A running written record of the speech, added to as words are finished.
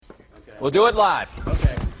We'll do it live.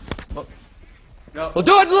 Okay. No. We'll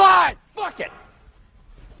do it live. Fuck it.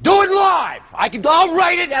 Do it live. I'll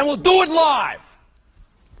write it and we'll do it live.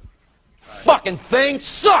 Right. Fucking thing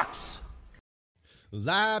sucks. Well,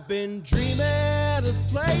 I've been dreaming of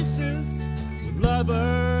places where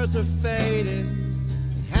lovers are faded,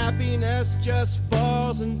 and happiness just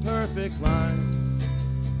falls in perfect lines,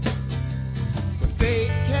 where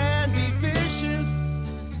fate can be vicious,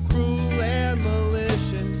 cruel and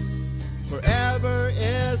malicious. Forever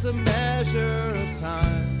is a measure of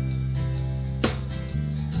time.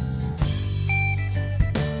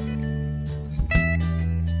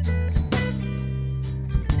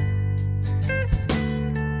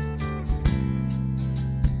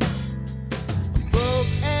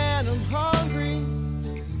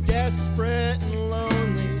 Desperate and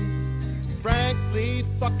lonely, frankly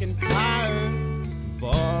fucking tired of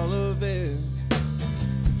all of it.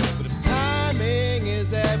 But if timing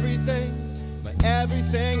is everything, but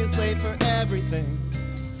everything is late for everything,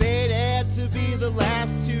 fate had to be the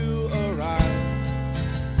last to arrive.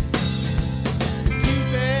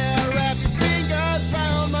 You better wrap your fingers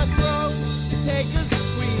round my throat, take a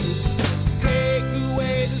squeeze, take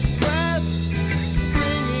away this breath,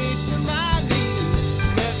 bring me to my knees.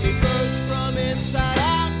 From inside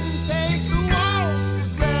out and paint the walls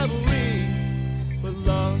with revelry, but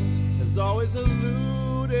love has always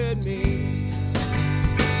eluded me.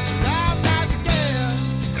 I'm not scared,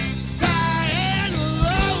 dying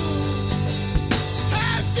alone.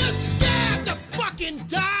 I'm just scared to fucking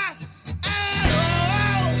die at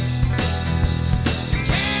all.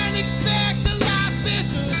 Can't expect a life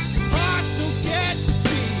is hard to get to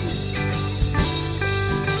be.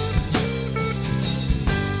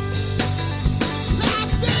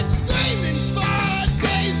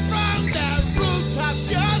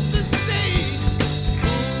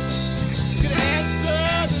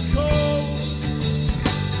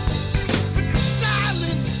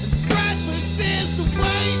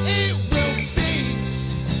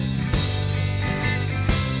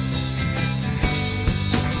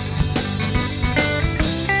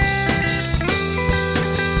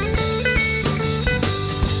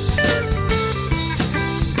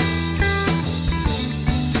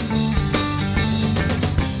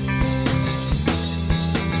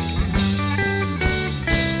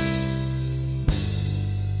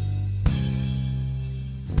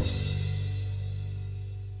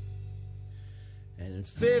 And in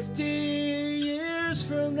 50 years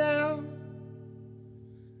from now,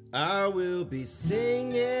 I will be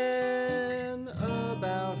singing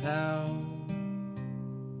about how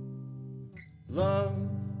love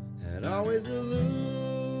had always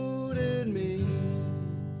eluded me.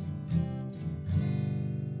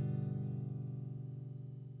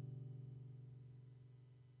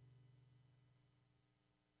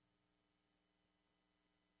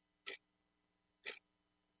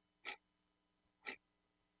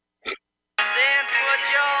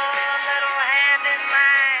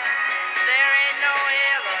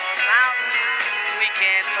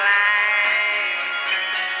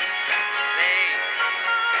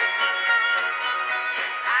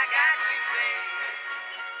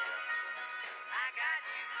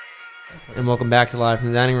 And welcome back to Live from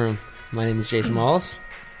the Dining Room. My name is Jason Wallace.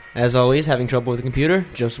 As always, having trouble with the computer,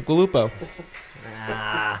 Joseph Galupo.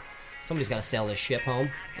 Somebody's got to sail this ship home.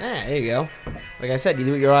 There you go. Like I said, you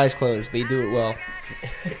do it with your eyes closed, but you do it well.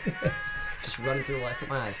 Just running through life with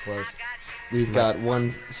my eyes closed. We've got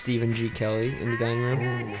one Stephen G. Kelly in the dining room.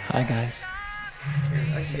 Ooh. Hi, guys.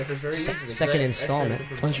 I can get this very easily. Second installment.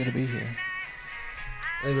 Pleasure to be here.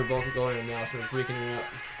 I think we're both going in now, so we're freaking you out.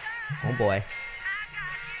 Oh, boy.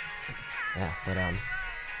 Yeah, but,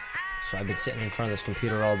 so I've been sitting in front of this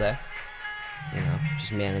computer all day. You know,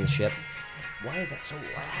 just manning the ship. Why is that so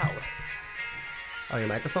loud? Oh, your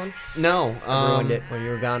microphone? No. I ruined it when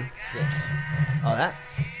you were gone? Yes. Oh, that?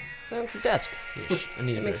 That's a desk. I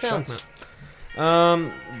need it to makes shut sounds.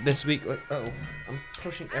 This week, I'm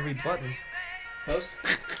pushing every button. Post?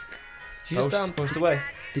 Post away.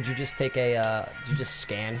 Did you just take did you just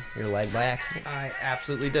scan your leg by accident? I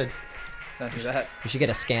absolutely did. Don't do that. You should get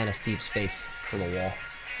a scan of Steve's face for the wall.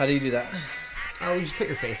 How do you do that? Oh, we just put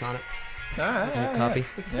your face on it. Alright. Like a copy.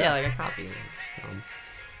 Yeah, like a copy.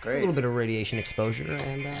 Great. A little bit of radiation exposure,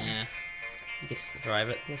 and You get to drive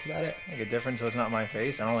it. that's about it. Make a difference so it's not my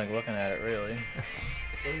face. I don't like looking at it, really.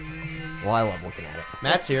 Well, I love looking at it.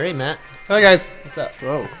 Matt's here. Hey, Matt. Hi, guys. What's up?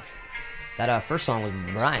 Whoa. That first song was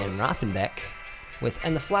Brian Rothenbeck with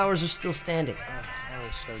 "And the Flowers Are Still Standing," That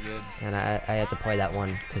was so good. and I had to play that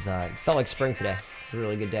one because it felt like spring today. It was a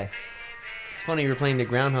really good day. It's funny you were playing the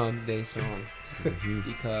Groundhog Day song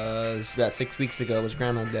because about 6 weeks ago was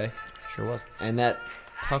Groundhog Day. Sure was. And that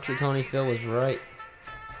Punxsutawney Phil was right.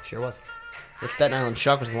 Sure was. That Staten Island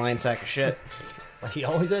Chuck was a lying sack of shit. Like he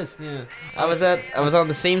always is. Yeah. I was on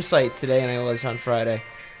the same site today and I was on Friday.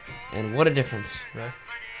 And what a difference. Right.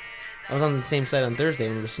 I was on the same site on Thursday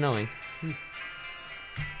when it was snowing.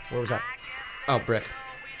 Where was that? Oh, Brick.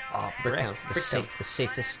 Oh, Bricktown. The,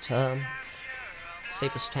 Bricktown.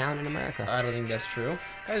 safest town in America. I don't think that's true.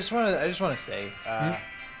 I just want to say,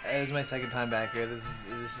 this is my second time back here. This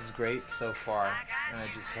is great so far, and I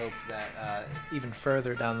just hope that even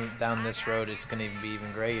further down this road, it's going to be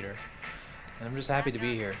even greater. And I'm just happy to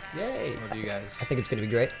be here Yay. with you guys. I think it's going to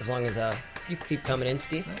be great as long as you keep coming in,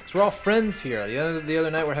 Steve. So we're all friends here. The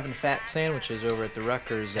other night we're having fat sandwiches over at the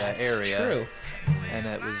Rutgers area. True. And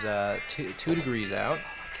it was 2 degrees out.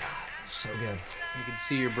 So good. You could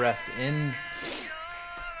see your breast in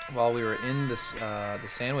while we were in the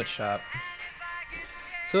sandwich shop.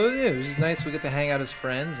 So yeah, it was just nice. We get to hang out as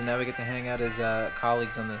friends, and now we get to hang out as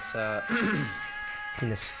colleagues on this. In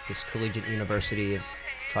this collegiate university of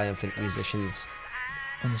triumphant musicians.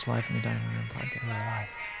 On this Live from the Dining Room podcast.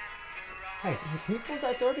 Hey, can you close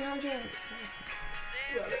that door behind you?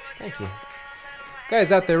 Thank you.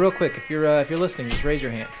 Guys out there, real quick, if you're listening, just raise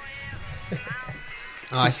your hand.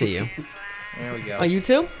 Oh, I see you. There we go. Oh, you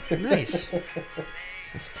too? Nice.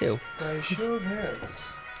 It's 2. A show of hands.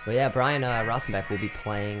 But yeah, Brian Rothenbeck will be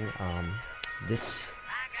playing this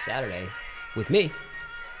Saturday with me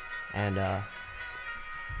and a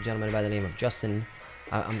gentleman by the name of Justin.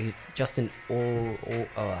 Justin. I'm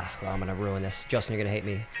gonna ruin this. Justin, you're gonna hate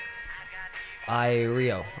me.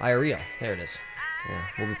 Io. There it is. Yeah,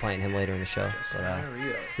 we'll be playing him later in the show. But,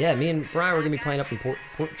 yeah, me and Brian we're gonna be playing up in Port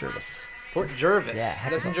Jervis. Port Jervis. Yeah,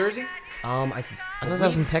 That's in Jersey? I thought that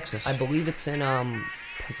was in Texas. I believe it's in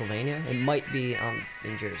Pennsylvania. It might be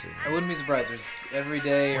in Jersey. I wouldn't be surprised. There's every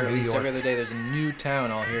day, or Or at New least York. every other day, there's a new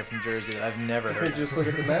town all here from Jersey that I've never heard of. Just look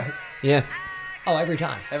at the map. Yeah. Oh, every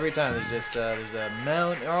time. Every time there's just there's a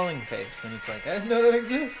Mount Arlington, and it's like I didn't know that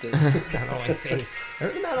existed. Not on my face. I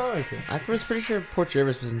heard about Arlington. I was pretty sure Port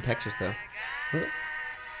Jervis was in Texas, though.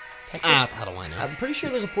 Texas. How do I know? I'm pretty sure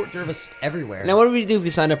there's a Port Jervis everywhere. Now, what would you do if you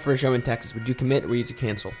signed up for a show in Texas? Would you commit or would you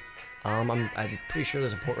cancel? I'm pretty sure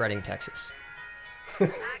there's a Port Reading, Texas.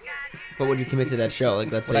 But would you commit to that show?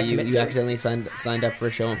 Like, let's Would I say you commit to it? accidentally signed up for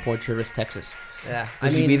a show in Port Jervis, Texas. Yeah,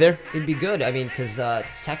 Would you be there? It'd be good. I mean, because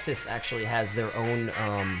Texas actually has their own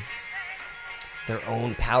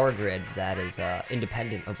power grid that is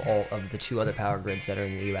independent of all of the 2 other power grids that are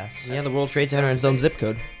in the U.S. Yeah, the World Trade Center has its own zip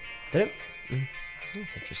code. Did it?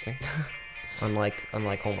 That's interesting.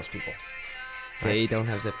 unlike homeless people. They don't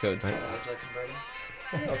have zip codes. Right.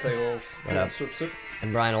 I'll take a little What up? swoop, swoop.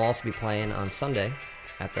 And Brian will also be playing on Sunday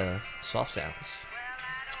at the Soft Sounds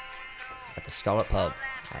at the Scarlet Pub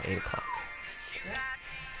at 8 o'clock.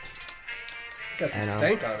 It's got some And,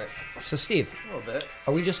 stank on it. So Steve, A little bit.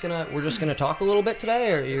 are we just gonna talk a little bit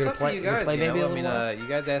today, or you're It's gonna up play? to you you're gonna guys. play You maybe know? a I mean, little more? you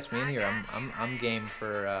guys asked me in here. I'm game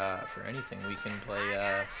for anything. We can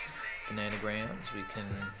play bananagrams. We can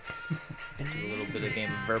do a little bit of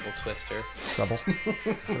game of verbal twister. Trouble.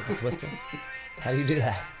 Purple Twister. How do you do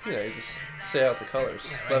that? Yeah, you just say out the colors.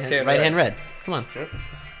 Right hand red. Come on.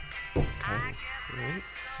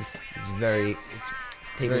 This is very.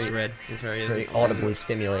 It's very red. It's Very audibly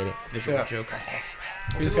stimulating. visual Yeah. joke.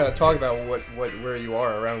 You just gotta talk about where you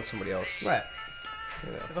are around somebody else. Right.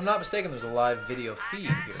 You know. If I'm not mistaken, there's a live video feed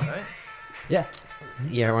here, right? Yeah.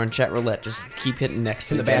 Yeah, we're on chat roulette. Just keep hitting next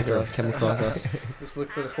to In the the bathroom. Come across us. Just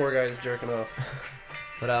look for the 4 guys jerking off.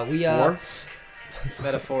 But we 4?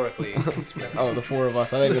 Metaphorically speaking. Oh, the 4 of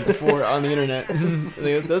us. I think the 4 on the internet.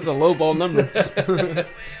 That's a low ball number.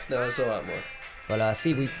 No, it's a lot more. But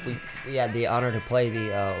Steve, we had the honor to play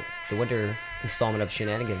the winter installment of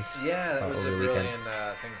Shenanigans. Yeah, that was over a the weekend.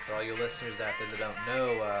 brilliant thing for all you listeners out there that don't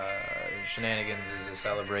know. Shenanigans is a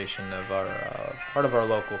celebration of our part of our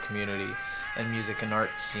local community and music and art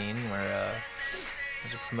scene, where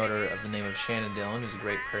there's a promoter of the name of Shannon Dillon, who's a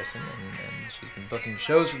great person, and she's been booking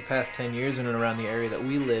shows for the past 10 years in and around the area that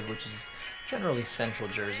we live, which is generally Central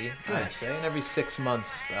Jersey, I'd say. And every 6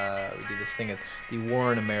 months, we do this thing at the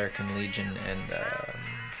Warren American Legion, and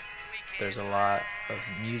there's a lot of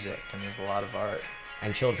music, and there's a lot of art.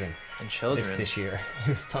 And children. And children. This year.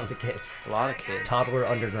 There was tons of kids. A lot of kids. Toddler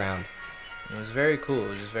underground. And it was very cool. It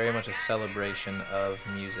was just very much a celebration of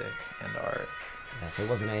music and art. Yeah, there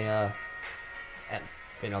wasn't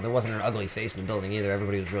there wasn't an ugly face in the building either.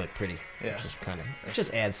 Everybody was really pretty. Yeah. Which is it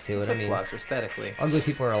just adds to It's it. a I mean, plus, aesthetically. ugly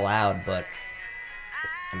people are allowed, but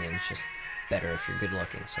I mean, it's just better if you're good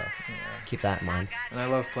looking. So Yeah. keep that in mind. And I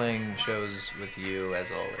love playing shows with you,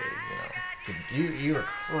 as always, you know. You were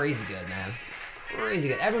crazy good, man. crazy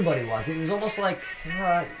good. Everybody was. It was almost like,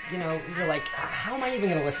 you know, you're like, how am I even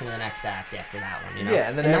going to listen to the next act after that one? You know? Yeah,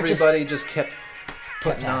 and then that everybody just kept kept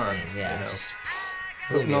putting on. happening. Yeah, you know. just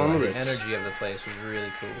Putting blew me on away. the The energy of the place was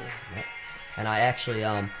really cool. And I actually,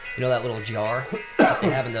 you know that little jar that they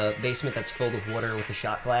have in the basement that's filled with water with the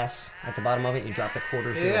shot glass at the bottom of it? You drop the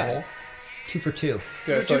quarters in the Yeah. hole. 2 for 2.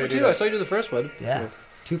 Yeah, I saw you do I that. saw you do the first one. Yeah.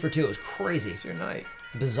 2 for 2. It was crazy. It's your night.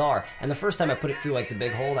 Bizarre. And the first time I put it through like the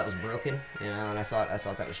big hole that was broken, you know, and I thought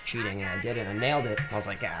that was cheating, and I did it. I nailed it. I was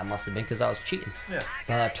like, yeah, it must have been because I was cheating. Yeah.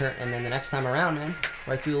 And then the next time around, man,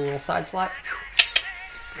 right through the little side slot.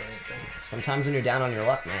 Brilliant thing. Sometimes when you're down on your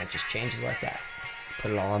luck, man, it just changes like that.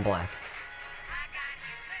 Put it all on black.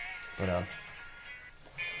 But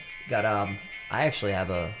I actually have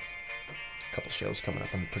a couple shows coming up.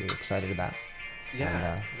 I'm pretty excited about.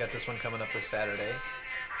 Yeah. And, we got this one coming up this Saturday.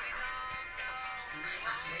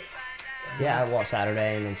 Yeah, well,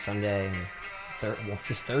 Saturday and then Sunday and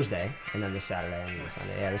this Thursday and then this Saturday and then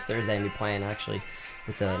Sunday. Yeah, this Thursday I'm gonna be playing actually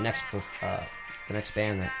with the next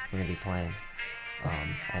band that I'm gonna be playing.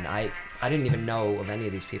 And I didn't even know of any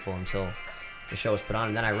of these people until the show was put on,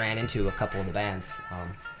 and then I ran into a couple of the bands.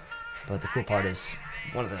 But the cool part is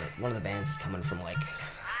one of the bands is coming from like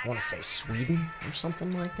I want to say Sweden or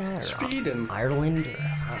something like that, or Sweden. Ireland, or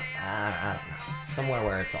I don't know, somewhere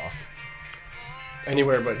where it's awesome.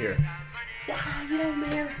 Anywhere but here. Yeah, you know,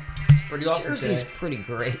 man, Pretty awesome. Jersey's pretty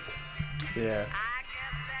great. Yeah.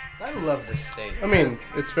 I love this state. I mean,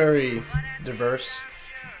 it's very diverse.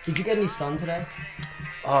 Did you get any sun today?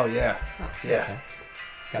 Oh, yeah. Oh, Yeah. okay. It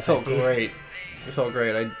Got felt that good? great. It felt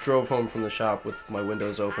great. I drove home from the shop with my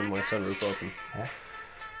windows open, my sunroof open. Yeah.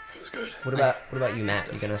 It was good. What about you,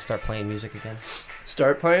 Matt? You gonna start playing music again?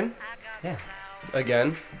 Start playing Yeah.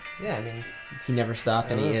 again. Yeah, I mean, He never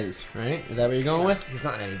stopped, and he is, right? Is that what you're going with? he's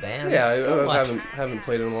not in any bands. Yeah, so I what? haven't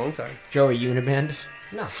played in a long time. Joe, are you in a band?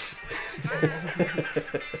 No.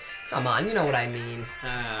 Come on, you know what I mean.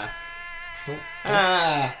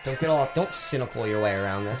 Don't cynical your way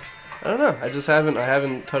around this. I don't know. I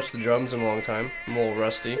haven't touched the drums in a long time. I'm a little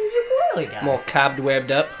rusty. You clearly got I'm all it.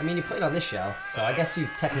 cobwebbed up. I mean, you played on this show, so I guess you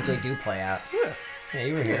technically do play out. Yeah. Yeah,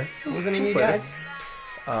 you were here. What was the name of you Played it. guys?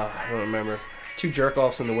 I don't remember. 2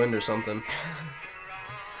 jerk-offs in the wind or something.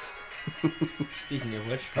 Speaking of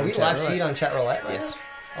which, Are we live feed on Chat Roulette right Yes. now?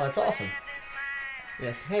 Oh, that's awesome.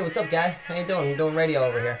 Yes. Hey, what's up, guy? How you doing? I'm doing radio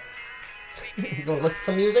over here. You going to listen to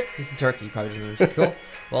some music? He's from Turkey, probably knows. Cool.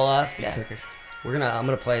 Well, yeah. Turkish. I'm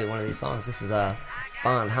gonna play one of these songs. This is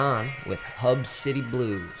Fan Han with Hub City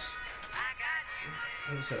Blues.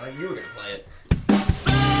 You said you were gonna play it.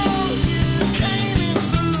 So you came in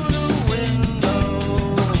through the window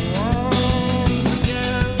once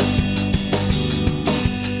again.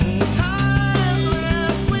 Time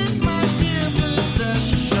left with my dear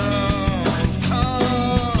possession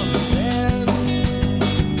come to end.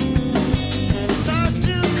 And it's hard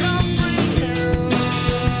to comprehend.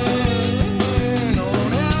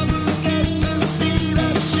 Don't ever get to see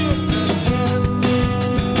that shit again.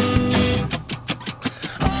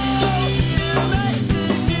 Oh, you make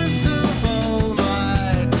good use of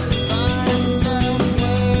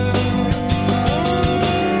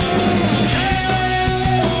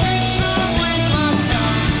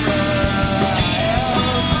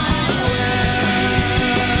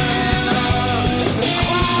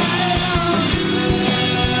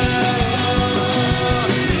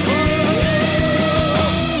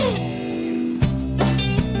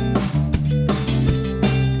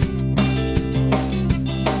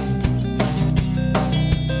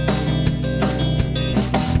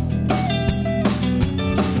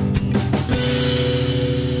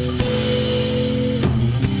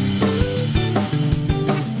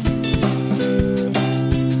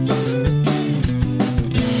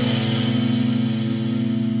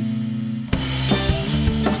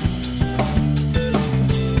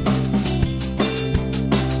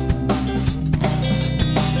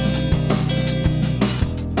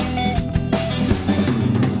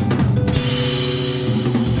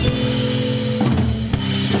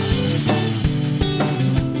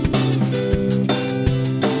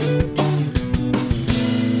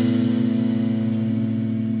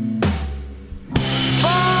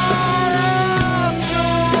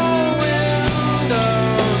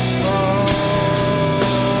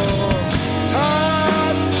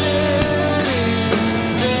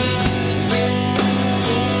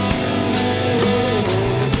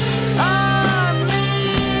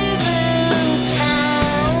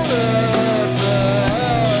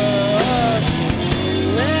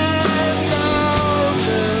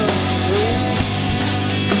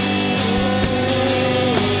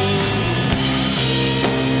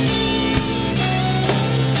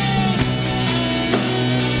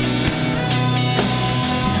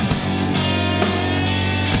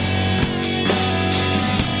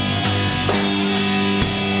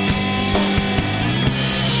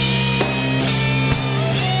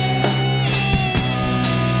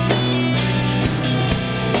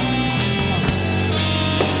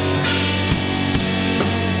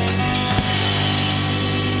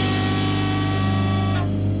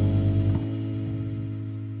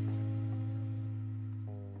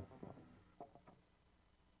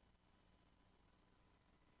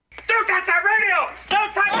Don't touch that radio!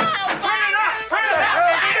 Don't touch it! Turn it off! Turn it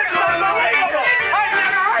off! This is unbelievable! I've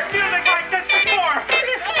never heard music like this before!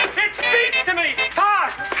 It speaks to me!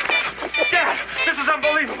 Todd! Dad, this is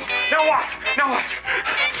unbelievable! Now watch! Now watch!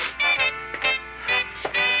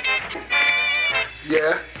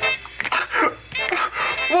 Yeah?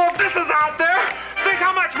 Well, this is out there! Think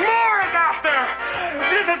how much more is out there!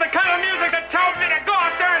 This is the kind of music that tells me to go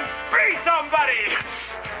out there and be somebody!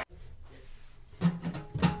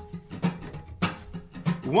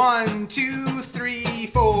 1, 2, 3,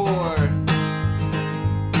 4.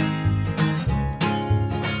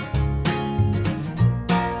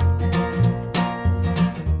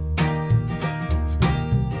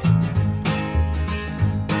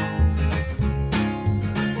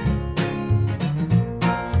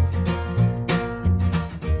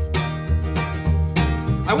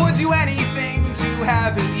 I would do anything to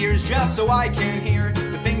have his ears just so I can hear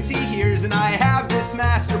the things he hears, and I have this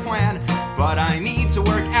master plan. But I need to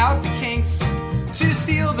work out the kinks to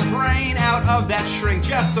steal the brain out of that shrink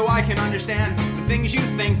just so I can understand the things you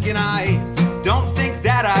think, and I don't think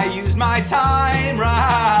that I used my time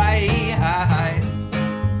right.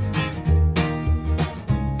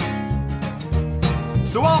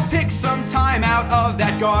 So I'll pick some time out of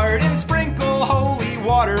that garden, sprinkle holy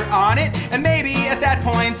water on it, and maybe at that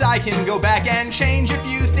point I can go back and change a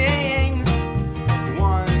few things.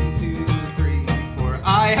 1, 2, 3, 4.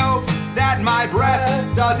 I hope that my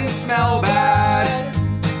breath doesn't smell bad.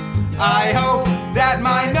 I hope that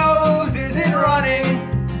my nose isn't running.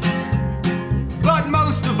 But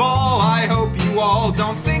most of all, I hope you all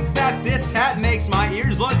don't think that this hat makes my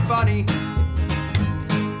ears look funny.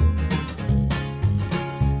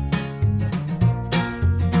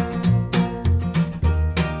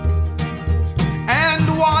 And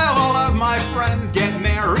while all of my friends get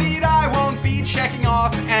married, I won't be checking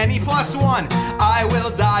off any +1. I will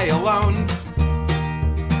die alone.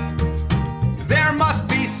 There must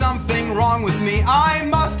be something wrong with me. I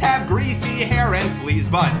must have greasy hair and fleas,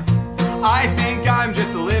 but I think I'm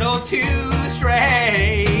just a little too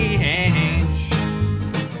strange.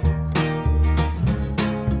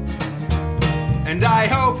 And I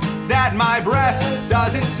hope that my breath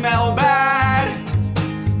doesn't smell bad.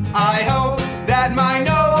 I hope that my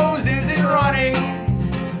nose isn't running.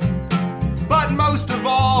 But most of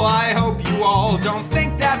all, I hope you all don't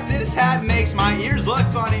think that this hat makes my ears look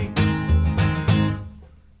funny.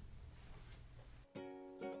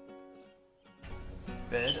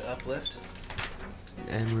 Bed, uplift.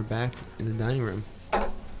 And we're back in the dining room.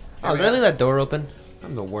 Oh, did I leave that door open?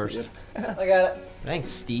 I'm the worst. I got it.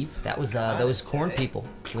 Thanks, Steve. That was those corn people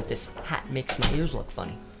with this hat makes my ears look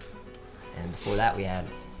funny. And before that, we had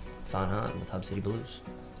Von Hahn with Hub City Blues.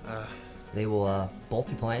 They will both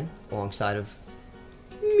be playing alongside of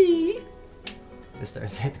me this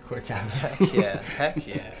Thursday at the Court Tavern. Heck yeah. Heck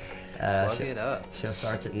yeah. Plug it up. Show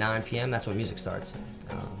starts at 9 p.m. That's when music starts.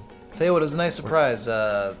 Tell you what, it was a nice surprise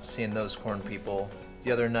seeing those corn people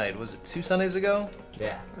the other night. Was it 2 Sundays ago?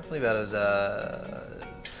 Yeah. Roughly about it was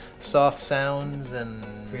Soft Sounds and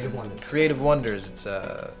Creative Wonders. It's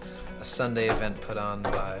a Sunday event put on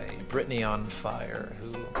by Brittany on Fire,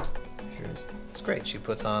 who Sure is. it's great. She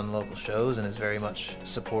puts on local shows and is very much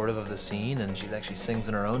supportive of the scene, and she actually sings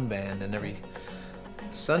in her own band, and every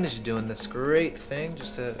Sunday she's doing this great thing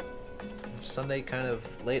just to Sunday kind of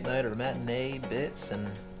late night or matinee bits. And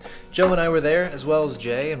Joe and I were there as well as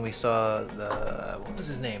Jay, and we saw what was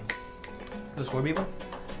his name? Those corn people?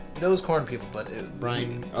 Those corn people, but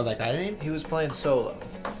Brian. Oh, that guy name? he was playing solo.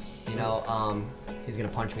 You know, he's gonna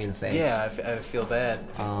punch me in the face. Yeah, I feel bad.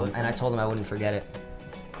 And I told him I wouldn't forget it.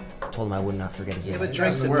 Told him I would not forget his name. Yeah, but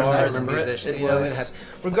drinks the and worst. I bars and remember it. musicians, It you know, was.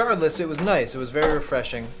 regardless, it was nice. It was very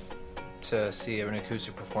refreshing to see an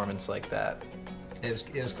acoustic performance like that. It was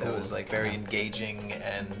cool. It was like very engaging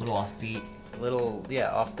and a little offbeat.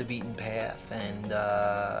 off the beaten path, and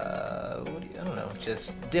I don't know,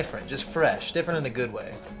 just different, just fresh, different in a good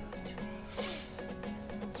way.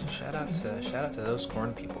 So shout out to those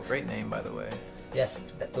corn people. Great name, by the way. Yes,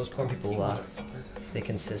 those corn people. They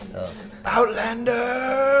consist of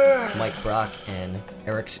Outlander. Mike Brock and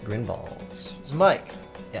Eric's Grinballs. It's Mike.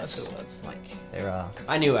 Yes, That's who it was. Mike. They're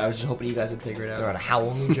I knew it. I was just hoping you guys would figure it they're out. out of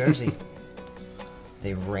Howell, New Jersey.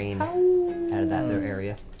 They reign out of their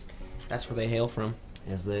area. That's where they hail from.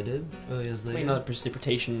 Yes, they do. Oh, yes, they Another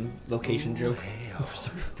precipitation location joke.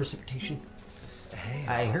 Precipitation.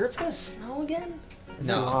 I heard it's gonna snow again.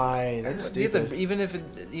 No. Why? That's You have to- stupid. even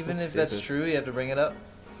if that's stupid. true, you have to bring it up.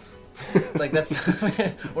 Like that's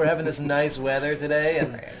we're having this nice weather today,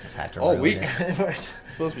 and I just had to All ruin week. it. It's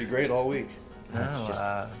supposed to be great all week. No,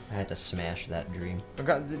 I had to smash that dream.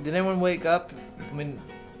 did anyone wake up? I mean,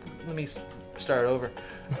 let me start over.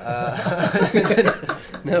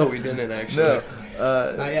 No, we didn't actually. No.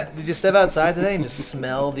 Not yet. Did you step outside today and just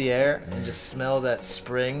smell the air and just smell that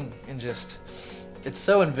spring and just? It's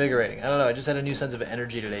so invigorating. I don't know. I just had a new sense of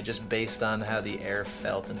energy today, just based on how the air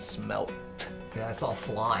felt and smelt. Yeah, I saw a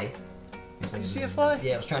fly. It was like, You see a fly?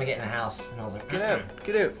 Yeah, I was trying to get in the house, and I was like, Get out!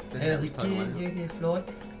 Get out! And I was like, yeah, fly.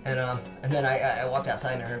 And then I walked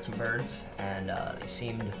outside and I heard some birds, and they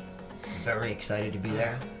seemed very excited to be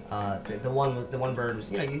there. The one bird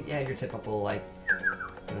was, you know, you had your typical like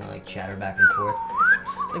chatter back and forth.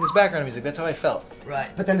 Like this background music. That's how I felt. Right.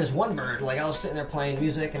 But then there's one bird, like I was sitting there playing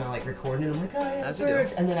music and I like recording it. I'm like, oh yeah, How's he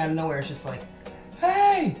birds. doing? And then out of nowhere, it's just like,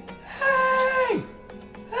 hey, hey,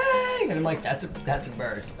 hey, and I'm like, that's a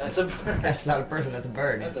bird. That's a bird. That's not a person. That's a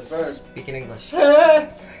bird. That's a It's bird. Speaking English.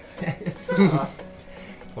 It's one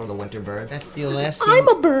of the winter birds. That's the Alaskan. I'm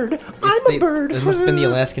a bird. I'm a bird. This must have been the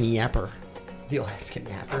Alaskan yapper. the Alaskan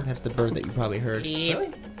yapper. That's the bird that you probably heard. Really?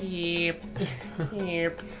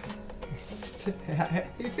 How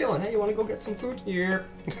you feeling? Hey, you want to go get some food? Yep.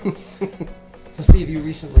 So Steve, you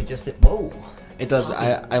recently just did. Whoa. It does.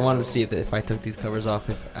 I wanted to see if I took these covers off,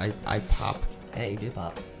 if I pop. Hey, you did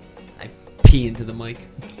pop. I pee into the mic.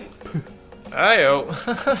 Ayo.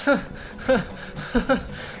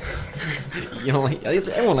 You know, like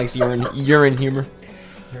everyone likes urine humor.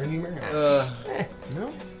 Your humor? No.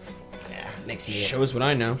 Yeah, makes me. Shows what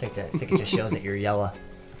I know. I think it just shows that you're yellow.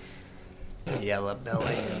 Yellow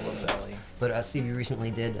belly. Yellow belly. But Steve, you recently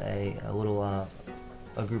did a little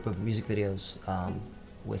a group of music videos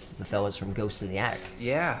with the fellas from Ghosts in the Attic.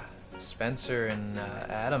 Yeah, Spencer and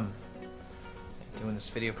Adam doing this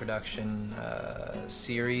video production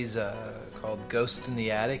series called Ghosts in the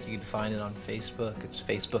Attic. You can find it on Facebook. It's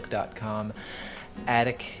facebook.com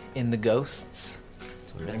Attic in the Ghosts.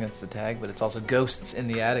 That's what I it think is. that's the tag, but it's also Ghosts in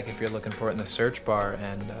the Attic if you're looking for it in the search bar.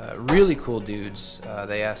 And really cool dudes.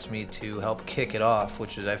 They asked me to help kick it off,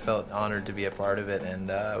 which is I felt honored to be a part of it.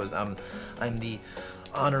 And I'm the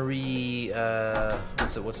honoree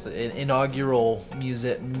what's the inaugural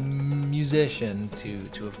musician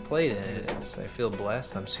to have played in it. I feel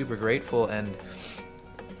blessed. I'm super grateful and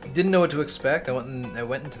didn't know what to expect. I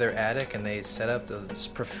went into their attic and they set up this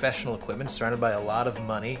professional equipment surrounded by a lot of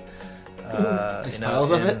money. There's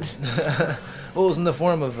piles of it? Well, it was in the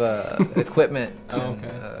form of equipment, Oh, and,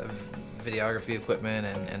 okay. videography equipment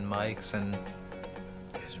and mics, and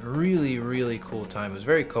it was a really, really cool time. It was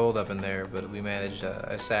very cold up in there, but we managed.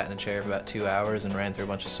 I sat in a chair for about 2 hours and ran through a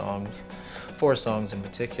bunch of songs, 4 songs in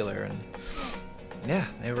particular, and yeah,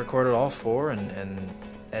 they recorded all 4 and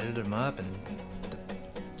edited them up, and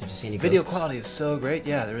Did you see any video ghosts? quality is so great.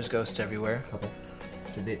 Yeah, there was ghosts everywhere. Couple.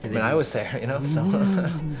 Did they I mean, I was there, you know, so.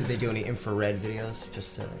 Did they do any infrared videos?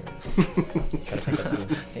 Just try to pick up some.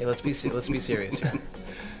 Hey, let's be serious here.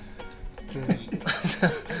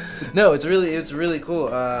 No, it's really cool,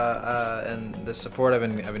 and the support I've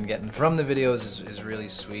been getting from the videos is really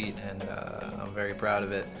sweet, and I'm very proud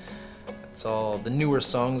of it. It's all the newer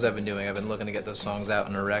songs I've been doing. I've been looking to get those songs out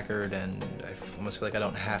on a record, and I almost feel like I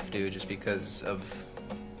don't have to just because of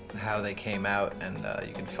how they came out. And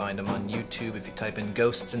you can find them on YouTube if you type in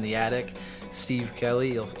 "Ghosts in the Attic," Steve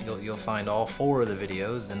Kelly. You'll find all 4 of the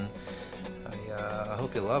videos, and I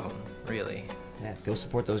hope you love them. Really. Yeah, go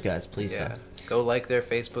support those guys, please. Yeah, go like their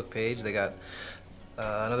Facebook page. They got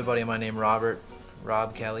another buddy of mine named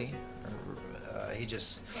Rob Kelly. He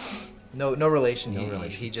just no relation.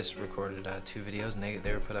 He just recorded 2 videos, and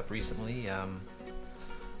they were put up recently. A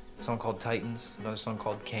song called Titans, another song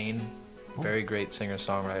called Kane. Very great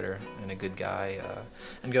singer-songwriter and a good guy.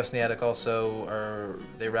 And Ghost in the Attic also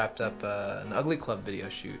they wrapped up an Ugly Club video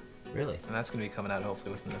shoot. Really? And that's going to be coming out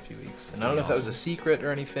hopefully within a few weeks. That's And I don't know if that was a awesome. secret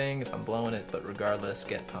or anything, if I'm blowing it, but regardless,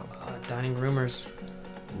 get pumped. Dining rumors.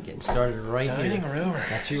 I'm getting started right Dining here. rumor.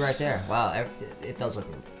 That's you right there. Wow, it does look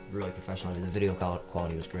really professional. I mean, the video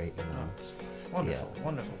quality was great. And, It's wonderful,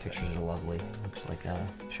 wonderful. pictures are lovely. Looks like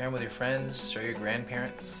Share them with your friends, show your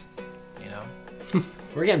grandparents, you know.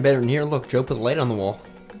 We're getting better in here. Look, Joe put a light on the wall.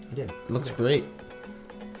 you did. It looks great.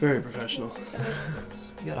 Very professional.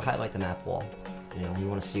 You gotta highlight the map wall. You know, you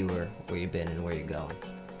want to see where you've been and where you're going.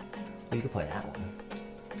 Well, you could play that one.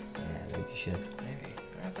 Yeah, maybe you should. Maybe.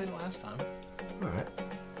 I played it last time. All right.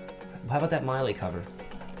 How about that Miley cover?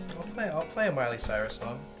 I'll play a Miley Cyrus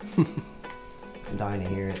song. I'm dying to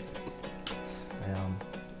hear it.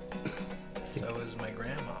 So is my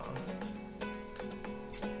grandma.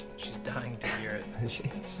 She's dying to hear it.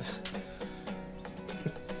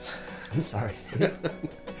 I'm sorry, Steve.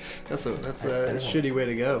 That's a I don't know. shitty way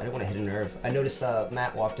to I go. didn't want to hit a nerve. I noticed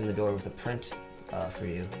Matt walked in the door with a print for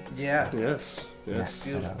you. Yeah. Yes. Yes.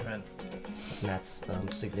 Beautiful print. Matt's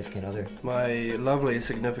significant other. My lovely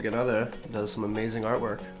significant other does some amazing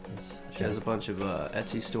artwork. She has a Jeff. bunch of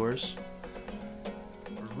Etsy stores.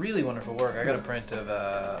 Really wonderful work. I got a print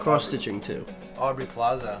of Cross stitching too. Aubrey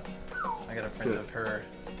Plaza. I got a print Good. of her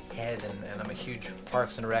head, and I'm a huge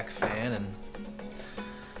Parks and Rec fan, and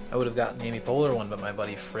I would have gotten the Amy Poehler one, but my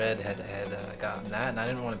buddy Fred had gotten that, and I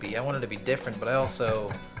didn't want to be. I wanted to be different, but I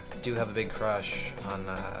also do have a big crush on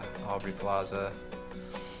Aubrey Plaza.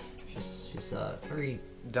 She's very.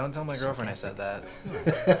 Don't tell my girlfriend I said that.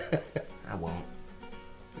 I won't.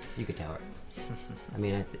 You could tell her. I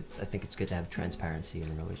mean, I think it's good to have transparency in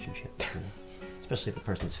a relationship, you know, especially if the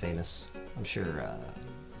person's famous. I'm sure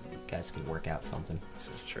you guys can work out something. This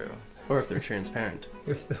is true. Or if they're transparent.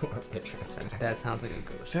 If they're transparent. That sounds like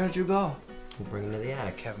a ghost. Where'd you go? We'll bring them to the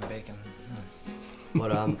attic. Kevin Bacon.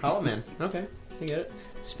 But Hollow Man. Okay, I get it.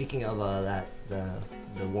 speaking of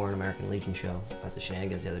the Warren American Legion show at the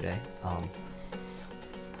Shenanigans the other day,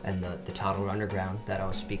 and the Toddler Underground that I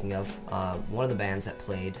was speaking of, one of the bands that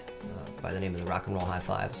played by the name of the Rock and Roll High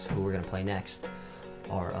Fives, who we're going to play next,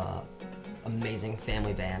 are amazing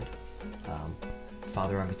family band.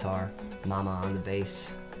 Father on guitar, Mama on the bass.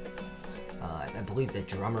 I believe the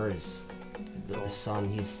drummer is the son.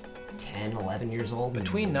 He's 10, 11 years old.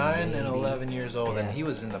 Between 9 and maybe. 11 years old, and Yeah. he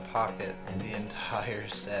was in the pocket the entire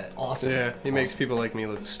set. Awesome. Yeah, he makes Awesome. people like me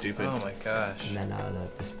look stupid. Oh my gosh. And then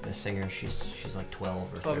the singer, she's like 12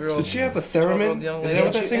 or 13. 12-year-old. Did she have a 12-year-old theremin? young Is lady, that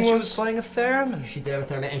what that and thing she was? was playing a theremin. She did have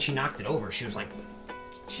a theremin, and she knocked it over. She was like,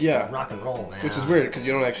 Yeah. rock and roll, man. Which is weird because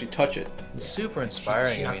you don't actually touch it. It's super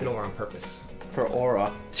inspiring. She I knocked mean, it over on purpose. Her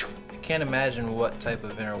aura. I can't imagine what type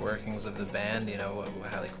of inner workings of the band, you know,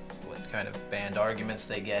 what kind of band arguments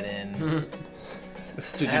they get in.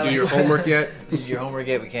 Did you do your homework yet? Did your homework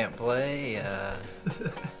yet? We can't play.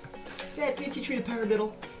 Dad, can you teach me the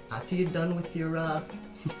paradiddle? After you're done with your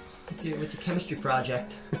with your chemistry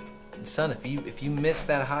project. Son, if you miss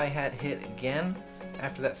that hi-hat hit again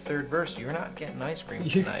after that third verse, you're not getting ice cream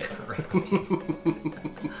tonight.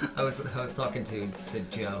 I was talking to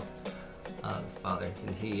Joe, father,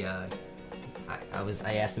 and he I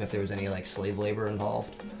asked him if there was any like slave labor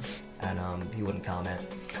involved, and he wouldn't comment.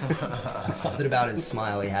 Something about his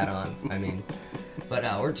smile he had on. I mean, but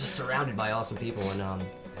we're just surrounded by awesome people, and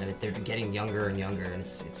they're getting younger and younger, and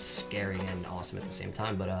it's scary and awesome at the same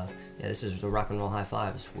time. But yeah, this is the Rock and Roll High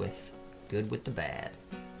Fives with Good with the Bad.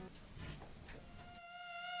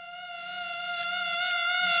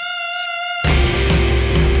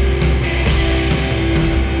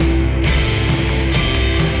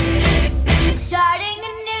 Starting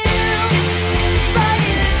anew for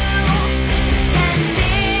you can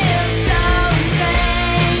feel so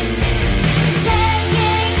strange,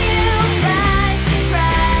 taking you by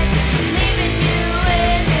surprise, leaving you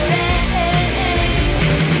in your rage,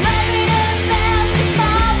 worried about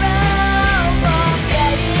tomorrow,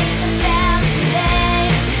 forget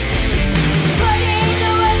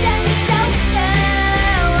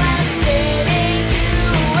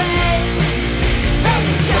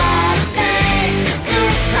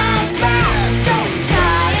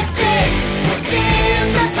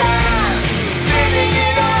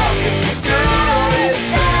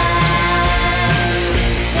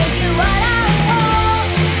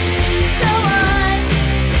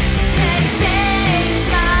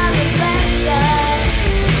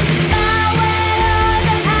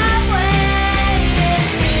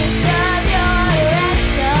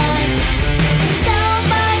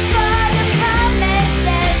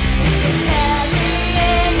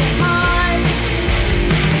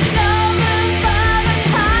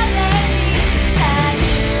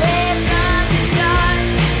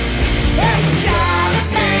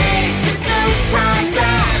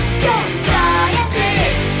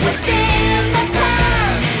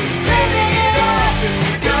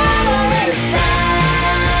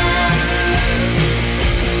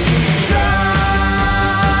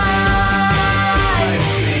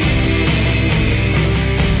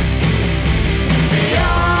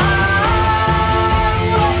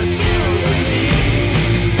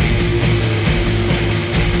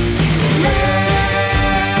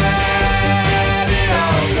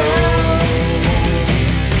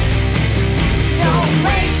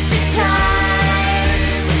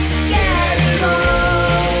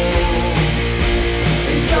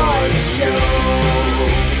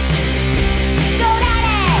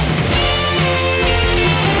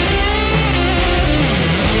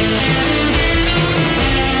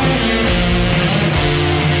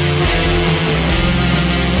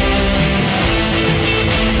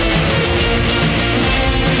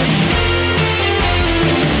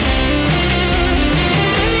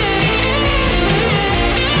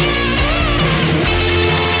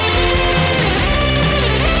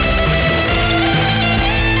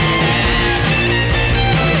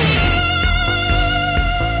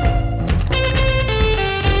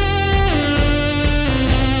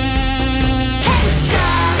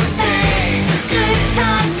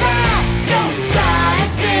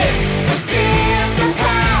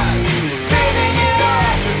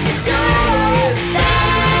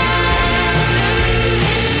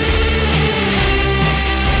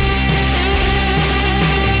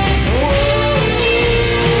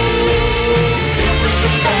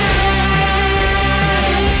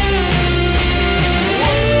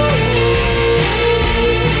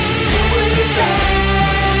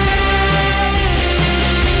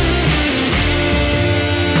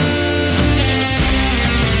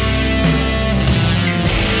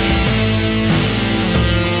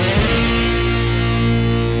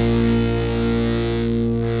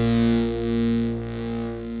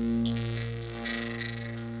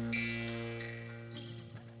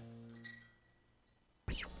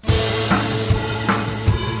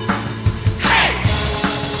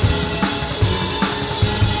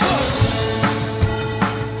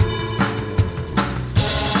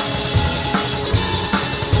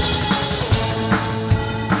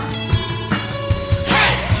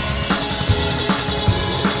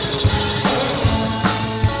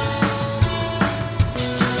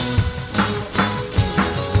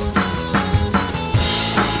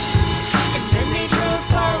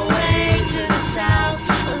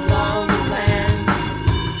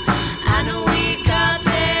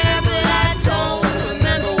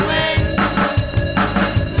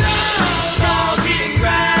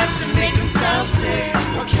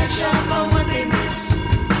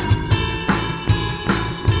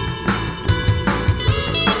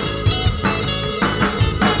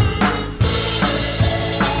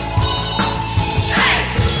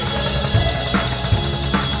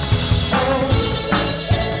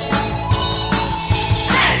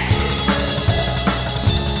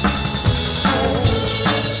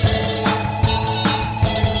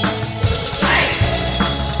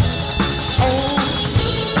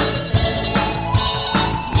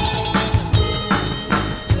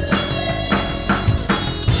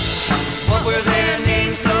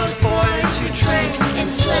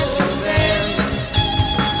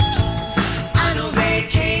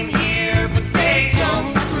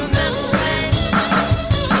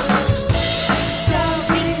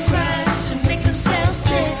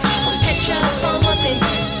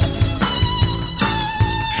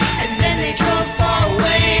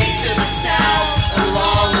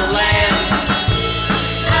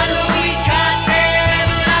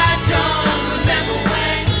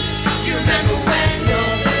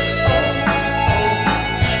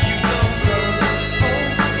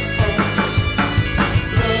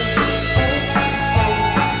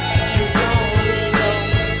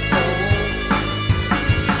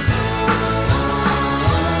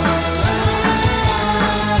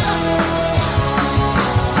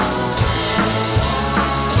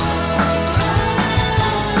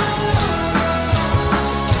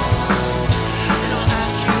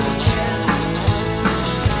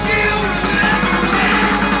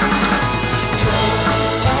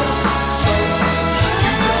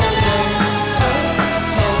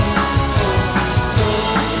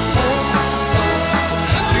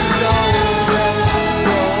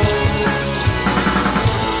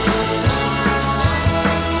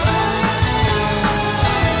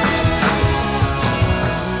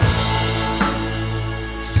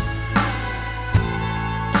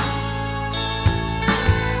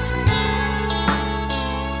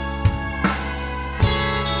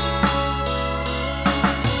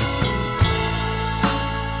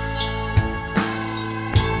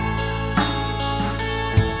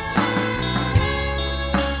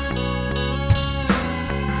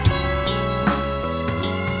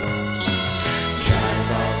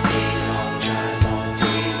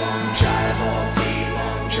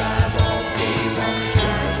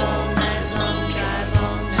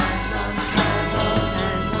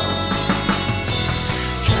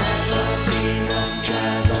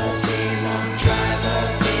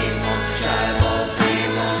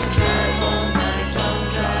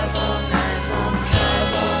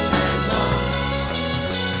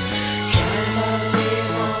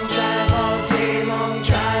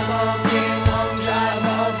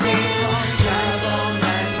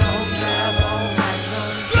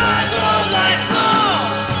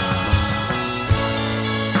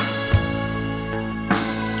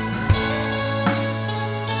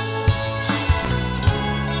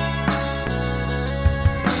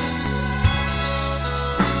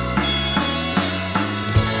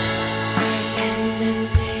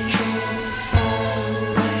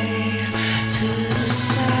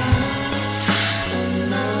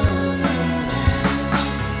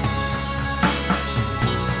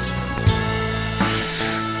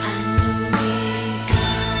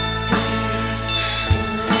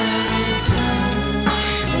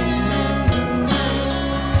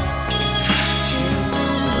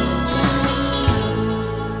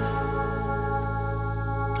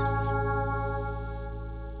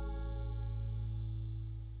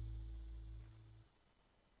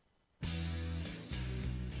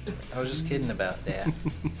I was just kidding about that.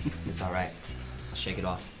 It's all right. I'll shake it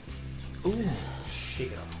off. Ooh,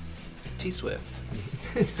 shake it off. T-Swift.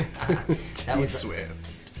 That was Swift.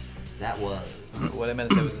 that was. What I meant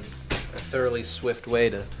to say was a thoroughly swift way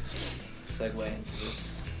to segue into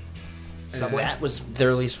this. Subway. That was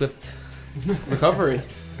thoroughly swift recovery.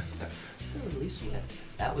 Thoroughly swift.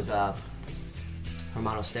 That was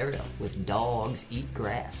Hermano Stereo with Dogs Eat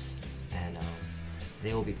Grass, and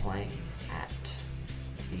they will be playing at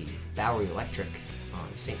the Bowery Electric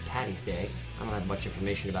on St. Patty's Day. I don't have much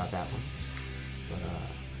information about that one, but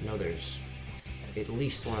I know there's at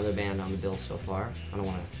least one other band on the bill so far. I don't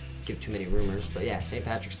want to give too many rumors, but yeah, St.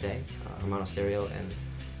 Patrick's Day, Hermano Stereo, and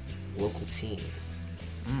Local Teen.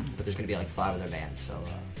 But there's going to be like 5 other bands, so...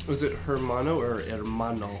 Was it Hermano or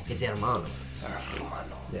Hermano? It's Hermano.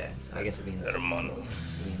 Hermano. Yeah, I guess it means... Hermano.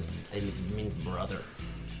 It means brother.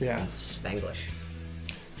 Yeah. In Spanglish.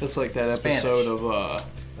 It's like that Spanish. episode of, Oh,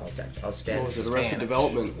 it's actually, what Spanish. was it, Arrested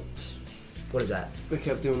Development. What is that? They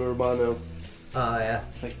kept doing Hermano. Oh, yeah.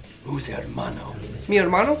 Like, who's Hermano? Mi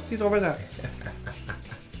hermano? He's over there.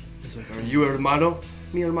 He's like, are you Hermano?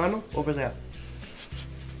 Mi hermano? Over there.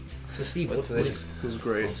 So, Steve, What's what the- is... It was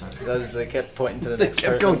great. Oh, sorry. They kept pointing to the They next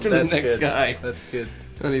kept person. going to the That's next good. guy. That's good.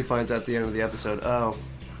 And he finds out at the end of the episode, oh,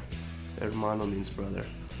 hermano means brother.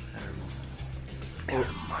 Joe, Jay,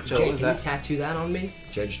 what can was you that? tattoo that on me?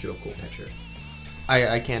 Jay just drew a cool picture.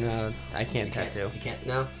 I can't tattoo. You can't?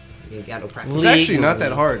 No? You got no practice? It's actually not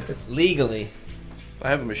that hard. Legally. I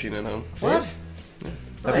have a machine at home. What?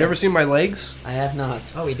 Have you ever seen my legs? I have not.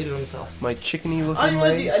 Oh, he did it himself. My chickeny I looking didn't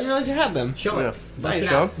legs? realize you had them. Show Yeah. it. Bust Hey, it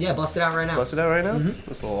show out. Yeah, bust it out right now. Bust it out right now? Mhm.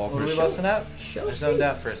 That's a little What awkward. are we busting out? Show I zoned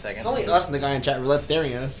out for a second. It's only us and the guy in chat roulette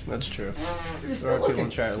staring at us. That's true. There still are people looking.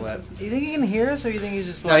 in chat roulette. You think he can hear us, or you think he's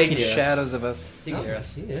just No, he like can hear us. shadows of us? You can hear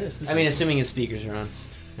us. Yes. I mean, assuming his speakers are on.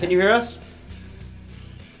 Can you hear us?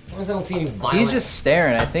 As long as I don't see any violent... He's just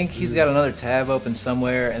staring. I think he's got another tab open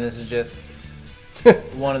somewhere, and this is just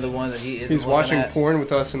one of the ones that he is. He's watching porn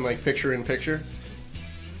with us in like picture in picture.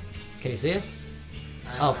 Can you see us?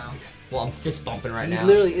 Oh, well, I'm fist bumping right He now.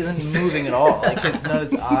 literally isn't moving at all. Like none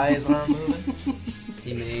of his eyes aren't moving.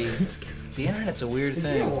 He may. The internet's a weird Is he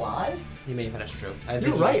thing. alive? He may have had a stroke.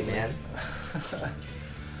 You're right, man.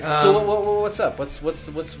 So what's up? What's I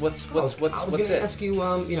was going to it? ask you.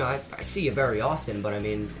 You know, I see you very often, but I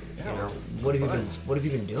mean, you know, what have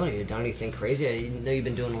you been doing? Have you done anything crazy? I know you've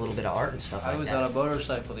been doing a little bit of art and stuff I like was that. on a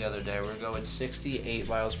motorcycle the other day. We were going 68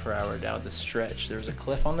 miles per hour down the stretch. There was a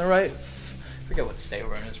cliff on the right. I forget what state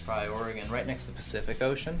we're in. It's probably Oregon, right next to the Pacific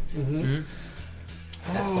Ocean. Mm-hmm.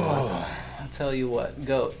 That's the one. I'll tell you what,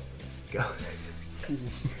 goat. Go.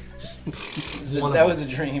 That was a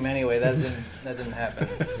dream anyway. That didn't happen.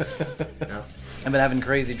 No. I've been having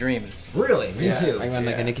crazy dreams. Really? Me too. Like on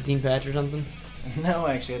like a Yeah. nicotine patch or something. No,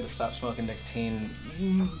 I actually had to stop smoking nicotine,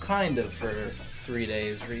 kind of, for 3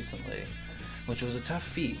 days recently, which was a tough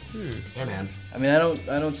feat. Yeah, man. I mean, I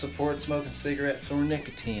don't support smoking cigarettes or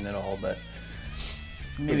nicotine at all, but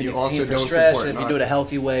maybe you nicotine also for don't stress support if you not- do it a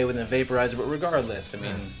healthy way with a vaporizer. But regardless, I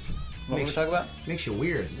mean, what were we talking about? Makes you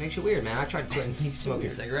weird. Makes you weird, man. I tried quitting smoking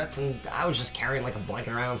cigarettes, and I was just carrying like a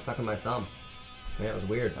blanket around stuck in my thumb. Yeah, it was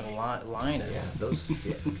weird. Linus. Yeah, those.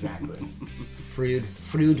 Yeah, exactly. Freud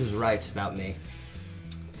was right about me.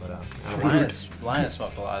 But I don't know. Linus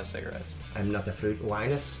smoked a lot of cigarettes. I'm not the Freud.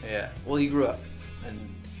 Linus, Yeah. Well, he grew up, and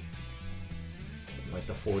like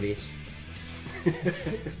the 40s.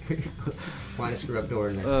 Linus grew up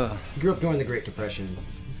during the Great Depression.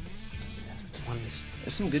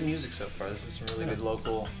 there's some good music so far. This is some really good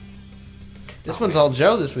local. This one's all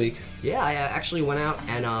Joe this week. Yeah, I actually went out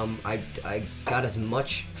and I got as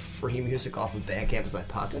much free music off of Bandcamp as I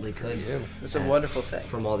possibly could. It's a wonderful thing.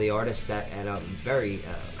 From all the artists and I'm very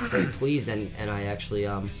very pleased and I actually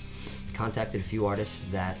contacted a few artists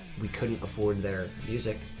that we couldn't afford their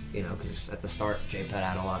music, you know, because at the start JPEG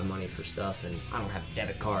had a lot of money for stuff and I don't have a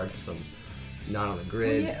debit card because I'm not on the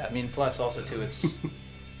grid. Well, yeah, I mean, plus also too, it's you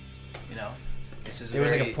know, this is There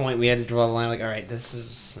was like very- a point we had to draw the line. Like, all right, this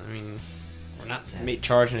is. I mean, we're not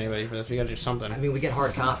charging anybody for this. We got to do something. I mean, we get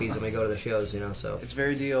hard copies when we go to the shows, you know, so It's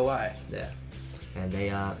very DOI. yeah. And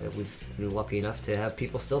we've been lucky enough to have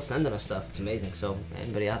people still sending us stuff. It's amazing. So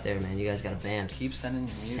anybody out there, man, you guys got a band. Keep sending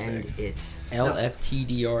your music. Send it.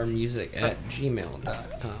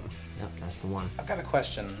 LFTDRmusic@gmail.com. Yep, that's the one. I've got a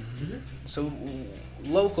question. So,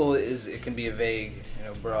 local it can be a vague,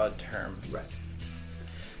 broad term. Right.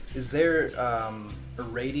 Is there a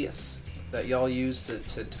radius that y'all use to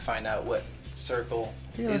find out what circle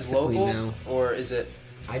is Realistically, local, no. or is it?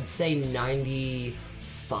 I'd say 95%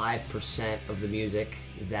 of the music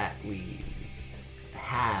that we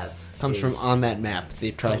have Comes is- from on that map,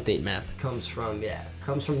 the tri-state map. comes from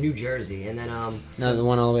New Jersey, and then No, the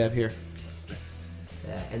one all the way up here.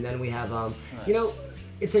 and then we have you know,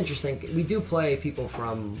 it's interesting. We do play people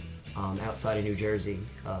from outside of New Jersey,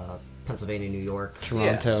 Pennsylvania, New York,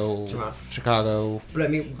 Toronto, Toronto. Chicago, But I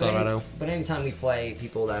mean, Colorado. but anytime we play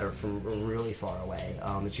people that are from really far away,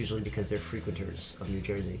 it's usually because they're frequenters of New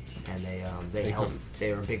Jersey, and they help. come.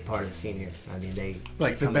 They are a big part of the scene here. I mean, they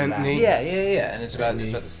Like keep the coming back. Bentney? Yeah, and it's about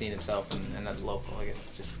Neat. the scene itself, and that's local. I guess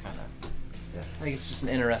just kind of. Yeah. I think it's just an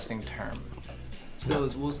interesting term. So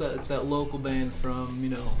what's that? It's that local band from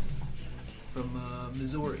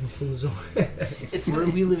Missouri. It's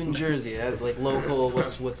we live in Jersey. Like local.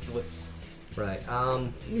 What's Right.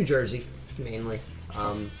 New Jersey, mainly.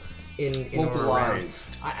 In or around. Localized.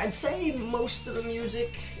 I'd say most of the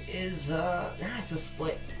music is it's a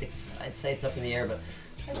split. I'd say it's up in the air, but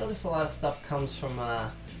I notice a lot of stuff comes from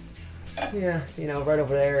right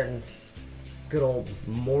over there in good old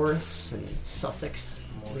Morris and Sussex.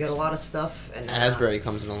 We got a lot of stuff, and Asbury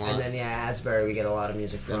comes in a lot. and then Asbury we get a lot of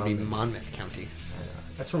music That'd from. be Monmouth County.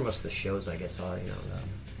 That's where most of the shows, I guess, are.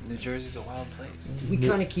 New Jersey's a wild place. We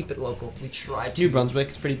kind of keep it local. We try to. New Brunswick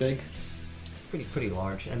is pretty big. Pretty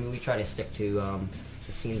large. I mean, we try to stick to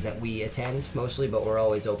the scenes that we attend mostly, but we're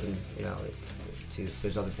always open, if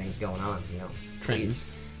there's other things going on, Trenton. Please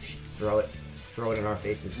throw it in our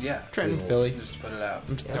faces. Yeah, Trenton, We will- Philly. just to put it out.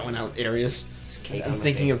 I'm just throwing out areas. Just cake I'm on my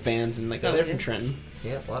thinking face. of bands and like, oh, Philly, they're from yeah. Trenton.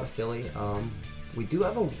 Yeah, a lot of Philly. We do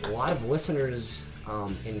have a lot of listeners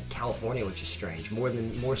in California, which is strange.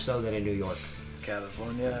 More so than in New York.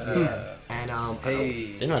 California. And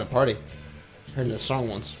Hey. They know how to party. Heard the song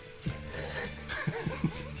once.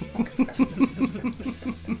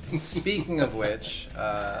 Speaking of which,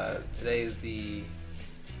 today is the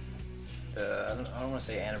I don't want to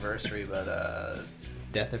say anniversary, but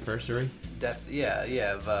Death Anniversary.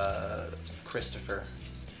 of Christopher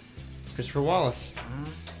Christopher Wallace.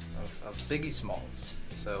 of Biggie Smalls.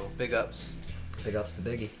 So big ups big ups to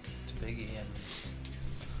Biggie. to Biggie and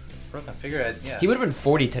Brooke. I figured He would have been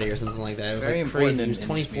 40 today or something like that. It was Very like crazy. important He was in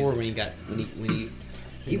 24 music. when he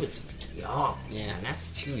He was young. Yeah. Man, that's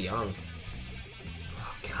too young.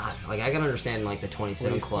 Oh God, like I can understand like the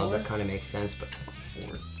 27 club. 24? That kind of makes sense, but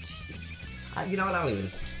 24, jeez. I don't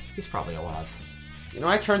even. He's probably alive.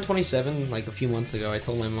 I turned 27 like a few months ago. I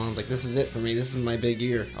told my mom like, this is it for me. This is my big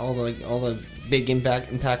year. All the big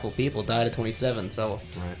impactful people died at 27, so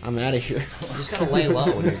Right. I'm out of here. You just gotta lay low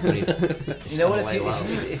when you You know what?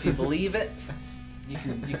 If you believe it, you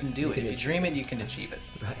can do it. can If you dream it, you can achieve it.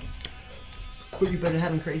 Right. But you've been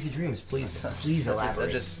having crazy dreams. Please That's it.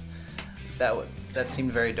 elaborate. That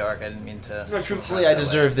seemed very dark. I didn't mean to. No, truthfully, I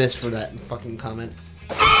deserve this for that fucking comment.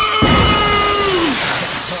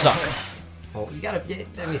 Suck. Well,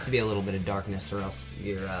 there needs to be a little bit of darkness, or else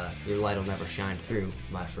your light will never shine through,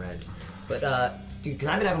 my friend. But dude, because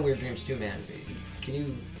I've been having weird dreams too, man. Can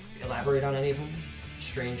you elaborate on any of them?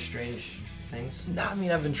 Strange things. No, I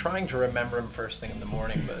mean I've been trying to remember them first thing in the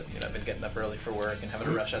morning, but I've been getting up early for work and having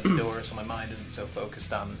to rush out the door, so my mind isn't so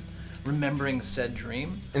focused on remembering said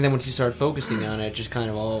dream. And then once you start focusing on it, it just kind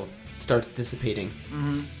of all starts dissipating.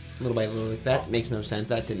 Little by little. Like, that makes no sense.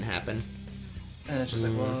 That didn't happen. And it's just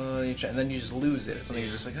like, well, and then you just lose it. It's something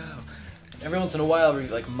you're just like, oh. Every once in a while,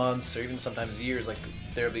 like months or even sometimes years, like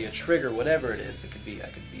there'll be a trigger, whatever it is. It could be, I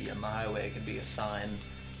could be on the highway, it could be a sign,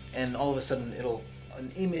 and all of a sudden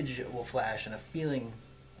an image will flash and a feeling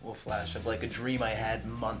will flash of like a dream I had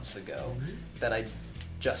months ago that I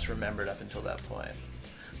just remembered up until that point.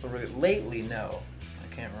 But lately, no,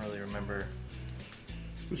 I can't really remember.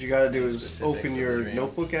 What you gotta do is Specifics open of your the dream.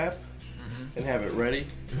 notebook app and have it ready.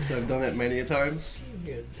 So I've done that many a times.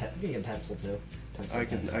 You can get pencil too. Pencil, I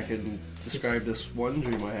can describe this one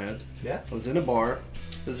dream I had. Yeah. I was in a bar.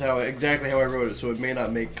 This is exactly how I wrote it, so it may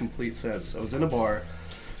not make complete sense. I was in a bar.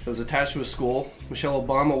 It was attached to a school. Michelle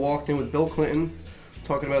Obama walked in with Bill Clinton,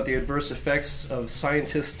 talking about the adverse effects of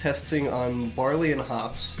scientists testing on barley and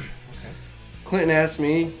hops. Clinton asked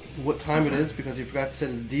me what time it is because he forgot to set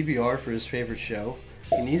his DVR for his favorite show.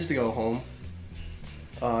 He needs to go home.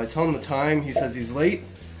 I tell him the time. He says he's late,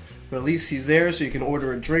 but at least he's there so you can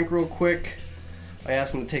order a drink real quick. I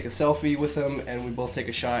asked him to take a selfie with him, and we both take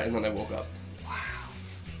a shot, and then I woke up.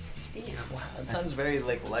 Wow, that sounds very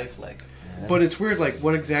like lifelike. But it's weird, like,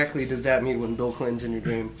 what exactly does that mean when Bill Clinton's in your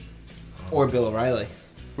dream? Or Bill O'Reilly.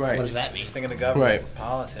 Right. What does that mean? Thinking of government, Right.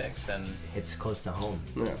 politics, and It's close to home.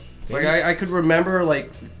 Yeah. Like, I could remember, like,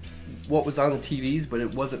 what was on the TVs, but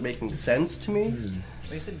it wasn't making sense to me.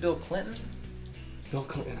 you said Bill Clinton. Bill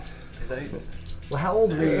Clinton. Is that Well, how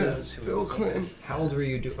old were you? Bill Clinton. How old were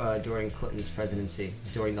you during Clinton's presidency,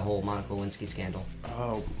 during the whole Monica Lewinsky scandal?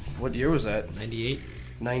 Oh, what year was that? 98,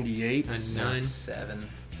 98? 99. 7?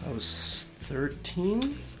 I was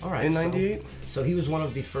 13 All right, in so- 98. So he was one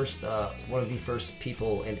of the first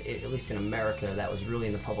people, at least in America, that was really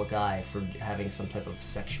in the public eye for having some type of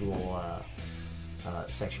sexual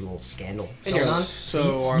scandal going on.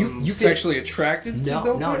 So you I'm can- sexually attracted to Bill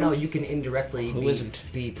Clinton? No, you can indirectly Who isn't?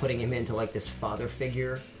 be putting him into like this father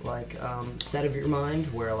figure set of your mind,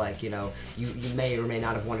 where like you may or may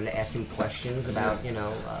not have wanted to ask him questions about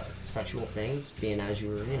sexual things, being as you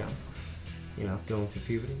were going through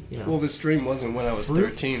puberty. Well, this dream wasn't when I was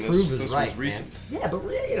 13. Frube This was right, was recent. man. Yeah, but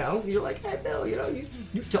you're like, hey Bill, you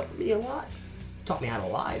taught me a lot. Taught me how to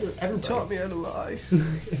lie to everybody. Taught me how to lie.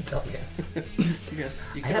 Taught me. You I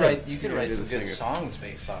could had write. You could yeah, I write did some the good finger. songs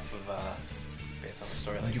based off a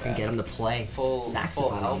story like that. You can get him to play full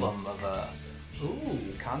saxophone. album of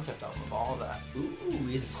concept album of all of that. Ooh,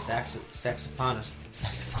 he's a saxophonist.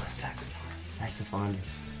 Saxophonist.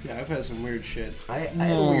 Yeah, I've had some weird shit. I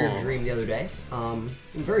had a weird dream the other day. A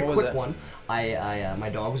very What was quick that? one. My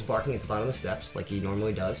dog was barking at the bottom of the steps like he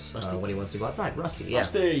normally does when he wants to go outside. Rusty, yeah.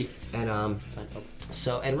 Rusty.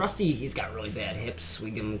 And Rusty, he's got really bad hips.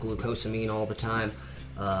 We give him glucosamine all the time.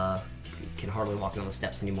 He can hardly walk down the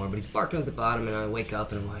steps anymore. But he's barking at the bottom, and I wake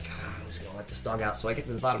up and I'm like, I'm just gonna let this dog out. So I get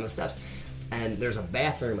to the bottom of the steps, and there's a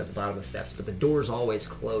bathroom at the bottom of the steps, but the door's always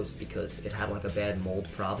closed because it had like a bad mold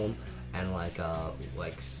problem, and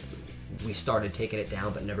we started taking it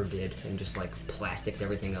down but never did, and just like plasticed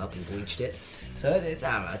everything up and bleached it. So it's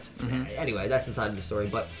I don't know. It's anyway, that's the side of the story.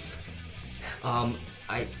 But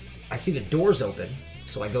I see the doors open,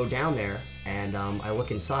 so I go down there and I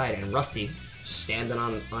look inside, and Rusty standing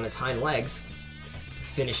on his hind legs,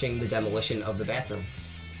 finishing the demolition of the bathroom.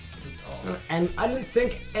 And I didn't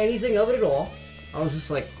think anything of it at all. I was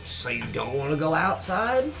just like, so you don't want to go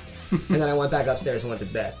outside? And then I went back upstairs and went to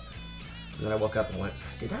bed. And then I woke up and went,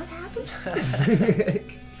 did that happen?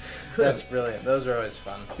 That's brilliant. Those are always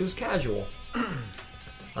fun. It was casual.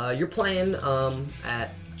 You're playing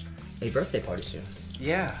at a birthday party soon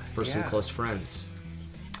Yeah. for some close friends.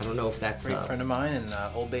 I don't know if that's Great friend of mine and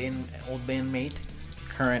old bandmate,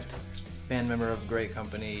 current band member of Great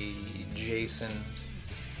Company, Jason,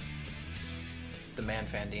 the man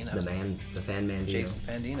Fandino. the fan man. Jason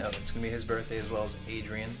Fandino. It's gonna be his birthday as well as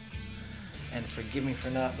Adrian. And forgive me for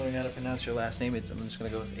not knowing how to pronounce your last name. I'm just gonna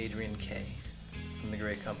go with Adrian K. from the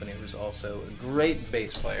Great Company, who's also a great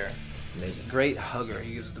bass player, Amazing. great hugger.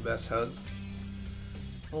 He gives the best hugs.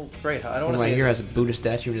 Well, great. I don't One want of to my say here has a Buddha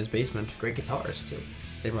statue in his basement. Great guitarist too.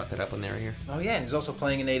 They brought that up when they were here. Oh yeah, and he's also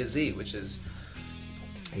playing in A to Z, which is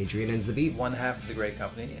Adrian ends the beat. one half of the Great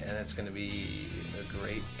Company, and it's going to be a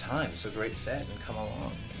great time. So great set, and come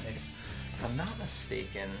along. If I'm not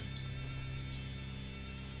mistaken,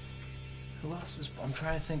 who else is? I'm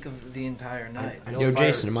trying to think of the entire night. I know Yo, Fire-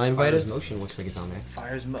 Jason, am I invited? Fire's Motion looks like it's on there.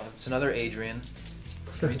 It's another Adrian.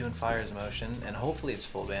 Gonna be doing Fire's Motion, and hopefully it's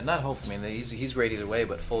full band. Not hopefully, I mean he's great either way,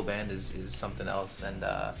 but full band is something else. And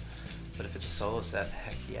but if it's a solo set,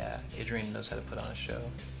 heck yeah, Adrian knows how to put on a show.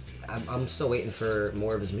 I'm still waiting for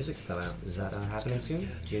more of his music to come out. Is that happening soon?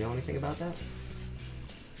 Do you know anything about that?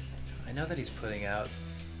 I know that he's putting out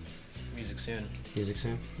music soon. Music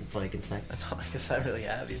soon? That's all you can say. That's all I guess I really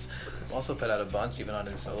have. He's also put out a bunch, even on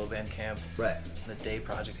his solo band camp. Right. The Day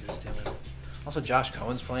project he was doing. Also, Josh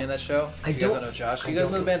Cohen's playing that show. I If you guys don't- don't know Josh. I Do you guys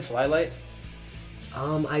don't. know the band Flylight?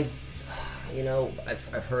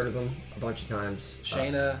 I've heard of him a bunch of times.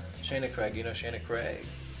 Shayna Craig. You know Shayna Craig.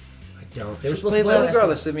 I don't. They were supposed to play Well, last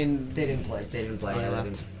regardless, I mean, They didn't play. They didn't play. Oh, I I left.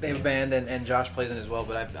 didn't- they have a band, and Josh plays in it as well.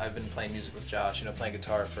 But I've been playing music with Josh. Playing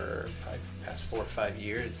guitar for probably the past 4 or 5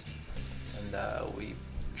 years, and we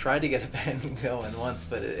tried to get a band going once,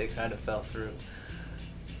 but it kind of fell through.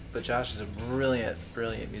 But Josh is a brilliant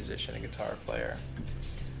musician and guitar player,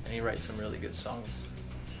 and he writes some really good songs.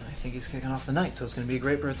 And I think he's kicking off the night, so it's going to be a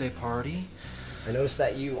great birthday party. I noticed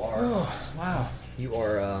that you are. Oh, wow. You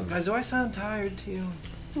are. Guys, do I sound tired to you?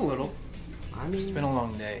 A little. I It's mean, been a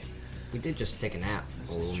long day. we did just take a nap This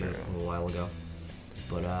a is little true. while ago.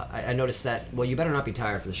 But I noticed that. Well, you better not be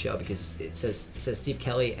tired for the show because it says Steve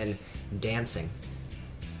Kelly and dancing.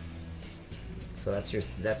 So that's your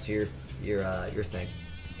thing,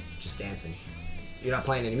 just dancing. You're not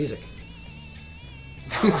playing any music.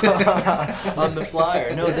 On the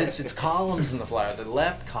flyer. No, it's columns in the flyer. The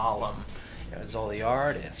left column is all the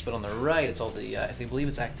artists, but on the right it's all the, if you believe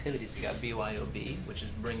it's activities, you got BYOB, which is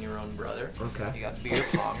Bring Your Own Brother. Okay. You got beer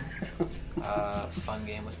pong, fun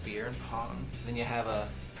game with beer and pong. Then you have a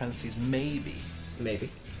parentheses maybe. Maybe.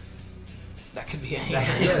 That could be Yeah,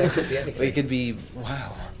 that could be anything. It could be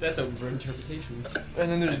wow. That's a interpretation.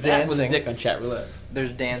 And then there's That was a dancing. dick on chat roulette.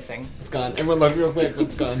 There's dancing. It's gone. Everyone look real quick.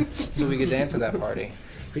 It's gone. So we could dance at that party.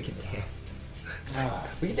 We could dance.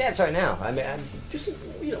 We can dance right now. I mean, do some.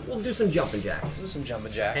 You know, we'll do some jumping jacks. Do some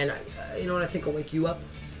jumping jacks. And you know what I think will wake you up?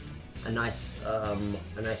 A nice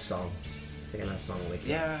song. I think a nice song will wake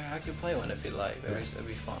you up. yeah, I could play one if you'd like. That'd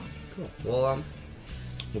be fun. Cool. Well,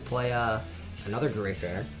 we'll play another great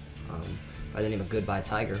band by the name of Goodbye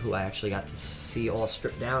Tiger, who I actually got to see all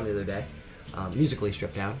stripped down the other day, musically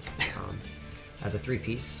stripped down, as a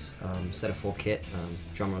 3-piece instead of full kit.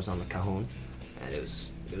 Drummer was on the cajon, and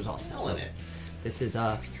it was awesome. Hell in it. This is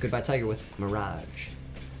Goodbye Tiger with Mirage.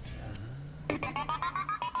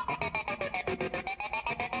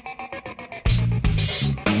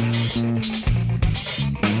 Thank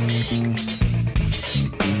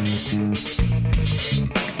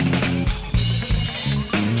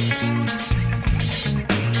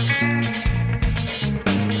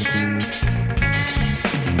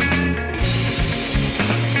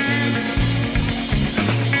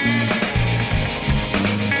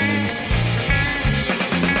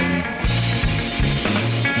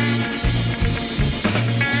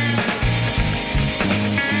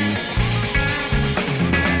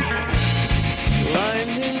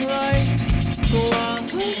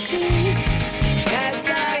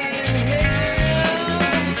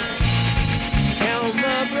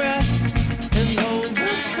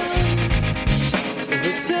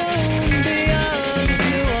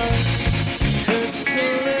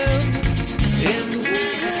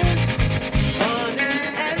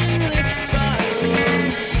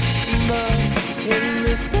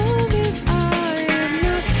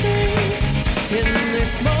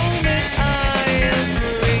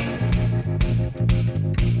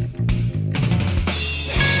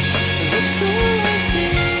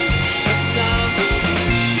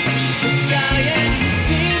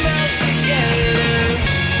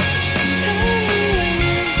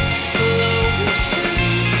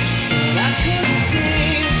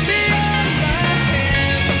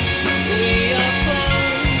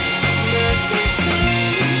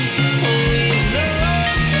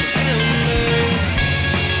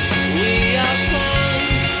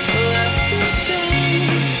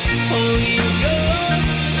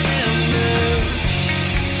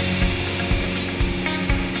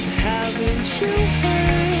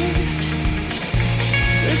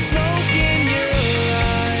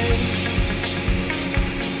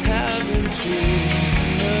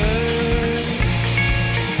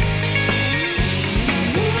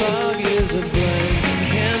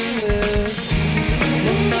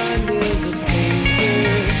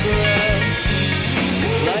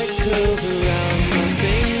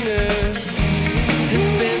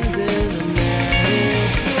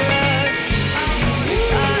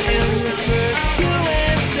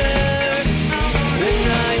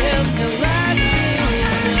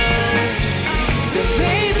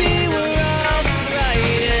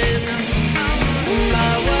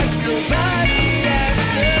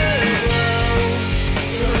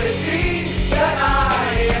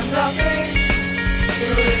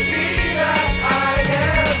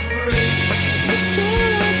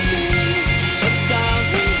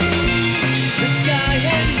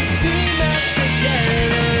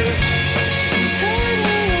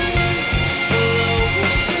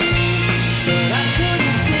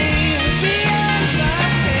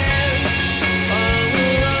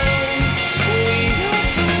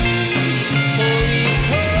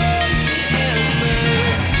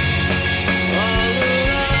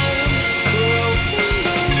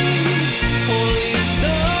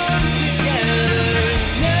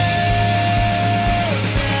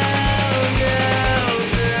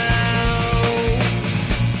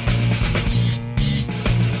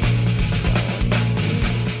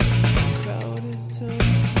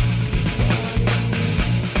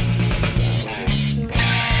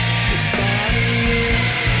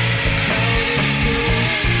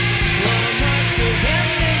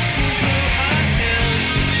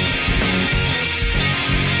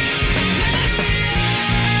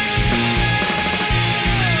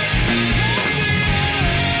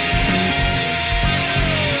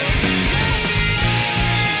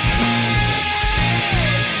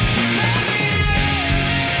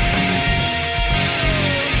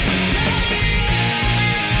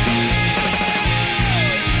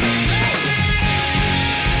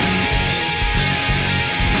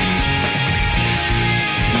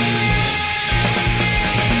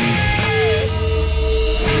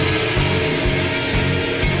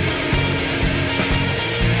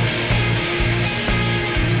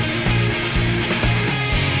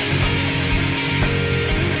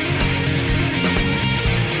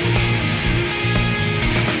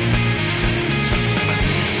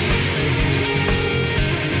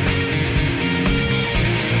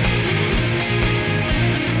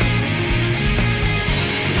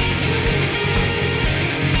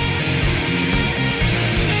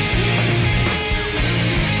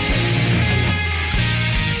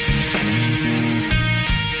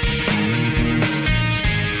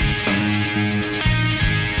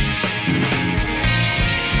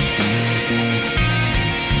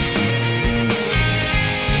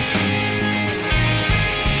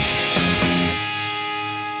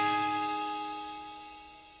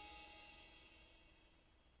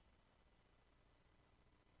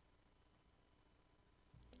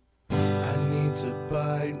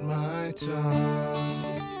bite my tongue.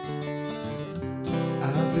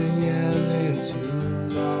 I've been yelling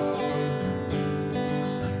too long.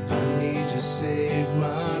 I need to save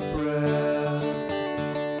my breath.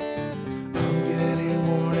 I'm getting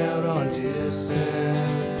worn out on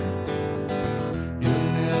dissent.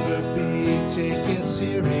 You'll never be taken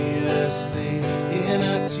seriously in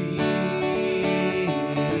a t-shirt.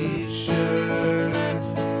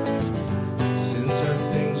 Sins are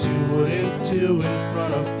things you wouldn't do in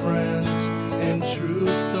front of friends, and truth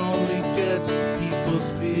only gets people's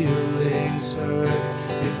feelings hurt.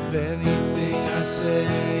 If anything I say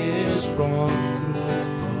is wrong, who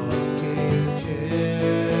fucking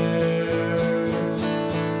cares?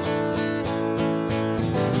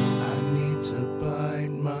 I need to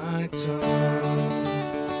bite my tongue.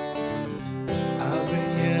 I've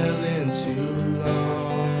been yelling too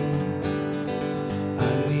long. I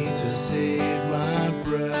need to save my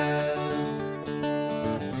breath.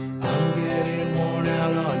 I'm getting worn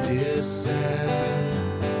out on dissent.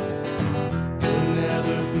 You'll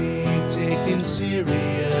never be taken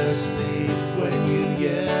seriously when you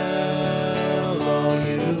yell all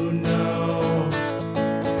you know.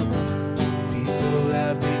 People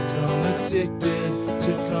have become addicted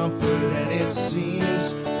to comfort, and it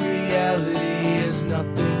seems reality is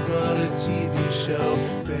nothing but a TV show.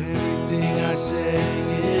 If anything I say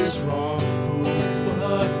is wrong, who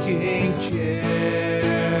fucking cares?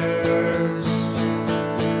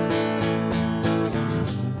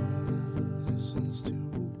 Listens to a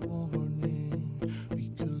warning,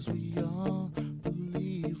 because we all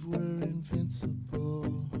believe we're invincible.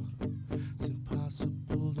 It's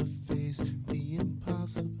impossible to face the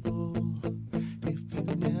impossible. If you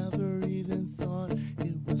never even thought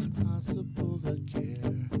it was possible to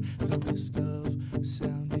care, the risk of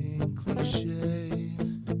sounding cliche,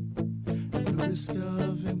 the risk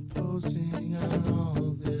of imposing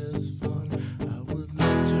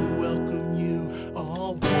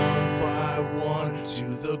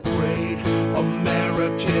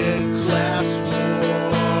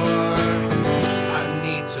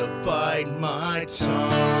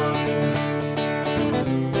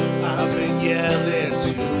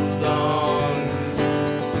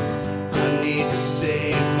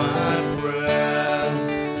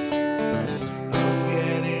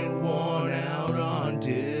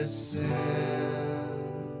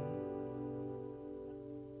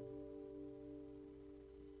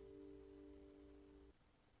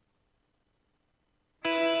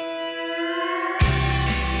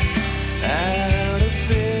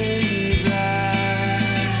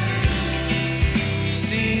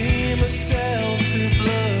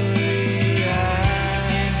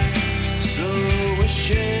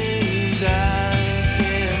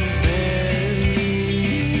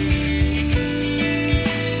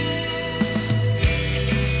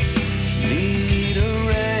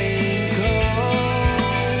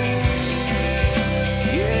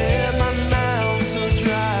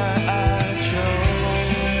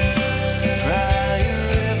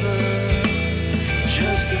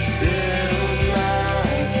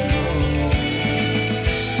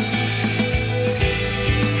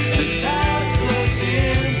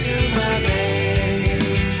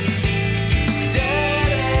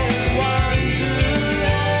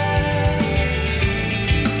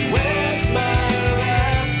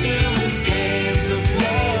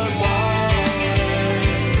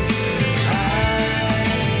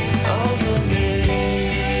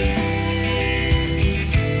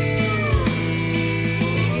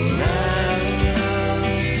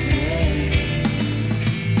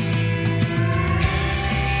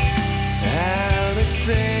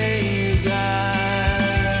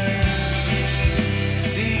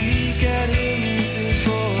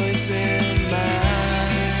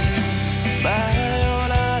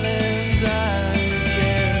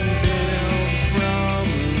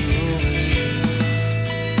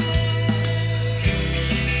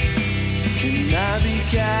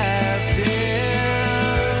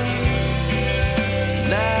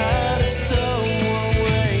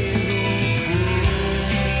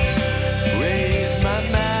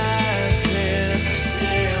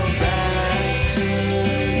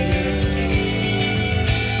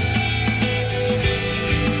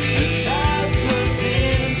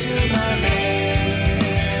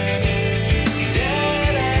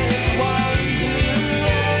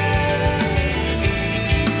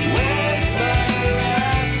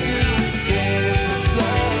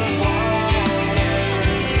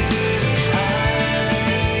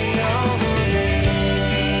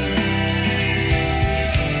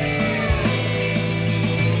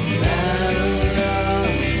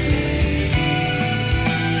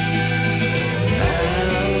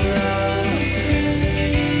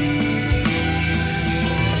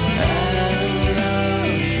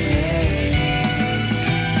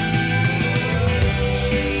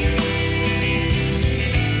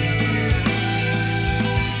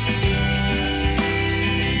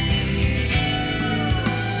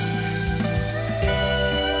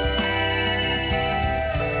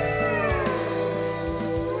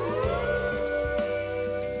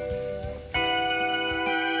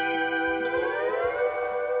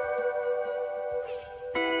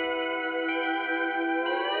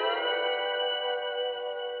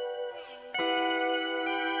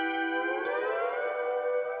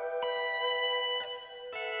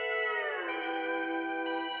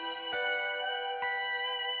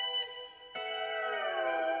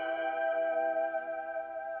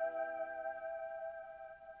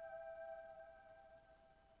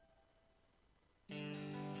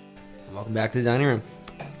Welcome back to the dining room.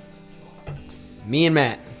 It's me and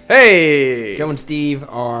Matt. Hey! Joe and Steve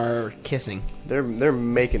are kissing. They're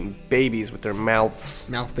making babies with their mouths.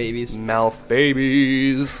 Mouth babies. Mouth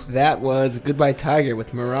babies. That was Goodbye Tiger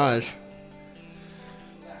with Mirage.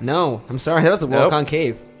 No, I'm sorry. That was the World Nope.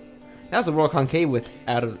 Concave. That was the World Concave with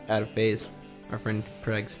Out of Phase. Our friend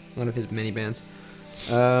Pregs, one of his many bands.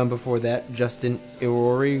 Before that, Justin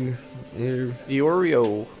Iorio.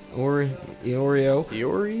 Iorio. I'm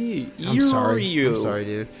sorry,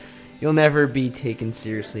 dude. You'll never be taken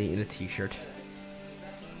seriously in a t-shirt.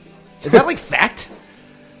 Is that like fact?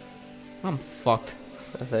 I'm fucked.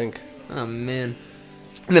 I think. Oh, man.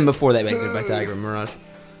 And then before that, we had Goodbye Tiger and Mirage.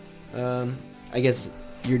 I guess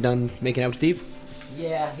you're done making out with Steve?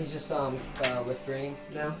 Yeah, he's just Listerine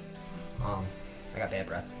now. I got bad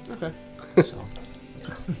breath. Okay. So,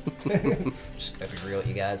 just gotta be real with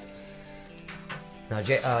you guys. No,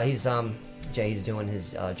 Jay's doing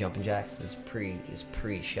his jumping jacks, his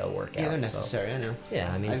pre-show workout. Yeah, they're so- necessary, I know.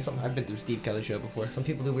 Yeah, I mean, I've been through Steve Kelly's show before. some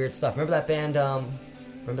people do weird stuff. Remember that band?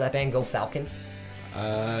 Remember that band Go Falcon?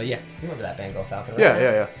 Yeah. You remember that band Go Falcon? Right?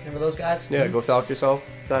 Yeah. Remember those guys? Yeah,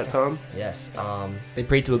 gofalkyourself.com. Yes. They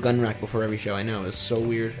prayed to a gun rack before every show. I know, it was so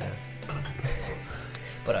weird.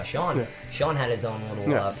 But Sean had his own little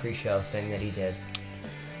Yeah. pre-show thing that he did.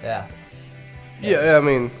 Yeah. Yeah, I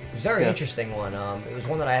mean... It was a very interesting one. It was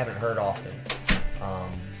one that I haven't heard often.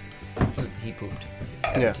 He pooped.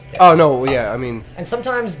 Yeah. Oh, no, yeah, I mean... And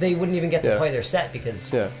sometimes they wouldn't even get to Yeah. play their set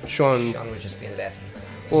because Yeah, Sean would just be in the bathroom.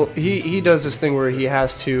 Well, he does this thing where he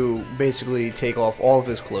has to basically take off all of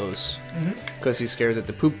his clothes because he's scared that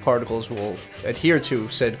the poop particles will adhere to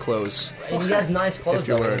said clothes. And he has nice clothes If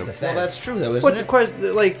you're though in wearing his them. defense. Well, that's true, though, isn't But it? the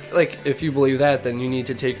question, like if you believe that, then you need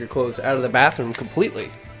to take your clothes out of the bathroom completely.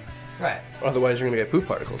 Right. Otherwise, you're gonna get poop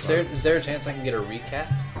particles. Is there a chance I can get a recap?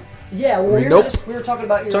 Yeah, well, Nope. we were talking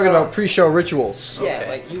about your Talking about pre-show rituals. yeah, Okay.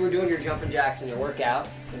 like you were doing your jumping jacks and your workout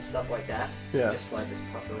and stuff like that. Yeah. Just slide this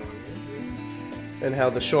puffer on. And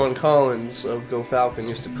how the Sean Collins of Go Falcon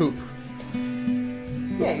used to poop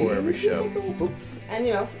before every show. And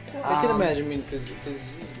you know, I can imagine. I mean, because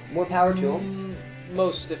more power to him.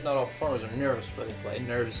 most, if not all, performers are nervous before they play.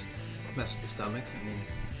 Nerves mess with the stomach. I mean,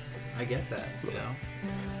 I get that. You know.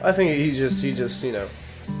 I think he just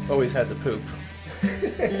always had to poop.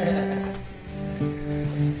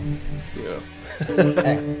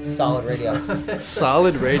 Hey, solid radio.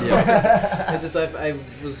 Solid radio. I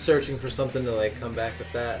was searching for something to like come back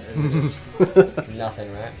with that, and it just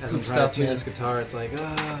Nothing, right? as I'm trying to tune this guitar, it's like,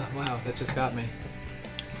 wow, that just got me.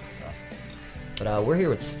 Stuff. But we're here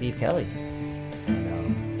with Steve Kelly.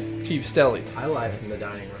 And, Keep Stelly. I live from the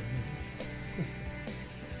dining room.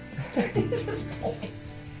 this is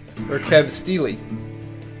points. Or Kev Steely.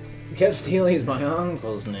 Kev Steely is my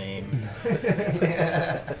uncle's name.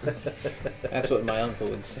 That's what my uncle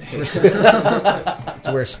would say. It's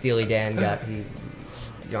where Steely Dan got.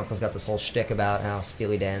 Your uncle's got this whole shtick about how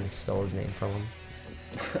Steely Dan stole his name from him.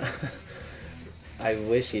 I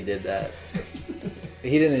wish he did that.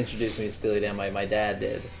 He didn't introduce me to Steely Dan. My dad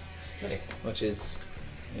did, which is,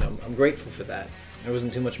 I'm grateful for that. There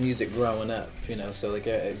wasn't too much music growing up, so like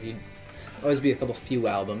you'd always be a few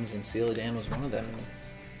albums, and Steely Dan was one of them.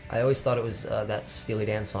 I always thought it was that Steely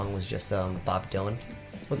Dan song was just Bob Dylan.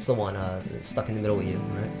 What's the one? Stuck in the Middle with You,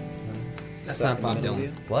 right? That's Stuck not in Bob the Middle Dylan.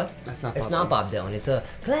 with You? What? That's not It's Bob not Dylan. Bob Dylan. It's a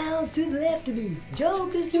clowns to the left of me,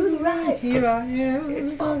 jokers to the right. Here I am.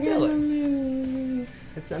 It's Bob Dylan.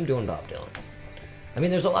 It's them doing Bob Dylan. I mean,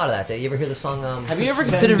 there's a lot of that. You ever hear the song? Have you ever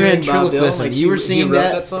Them considered doing Bob Dylan, ventriloquism? like You were he singing wrote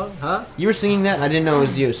that. that song, huh? You were singing that. I didn't know it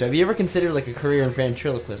was you. So have you ever considered like a career in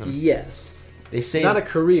ventriloquism? Yes. They say Not a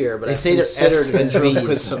career, but they I say they're considered F's and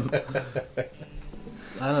ventriloquism.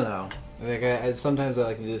 I don't know. Like I sometimes I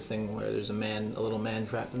like to do this thing where there's a little man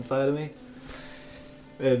trapped inside of me.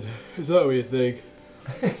 And is that what you think?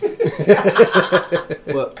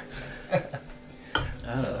 What?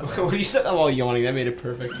 I don't know. when you said that while yawning, that made it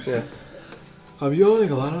perfect. Yeah. I'm yawning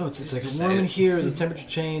a lot. I don't know. It's like Just warm say in it. here. There's a temperature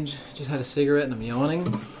change. Just had a cigarette and I'm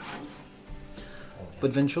yawning.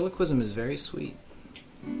 But ventriloquism is very sweet.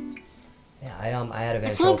 Yeah, I had a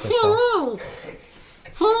ventriloquist. song. Hello!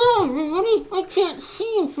 Hello, everybody! I can't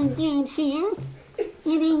see you from down here.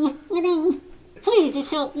 Please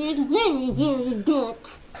just help me. It's very, very dark.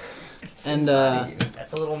 And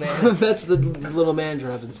That's a little man. that's the little man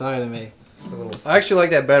trapped inside of me. It's the little. I actually like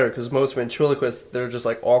that better because most ventriloquists, they're just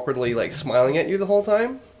like awkwardly like smiling at you the whole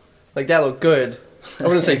time. Like that looked good. I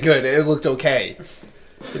wouldn't say good. It looked okay.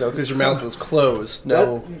 Because your mouth was closed.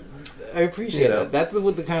 No. I appreciate that. That's the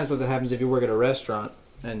kind of stuff that happens if you work at a restaurant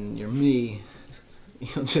and you're me.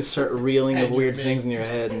 you'll just start reeling of weird things in your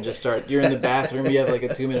head and just start. You're in the bathroom. You have like a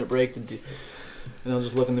 2-minute break to do, and I'll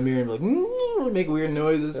just look in the mirror and be like, make weird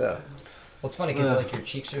noises. Yeah. Well, it's funny because like your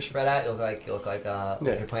cheeks are spread out. You look like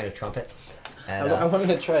you're playing a trumpet. And, I wanted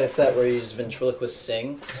to try a set where you just ventriloquist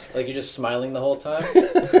sing, like you're just smiling the whole time.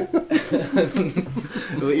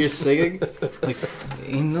 What you're singing? Like,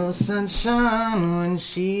 ain't no sunshine when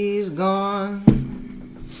she's gone.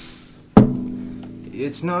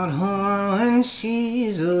 It's not home when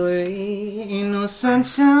she's away. Ain't no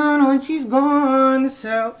sunshine when she's gone. This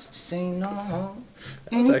house just ain't no home.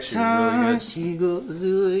 That's actually really good. She goes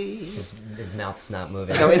away. his mouth's not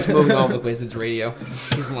moving. No, it's moving all over the place. It's radio.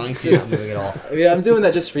 He's lying to you. It's not moving at all. I mean, I'm doing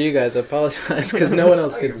that just for you guys. I apologize because no one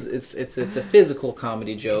else could. It's a physical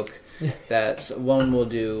comedy joke that one will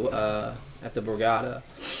do at the Borgata.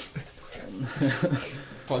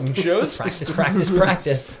 Fun shows.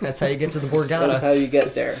 Practice. That's how you get to the Borgata. That's how you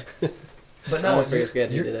get there. But no, I forget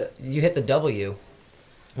who did it. You hit the W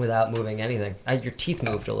without moving anything. Your teeth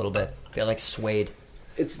moved a little bit. They like swayed.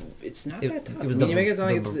 It's not that tough. It was You make it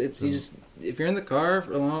sound like it's you just if you're in the car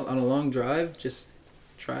on a long drive, just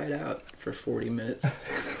try it out for 40 minutes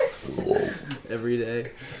every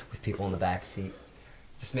day with people in the back seat.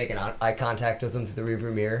 Just making eye contact with them through the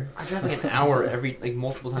rearview mirror. I drive like an hour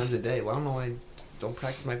multiple times a day. Well, I don't know why I don't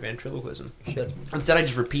practice my ventriloquism. You should. Instead, I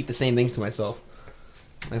just repeat the same things to myself.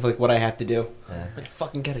 I feel like what I have to do. Yeah. Like,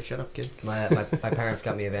 fucking get it, shut up, kid. My parents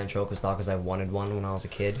got me a ventriloquist doll because I wanted one when I was a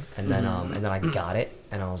kid, and then I got it,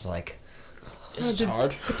 and I was like, This is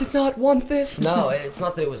hard. I did not want this. No, it's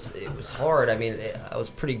not that it was hard. I mean, I was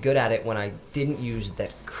pretty good at it when I didn't use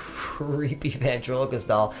that creepy ventriloquist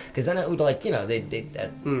doll, because then it would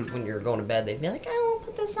when you're going to bed, they'd be like, I won't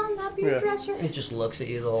put this on top of your dresser, and it just looks at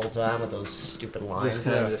you the whole time with those stupid lines.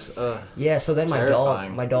 Yeah, so then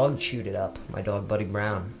terrifying. my dog chewed it up. My dog Buddy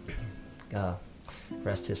Brown,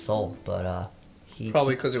 rest his soul, but he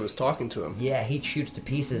Probably because it was talking to him. yeah, he chewed it to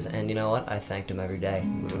pieces, and you know what? I thanked him every day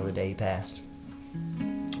until the day he passed.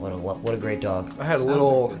 What a great dog. I had a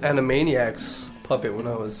little Animaniacs puppet when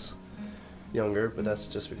I was younger, but that's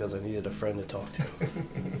just because I needed a friend to talk to.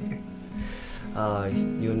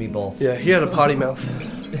 You and me both. Yeah, he had a potty mouth.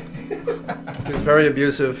 He was very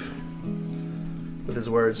abusive with his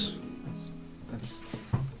words. That's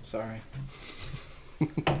sorry.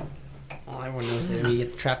 Well, everyone knows that when you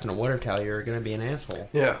get trapped in a water tower, you're going to be an asshole.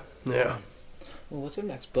 Yeah. Well, what's up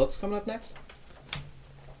next? Books coming up next?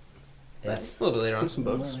 Yes. A little bit later on. Some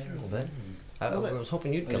books. A little bit. I was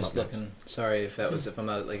hoping you'd I'm come just up next. looking. Sorry if I'm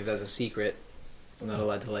not if that's a secret. I'm not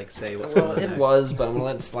allowed to say what's going on It next. was, but I'm going to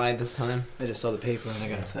let it slide this time. I just saw the paper and I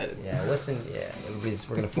got excited. Yeah, listen. Yeah,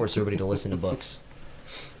 we're gonna force everybody to listen to books.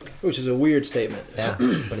 Which is a weird statement. Yeah,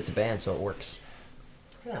 but it's a band, so it works.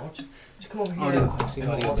 Yeah, why don't you come over here? Audio. We'll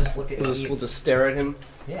just look at We'll just stare at him.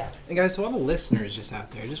 Yeah. And guys, to all the listeners just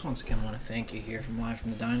out there, just once again want to thank you here live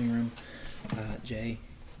from the dining room. Jay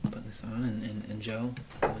putting this on, and Joe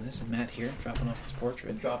doing this, and Matt here dropping off this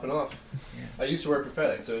portrait. Dropping off. Yeah. I used to wear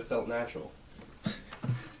prophetic, so it felt natural.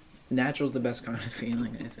 Natural's the best kind of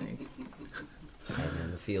feeling, I think.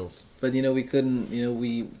 And the feels. But we couldn't.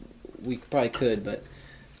 We probably could, but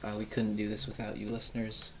we couldn't do this without you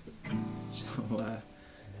listeners. So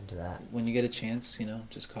Into that. when you get a chance,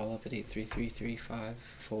 just call up at 833-354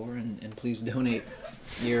 and please donate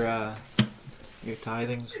your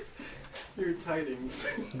tithings. Your tidings.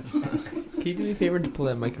 Can you do me a favor to pull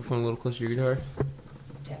that microphone a little closer to your guitar?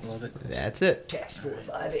 Love it. That's it. Text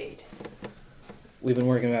 458. We've been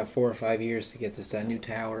working about 4 or 5 years to get this new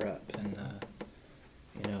tower up, and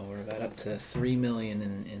we're about up to $3 million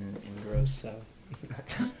in gross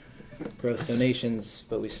gross donations,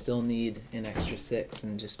 but we still need an extra 6,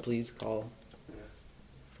 and just please call.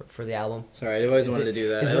 For the album. Sorry, I always wanted to do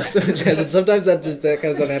that. Sometimes that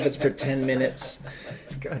kind of stuff happens for 10 minutes.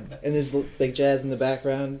 It's good. And there's like jazz in the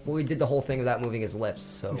background. Well, we did the whole thing without moving his lips,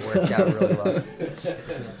 so it worked out really well.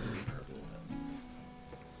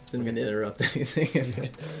 Didn't mean to interrupt anything. I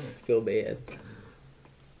feel bad.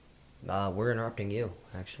 We're interrupting you,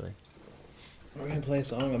 actually. We're gonna play a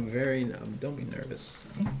song. Don't be nervous.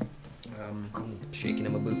 I'm shaking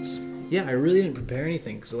in my boots. Yeah, I really didn't prepare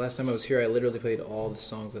anything because the last time I was here, I literally played all the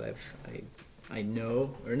songs that I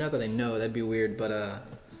know, or not that I know, that'd be weird, but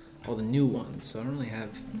all the new ones. So I don't really have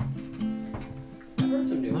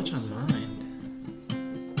much on mind.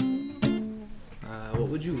 What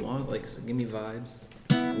would you want? Like, give me vibes.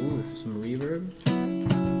 Ooh, some reverb.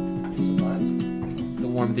 Some vibes. The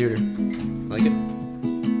Warm Theater. Like it?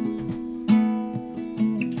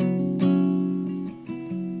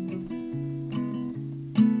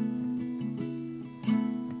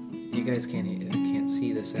 You guys can't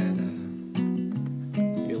see this at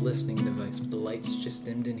listening device, but the lights just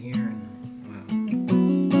dimmed in here, and wow.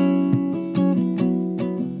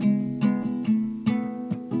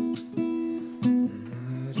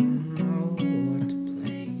 I don't know what to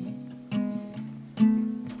play.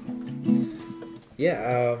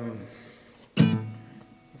 Yeah,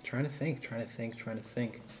 trying to think. I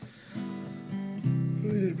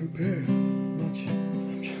didn't prepare much.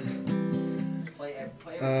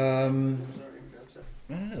 I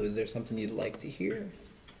don't know. Is there something you'd like to hear?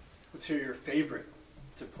 Let's hear your favorite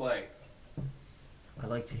to play. I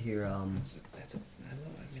like to hear.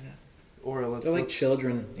 Or let's. They're like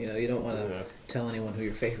children. You know, you don't want to tell anyone who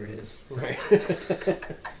your favorite is. Right.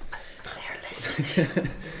 They're listening.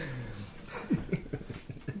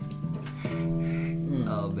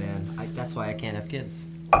 Oh man, that's why I can't have kids.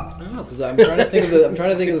 I don't know, because I'm trying to think of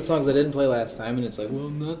the songs I didn't play last time, and it's like, well,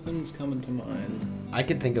 nothing's coming to mind. I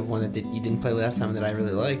could think of one that you didn't play last time that I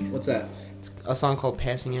really like. What's that? It's a song called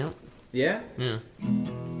 "Passing Out." Yeah. Yeah.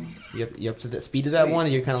 You up to the speed of that one, or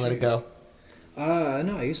you kind of let it go?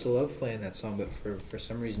 No, I used to love playing that song, but for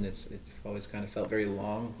some reason it always kind of felt very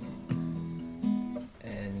long.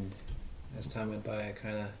 And as time went by,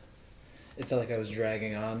 it felt like I was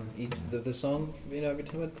dragging on each of the song, every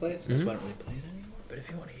time I'd play it. So that's why I don't really play it anymore. But if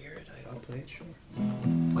you want to hear it, I'll play it, sure.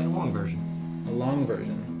 Play a long version. A long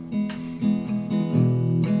version.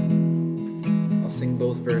 I'll sing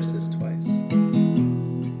both verses twice.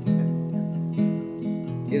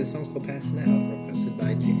 Yeah, the song's called Passing Out, requested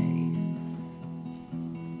by Jay.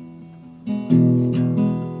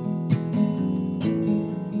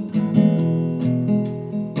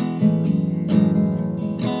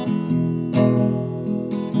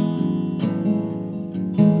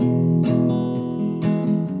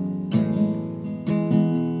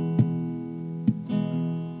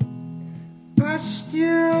 I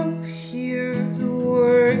still hear the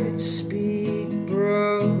words speak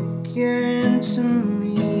broken to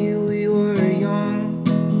me. We were young.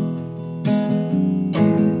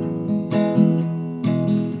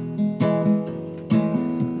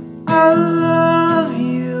 I love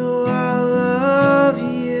you.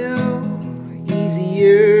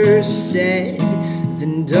 Easier said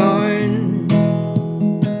than done.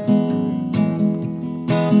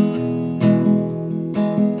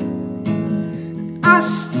 I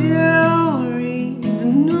still read the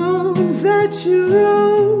note that you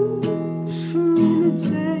wrote for me the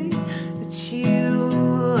day that you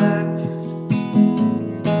left.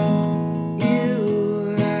 You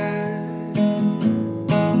left.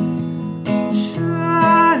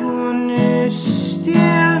 Try to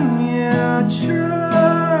understand me. I try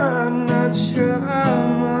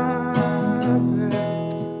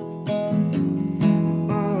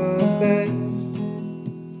my best.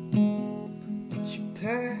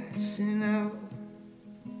 Passing out,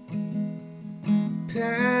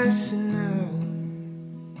 passing out,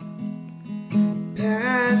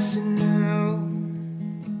 passing out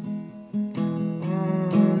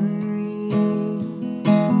on me.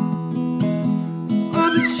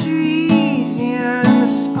 All the trees and the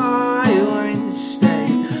silence, they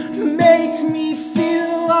make me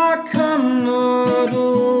feel like I'm not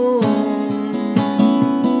alone.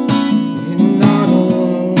 You're not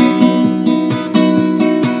alone.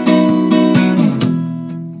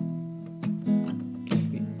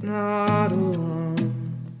 Not alone.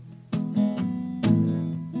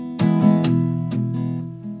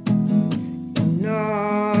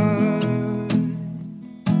 Not.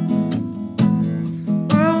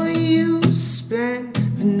 Well, you spent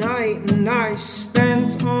the night and I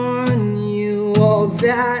spent on you all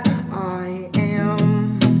that I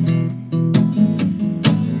am.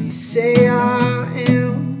 You say I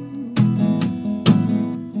am.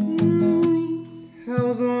 We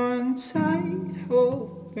held on tight,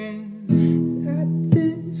 hoping that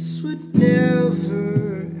this would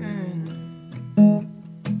never end.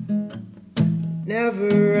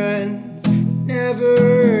 Never ends, never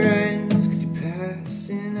ends, 'cause you're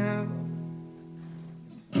passing out.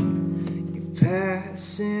 You're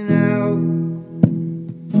passing out.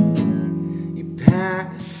 You're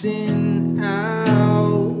passing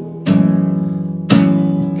out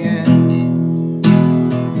again.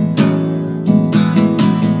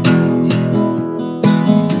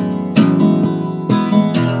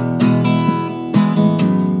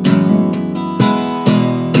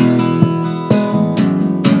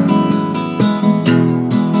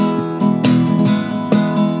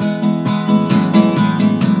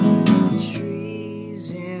 Trees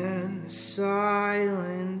and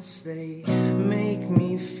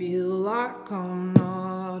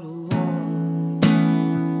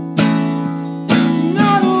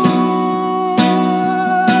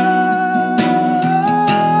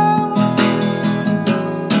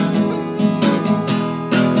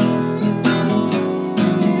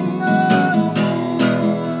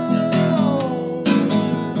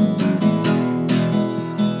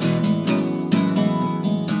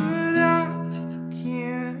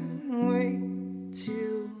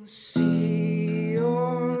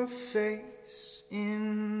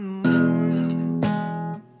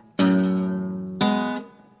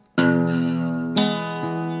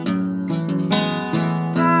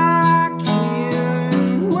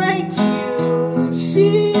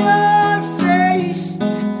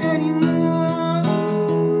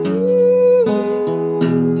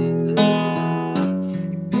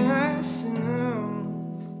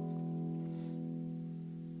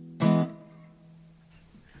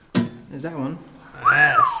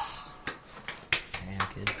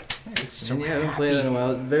kid. So I haven't played it in a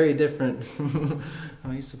while. Very different.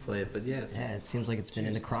 I used to play it, but yeah. Yeah, it seems like it's been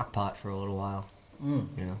in the crock pot for a little while. Mm.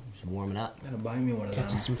 You know, just warming up. Gotta buy me one of Catch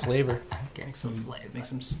those. you some flavor. Get some flavor. Make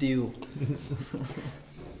some stew.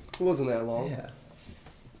 It wasn't that long. Yeah.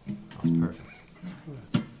 That was perfect.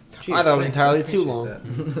 Cheers. I thought it was Thanks, entirely I too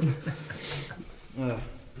appreciate long. that.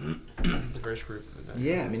 The first group.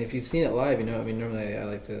 Yeah, I mean, if you've seen it live, you know, I mean, normally I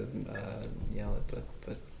like to yell it,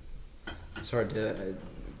 but it's hard to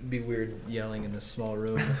be weird yelling in this small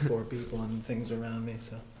room with 4 people and things around me,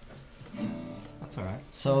 so. That's all right.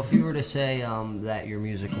 So if you were to say that your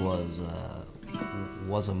music was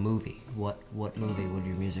a movie, what movie would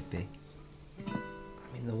your music be?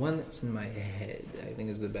 I mean, the one that's in my head, I think,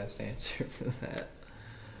 is the best answer for that.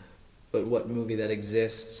 But what movie that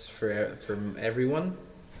exists for everyone?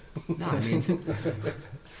 No, I mean,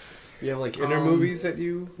 You have like inner movies that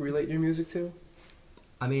you relate your music to?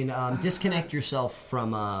 I mean, disconnect yourself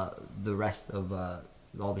from the rest of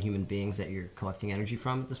all the human beings that you're collecting energy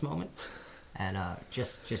from at this moment, and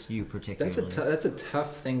just you particularly. That's a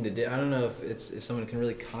tough thing to do. I don't know if someone can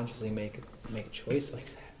really consciously make a choice like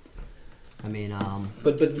that. I mean,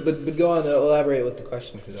 But go on, elaborate with the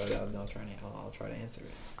question, because I'll try to answer it.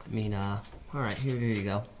 I mean, all right, here you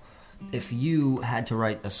go. If you had to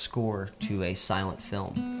write a score to a silent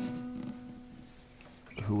film,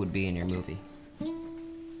 who would be in your movie?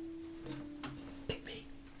 Pick me.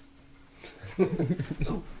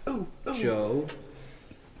 Joe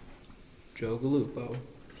Gallupo.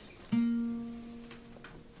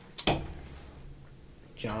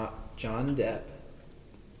 John Depp.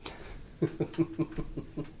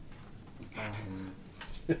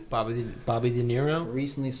 Bobby De Niro.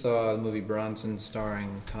 Recently saw the movie Bronson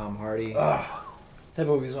starring Tom Hardy. That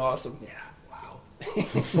movie's awesome. Yeah.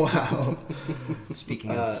 Wow.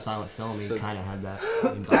 Speaking of silent film, you so- kind of had that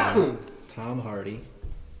in mind. Tom Hardy.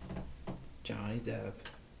 Johnny Depp.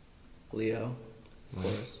 Leo, of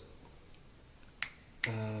course.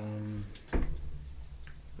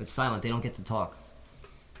 It's silent. They don't get to talk.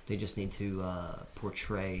 They just need to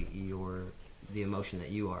portray the emotion that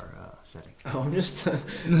you are setting. Oh, I'm just it's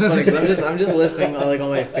funny 'cause I'm just listing all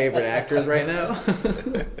my favorite actors right now.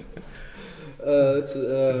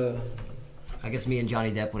 I guess me and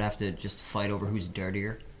Johnny Depp would have to just fight over who's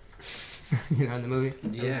dirtier. You know, in the movie.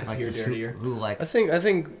 Yeah, like you're just dirtier. Who like? I think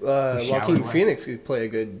Shower Joaquin less. Phoenix could play a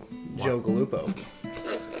good Joe Gallupo.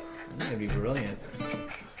 That'd be brilliant.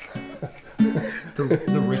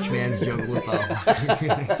 the rich man's Joe Gallupo.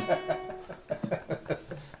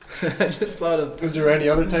 I just thought of. Is there any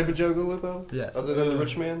other type of Joe Gallupo? Yes. Other than the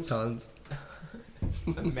rich man's? Tons.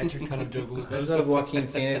 A metric ton of Joe I Gallupo. just thought of Joaquin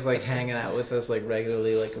Phoenix hanging out with us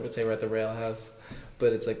regularly, I would say we're at the Rail House,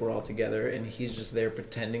 but it's we're all together and he's just there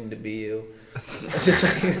pretending to be you. It's just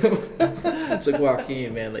it's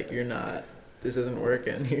Joaquin, man, you're not. This isn't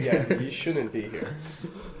working. Yeah, you shouldn't be here.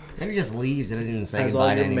 And he just leaves. It doesn't even say Has goodbye all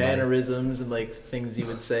to your anybody. mannerisms and things you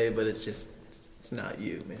would say, but it's not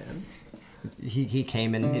you, man. He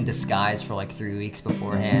came in disguise for 3 weeks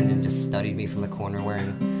beforehand and just studied me from the corner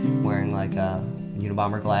wearing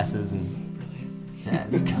Unabomber glasses and yeah,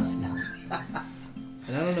 it's good.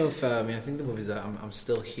 And I don't know if I think the movie's I'm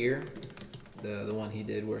Still Here, the one he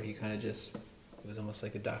did where he kind of just it was almost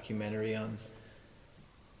like a documentary on.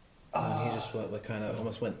 He just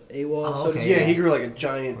almost went AWOL. Oh, So to okay, speak. Yeah, he grew like a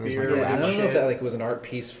giant Where he's beard. like, Yeah, and I don't know if shit. that was an art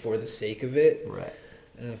piece for the sake of it. Right.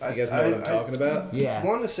 I don't know if you guys know what I'm talking about. Yeah. I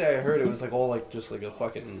want to say I heard it was all just a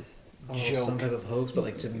fucking joke. Some type of hoax,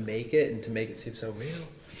 but to make it and to make it seem so real.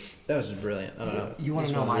 That was just brilliant. I don't know. You want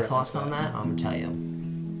to know my thoughts on that? I'm gonna tell you.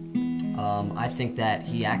 I think that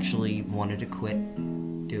he actually wanted to quit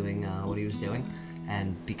doing what he was doing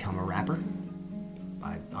and become a rapper.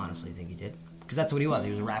 I honestly think he did. Because that's what he was.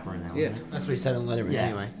 He was a rapper in that Yeah. one. That's what he said in the letter. Yeah.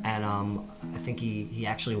 Anyway. And I think he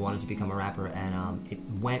actually wanted to become a rapper, and it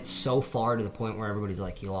went so far to the point where everybody's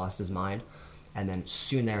like, he lost his mind. And then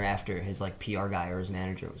soon thereafter, his PR guy or his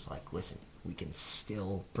manager was like, listen, we can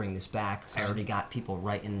still bring this back. I already got people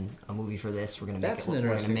writing a movie for this. We're gonna make That's it. an We're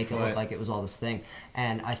gonna interesting make it look point. like it was all this thing.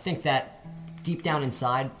 And I think that deep down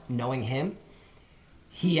inside, knowing him,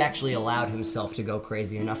 he actually allowed himself to go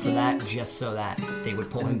crazy enough for that, just so that they would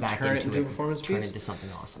pull him back turn it into into a it, performance turn piece? it into something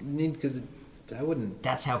awesome. Because I wouldn't.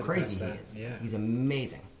 That's how put it crazy past he that. is. Yeah. He's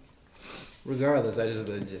amazing. Regardless,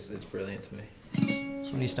 it's brilliant to me.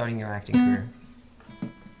 So when are you starting your acting career?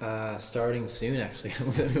 Starting soon, actually.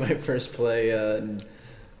 I'm going to my first play in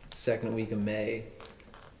second week of May.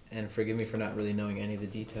 And forgive me for not really knowing any of the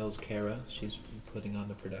details. Kara, she's putting on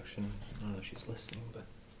the production. I don't know if she's listening, but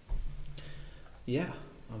yeah,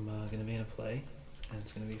 I'm going to be in a play, and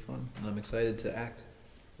it's going to be fun. And I'm excited to act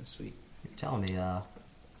this week. You're telling me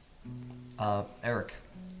Eric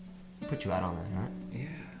put you out on that, right? Yeah.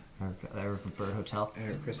 Eric of Bird Hotel.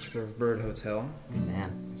 Eric Christopher of Bird Hotel. Good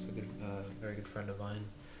man. He's a good, very good friend of mine.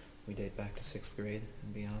 We date back to 6th grade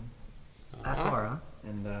and beyond. That far, huh?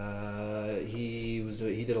 And he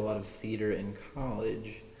did a lot of theater in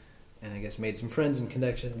college, and I guess made some friends and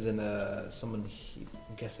connections. And someone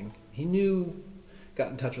I'm guessing he knew got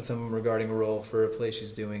in touch with him regarding a role for a play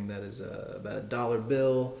she's doing that is about a dollar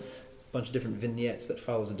bill, a bunch of different vignettes that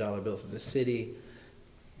follows a dollar bill through the city.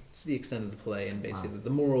 It's the extent of the play, and basically the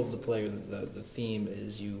moral of the play, or the theme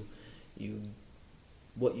is you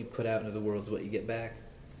what you put out into the world is what you get back.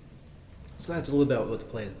 So that's a little about what the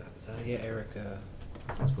play is about. Yeah, Eric.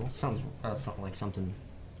 Sounds cool. Sounds like something.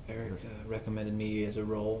 Eric recommended me as a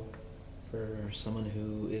role for someone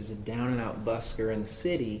who is a down and out busker in the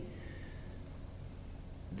city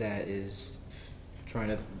that is trying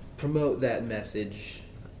to promote that message.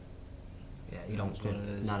 Yeah, you don't. That's what it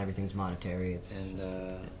is. Not everything's monetary. It's And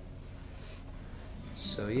just-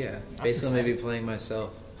 so yeah, That's basically I'm exciting. gonna be playing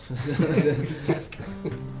myself. That's cool. I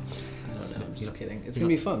don't know. I'm just kidding. It's you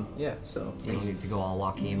gonna be don't- fun. Yeah. So You don't need to go all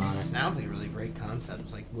Joaquin on it. Sounds like a really great concept.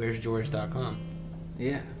 It's like, where's George.com?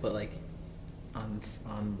 yeah, but like on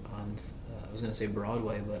I was gonna say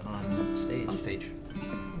Broadway, but on stage. On stage.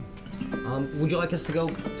 Would you like us to go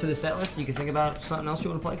to the set list? You can think about something else you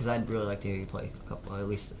want to play, because I'd really like to hear you play a couple, at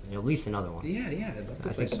least another one. Yeah, I'd love to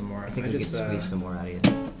I play think some more. I think we just, could squeeze some more out of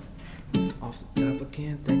you. Off the top, I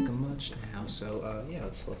can't think of much now. So yeah,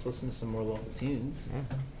 let's listen to some more local tunes.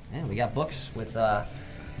 Yeah, we got books with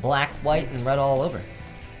black, white, and red all over.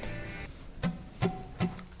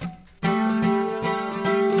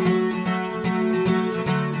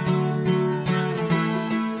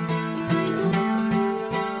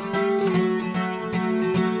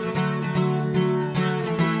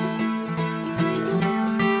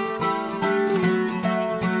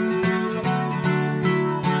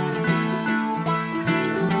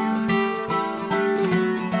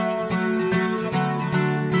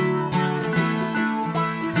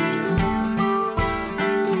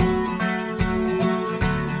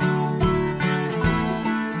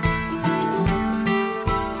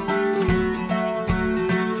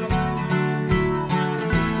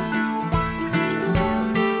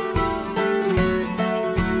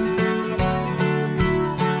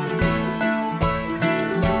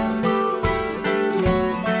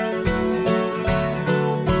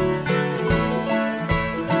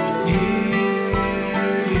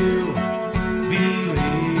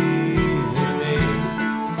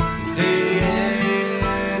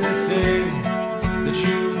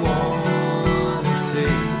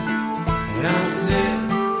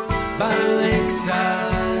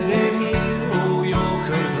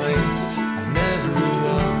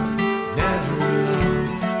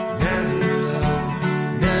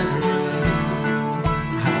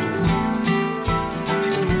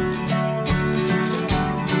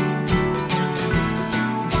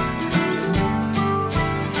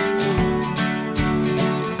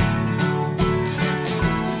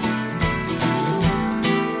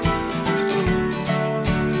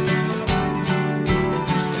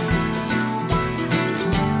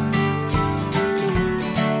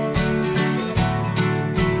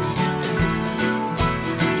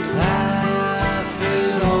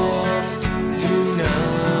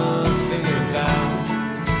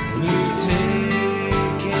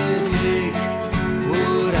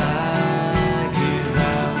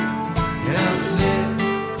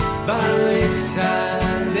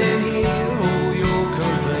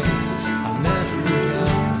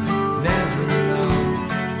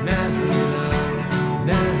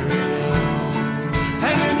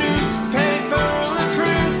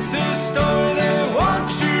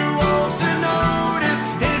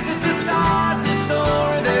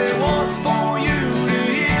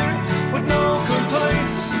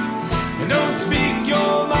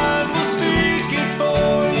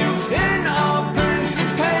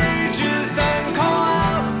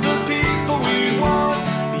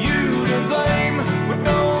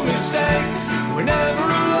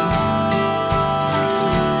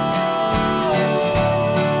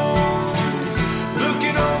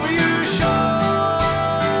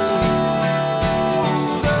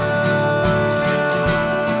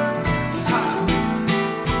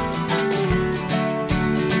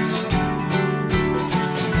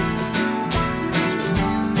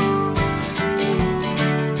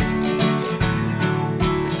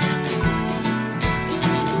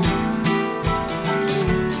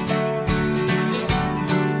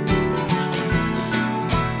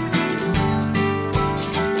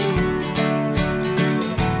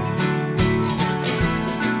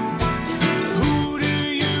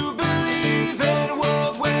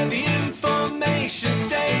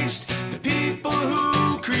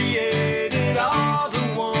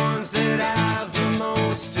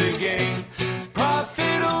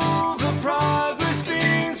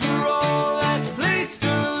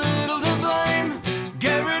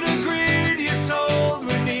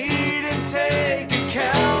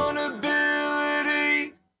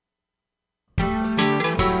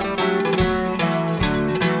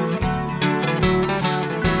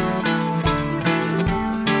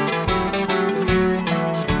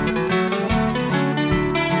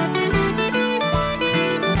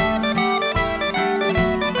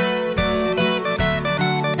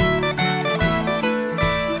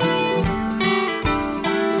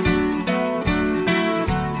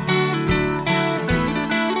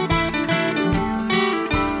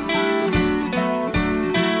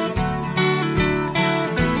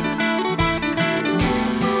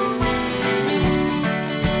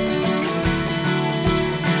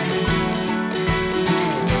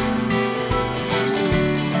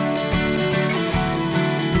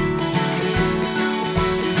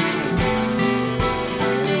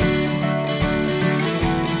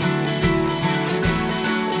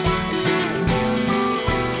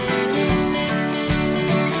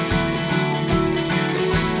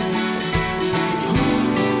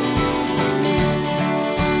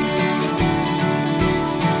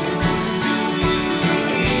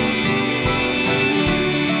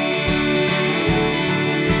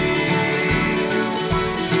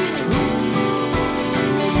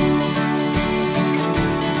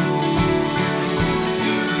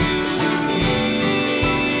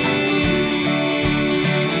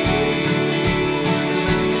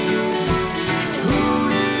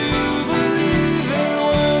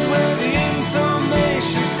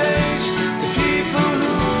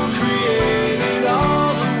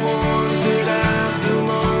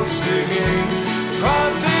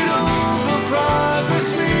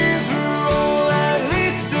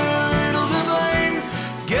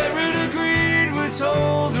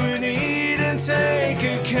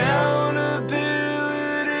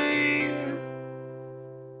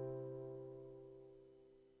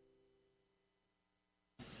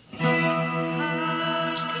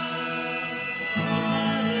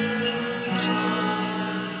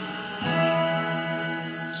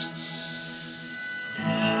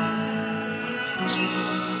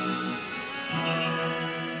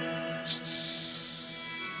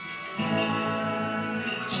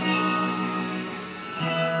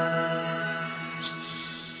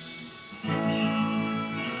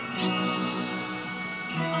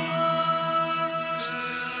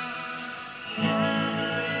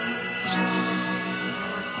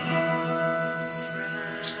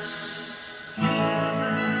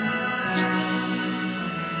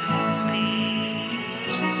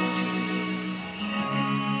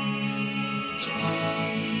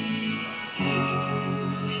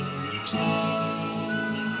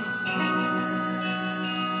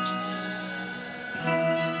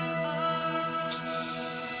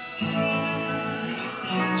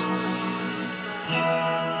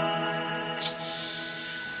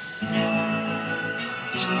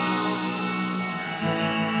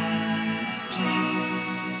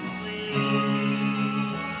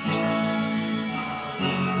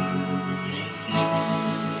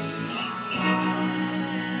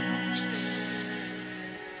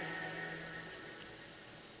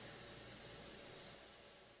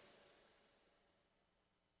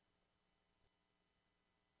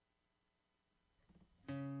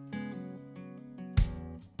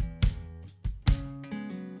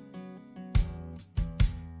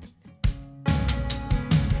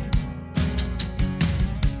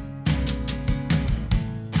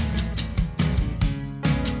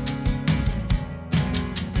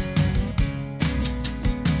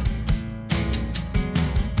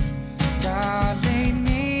 God laid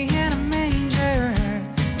me in a manger.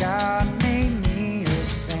 God made me a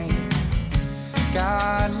saint.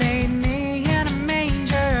 God laid me in a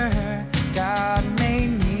manger. God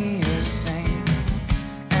made me a saint.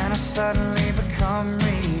 And I suddenly become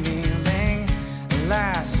revealing.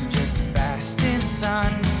 Alas, I'm just a bastard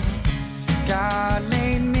son. God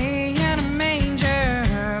laid me in a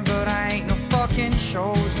manger, but I ain't no fucking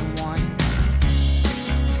chosen one.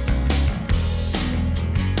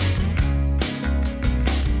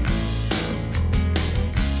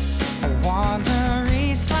 I wander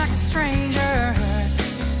east like a stranger.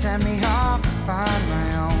 Send me off to find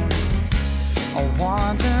my own. I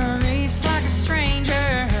wander east like a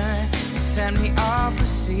stranger. Send me off with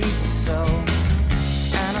seeds to sow.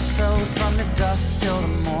 And I sowed from the dusk till the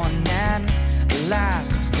morning.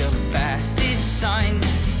 Alas, I'm still a bastard son.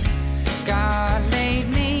 God laid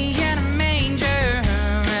me in a manger,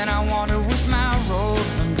 and I wander with my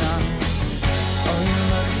robes undone. Oh, you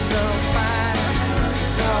look so fine.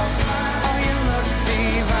 Oh, you look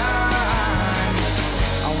divine.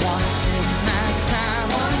 I wanna take my time.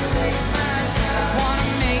 I wanna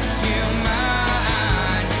make you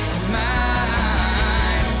mine,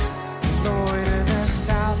 mine. Lord of the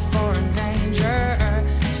South for a danger.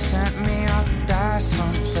 Sent me out to die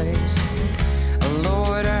someplace. A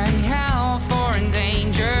Lord in hell for a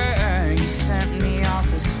danger. He sent me out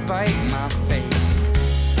to spite my face.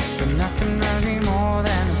 But nothing loves me more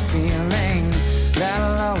than a feeling that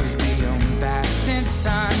I'll always be your bastard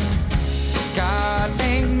son. God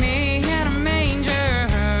laid me in a manger,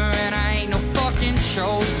 and I ain't no fucking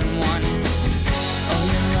chosen one. Oh,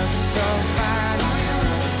 you look so fine.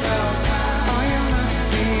 Oh, you look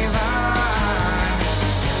divine.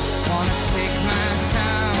 Wanna take my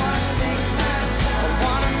time. I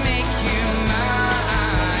wanna make you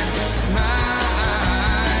mine,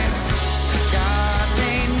 mine. God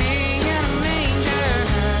laid me in a manger.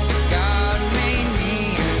 God made me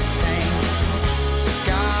a saint.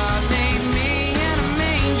 God laid me in a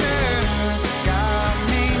manger. God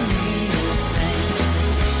made me a saint.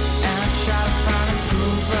 And I try to find a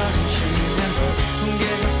proof of choosing, but who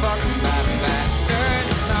gives a fuck about a bastard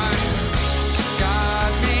son?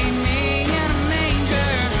 God made me in a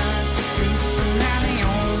manger. Please, I'm not the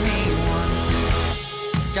only one.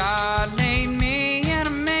 God laid me in a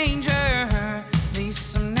manger. At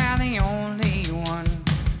least I'm not the only one.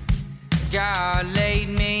 God laid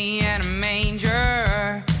me in a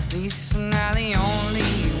manger. At least I'm not the only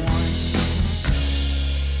one.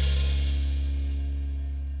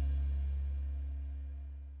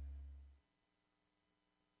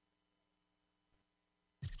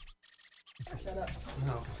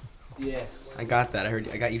 Yes. I got that. I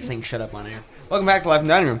got you saying "shut up" on air. Welcome back to Live in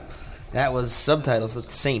the Dining Room. That was Subtitles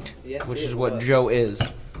with Saint, Yes, which it is what was. Joe is.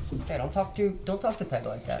 Hey, don't talk to Peg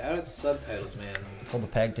like that. Shout out to Subtitles, man. Told the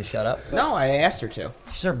Peg to shut up. No, I asked her to.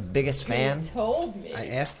 She's our biggest fan. He told me. I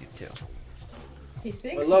asked you to. He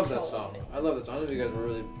thinks I love he that told song. me. I love that song. I know you guys were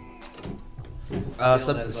really feeling that as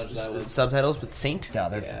much as I was. Subtitles with Saint. Yeah,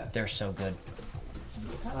 Yeah. they're so good.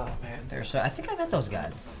 Oh man. They're so. I think I met those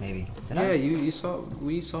guys. Maybe. Did Yeah, I?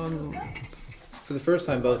 we saw them for the first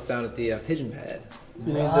time both down at the Pigeon Pad.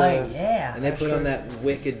 Right, yeah. And they put on that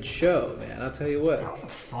wicked show, man. I'll tell you what. That was a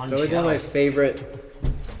fun They're like show. one of my favorite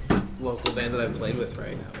local bands that I've played with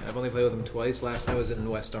right now. Man. I've only played with them twice. Last time I was in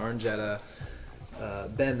West Orange at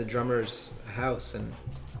Ben, the drummer's house, and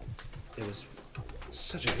it was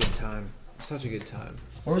such a good time. Such a good time.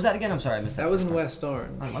 Where was that again? I'm sorry, I missed that. That was in West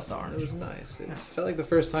Orange. Oh, West Orange. It was nice. It felt like the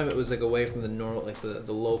first time it was like away from the normal, like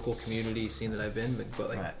the local community scene that I've been, but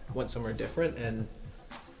like went somewhere different, and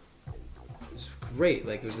it was great.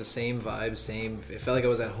 Like it was the same vibe, same. It felt like I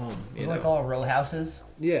was at home. It You was know? like all row houses.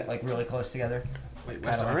 Yeah. Like really close together. Wait,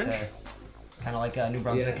 West Kinda Orange? Kind of like New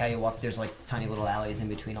Brunswick, Yeah. how you walk. There's like tiny little alleys in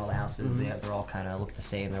between all the houses. Mhm. They're all kind of look the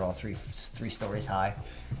same. They're all three stories high,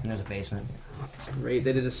 and there's a basement. Great.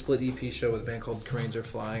 They did a split EP show with a band called Cranes Are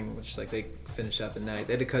Flying, which like they finished out the night.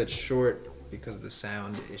 They had to cut it short because of the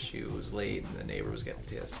sound issue. It was late and the neighbor was getting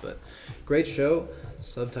pissed. But great show.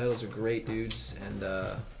 Subtitles are great, dudes, and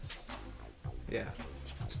yeah,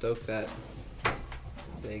 stoked that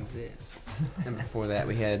they exist. And before that,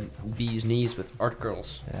 we had Bee's Knees with Art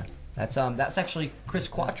Girls. Yeah. That's actually Chris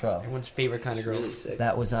Quattro. Everyone's favorite kind of girls.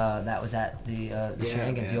 That was at the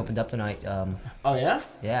Shenanigans. He man. opened up tonight. Oh yeah?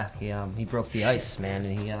 Yeah, he broke the ice, man,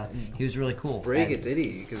 and he was really cool. Break And- it, did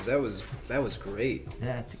he? Because that was great.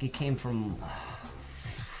 Yeah, I think he came from.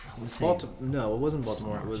 I wanna say No, it wasn't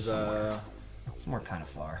Baltimore. It was somewhere kind of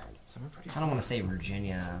far. somewhere pretty. I don't want to say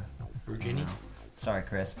Virginia. Virginia? Sorry,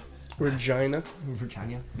 Chris. Regina.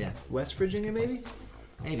 Virginia? Yeah. West Virginia, maybe.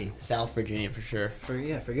 Maybe. South Virginia for sure.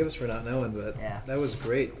 Forgive us for not knowing, but Yeah. that was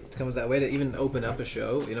great to come that way to even open up a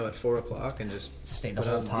show, at 4 o'clock and just Stayed the put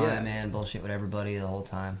whole on- time, yeah, man. Bullshit with everybody the whole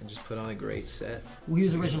time. and just put on a great set. Well, he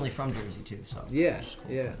was originally from Jersey too, so. Yeah, which is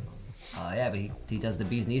cool. yeah. Yeah, but he does the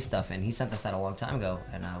Bee's Knees stuff, and he sent us that a long time ago,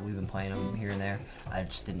 and we've been playing him here and there. I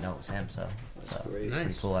just didn't know it was him, so Great. pretty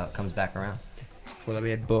Nice. cool how it comes back around. Before that, we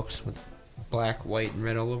had Books with black, white, and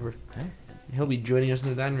red all over. And he'll be joining us in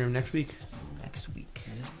the dining room next week. Next week.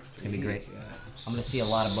 It's gonna be great. I'm gonna see a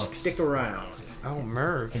lot of books. Stick around. Oh,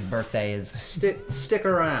 Merv. His birthday is. Stick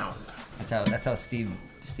around. That's how Steve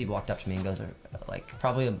walked up to me and goes, like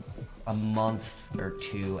probably a month or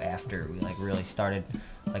two after we like really started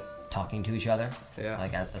like talking to each other. Yeah.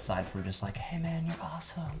 Like aside from just like, hey man, you're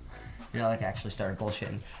awesome. Like actually started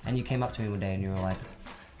bullshitting. And you came up to me one day and you were like,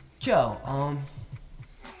 Joe,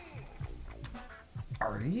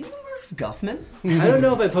 are you Merv Guffman? I don't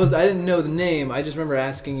know if I posted. I didn't know the name. I just remember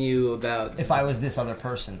asking you about. If I was this other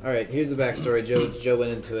person. All right, here's the backstory. Joe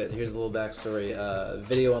went into it. Here's a little backstory.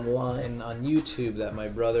 Video online on YouTube that my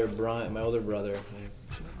brother Brian, my older brother,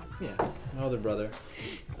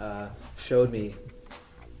 showed me.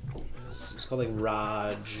 It was called like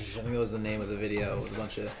Raj. I think that was the name of the video. With a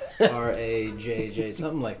bunch of RAJJ,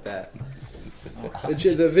 something like that.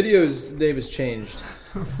 The video's name has changed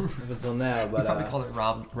up until now, but You probably called it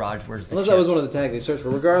Raj. Where's the unless that was one of the tags they searched for.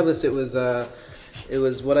 Regardless, it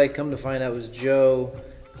was what I come to find out was Joe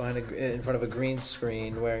in front of a green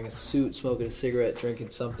screen, wearing a suit, smoking a cigarette, drinking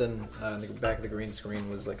something. In the back of the green screen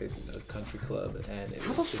was like a country club, and it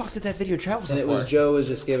How the was fuck just, did that video travel so and it far? was Joe was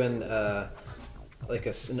just given like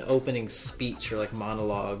an opening speech or like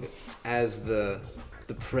monologue as the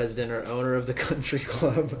president or owner of the country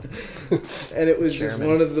club, and it was just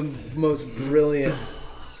one of the most brilliant,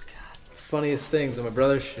 funniest things. And my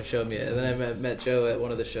brother showed me it, and then I met Joe at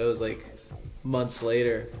one of the shows like months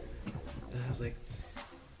later, and I was like,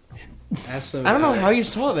 asked him. I don't know how you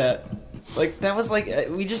saw that. Like, that was like,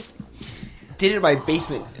 we just did it in my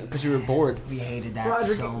basement because we were bored. We hated that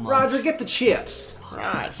Roger, so much. Roger, get the chips.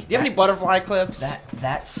 Raj, do you have any butterfly clips?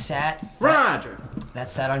 That sat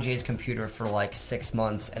on Jay's computer for like 6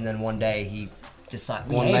 months, and then one day he decided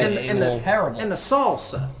we hated it. It was terrible. And the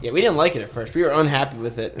salsa. Yeah, we didn't like it at first. We were unhappy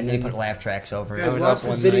with it. And then he put laugh tracks over it. Guys, watch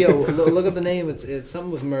this video. Look up the name. It's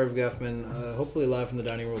something with Merv Guffman. Hopefully, Live from the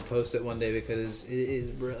Dining Room will post it one day because it is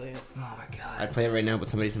brilliant. Oh my god! I'd play it right now, but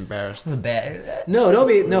somebody's embarrassed. It's a bad. No,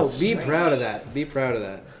 be proud of that. Be proud of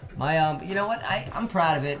that. My you know what? I'm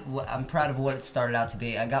proud of it. I'm proud of what it started out to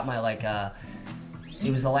be. I got my like it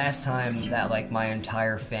was the last time that like my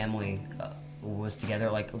entire family was together.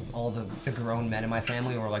 Like all the grown men in my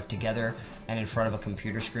family were like together and in front of a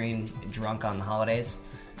computer screen, drunk on the holidays.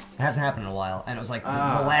 It hasn't happened in a while, and it was like the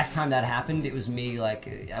last time that happened. It was me.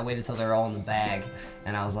 Like I waited till they were all in the bag,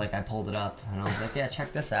 and I was like, I pulled it up, and I was like, yeah,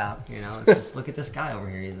 check this out. It's just look at this guy over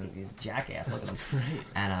here. He's a jackass. Look at him. Great.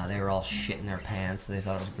 And they were all shitting their pants. They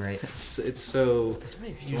thought it was great. It's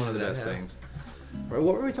one of the best things. What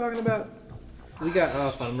were we talking about? We got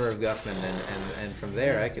off on Merv Guffman, and from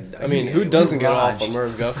there I mean, who doesn't get off on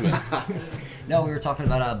Merv Guffman? No, we were talking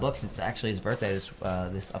about books. It's actually his birthday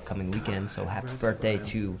this upcoming weekend, so happy birthday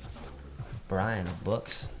to Brian of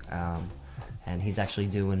Books, and he's actually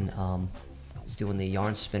doing the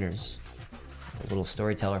Yarn Spinners, a little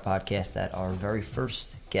storyteller podcast that our very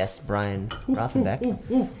first guest, Brian Rothenbeck,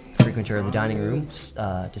 frequenter of the dining room,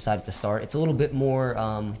 decided to start. It's a little bit more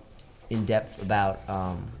in depth about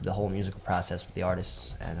the whole musical process with the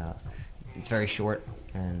artists, and it's very short,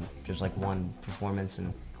 and there's like one performance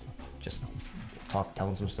and just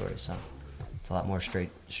telling some stories. So it's a lot more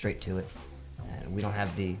straight to it, and we don't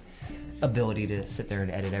have the ability to sit there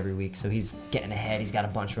and edit every week. So he's getting ahead. He's got a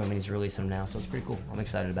bunch of them, and he's releasing them now. So it's pretty cool. I'm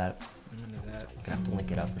excited about it. Gonna have to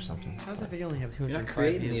link it up or something. How's that video only have 205 You're not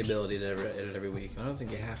creating the views? ability to edit every week. I don't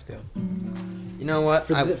think you have to. You know what?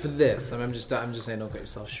 For this, I'm just saying, don't cut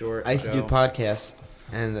yourself short. I used to do Joe. podcasts,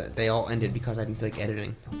 and they all ended because I didn't feel like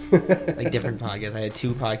editing. Like different podcasts. I had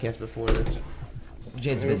 2 podcasts before this.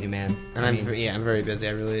 Jay's a busy man. And I'm very busy.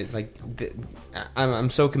 I really I'm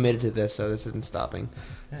so committed to this, so this isn't stopping.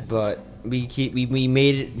 But we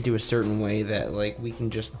made it into a certain way that like we can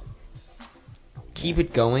just keep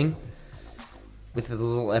it going with as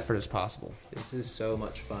little effort as possible. This is so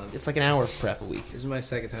much fun. It's like an hour of prep a week. This is my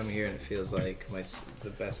second time here, and it feels like the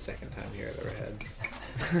best second time here I've ever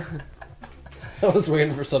had. I was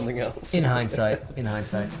waiting for something else. In hindsight. My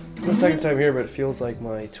second time here, but it feels like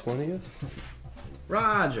my 20th.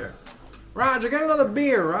 Roger, get another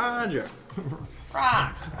beer, Roger.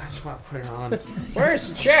 I just want to put it on. Where's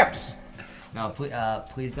the chips? No,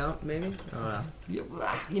 please don't. Maybe.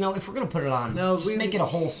 You know, if we're gonna put it on, No, just make it a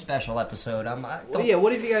whole special episode.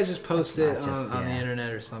 What if you guys just post it Not just- on the yeah.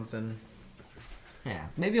 internet or something? Yeah,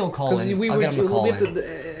 maybe he'll call in. Because I'll get him to call in.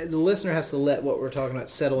 the listener has to let what we're talking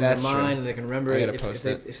about settle in That's their true. mind, and they can remember I it. gotta If post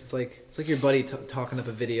it. it's like your buddy talking up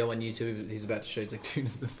a video on YouTube, he's about to show you. It's like, dude,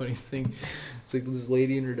 this is the funniest thing. It's like this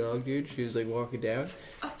lady and her dog, dude. She was like walking down.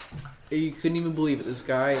 And you couldn't even believe it. This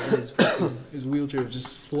guy in his wheelchair was just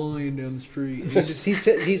flying down the street. And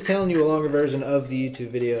he's telling you a longer version of the YouTube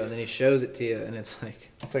video, and then he shows it to you, and it's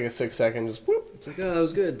like a 6 second, just whoop. It's like, oh, that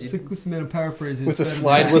was good, dude. what's the man paraphrasing? With a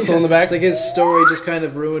slide whistle in the back. It's like his story just kind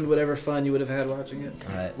of ruined whatever fun you would have had watching it.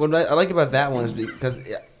 All right. What I like about that one is because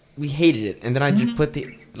we hated it, and then I just put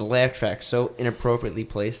the laugh track so inappropriately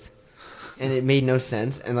placed, and it made no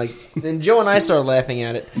sense. And like then Joe and I started laughing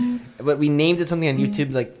at it, but we named it something on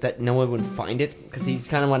YouTube like that no one would find it because he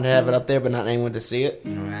kind of wanted to have it up there, but not anyone to see it.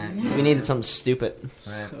 Right. We named it something stupid.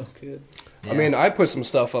 So good. I mean, I put some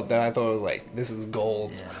stuff up that I thought was like, this is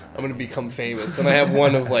gold. I'm gonna become famous. And I have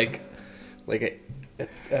one of like a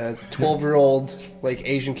 12-year-old like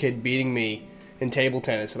Asian kid beating me in table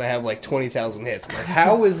tennis, and I have like 20,000 hits. I'm like,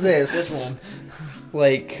 how is this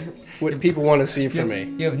like what people want to see from me?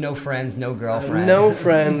 You have no friends, no girlfriend. No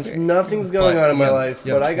friends, nothing's going But on in my you have- life.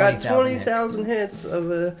 you have But I got 20,000 20,000 hits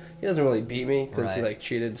of he doesn't really beat me because he Right. like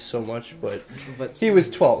cheated so much, but But he was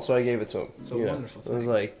 12, so I gave it to him. It's a you know? wonderful It was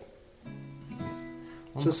thing. like,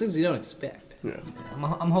 So things you don't expect. yeah.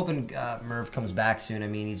 I'm hoping Merv comes back soon. I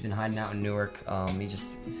mean, he's been hiding out in Newark.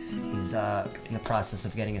 He's in the process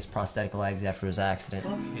of getting his prosthetic legs after his accident.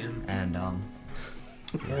 And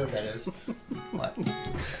Whatever that is. what?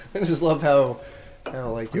 I just love how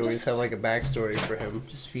like you always have like a backstory for him.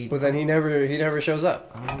 Just feed. But then he never shows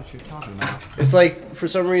up. I don't know what you're talking about. It's like for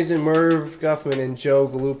some reason Merv Guffman and Joe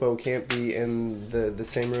Gallupo can't be in the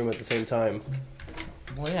same room at the same time.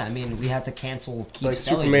 Well, yeah. I mean, we had to cancel Keith Like Stelly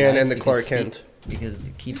Superman tonight and the because Clark Steve- Kent. because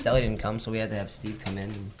Keith Stelly didn't come, so we had to have Steve come in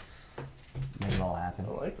and make it all happen.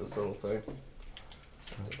 I like this little thing.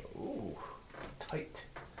 Ooh, tight.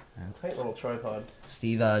 Tight little tripod.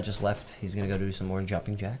 Steve just left. He's gonna go do some more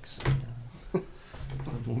jumping jacks.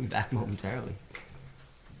 We'll be back momentarily.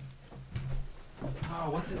 Oh,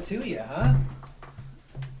 what's it to you, huh?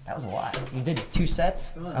 That was a lot. You did 2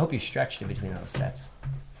 sets. I hope you stretched in between those sets.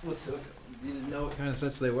 What's it? You didn't know what kind of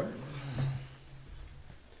sets they were.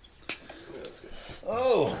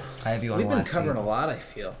 Oh, I have you on we've been live covering feed. a lot. I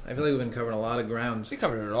feel like we've been covering a lot of grounds. We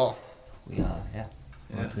covered it all. We yeah.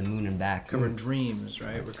 Went to the moon and back. Covering dreams,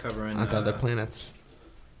 right? We're covering Onto other planets.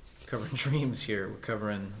 covering dreams here. We're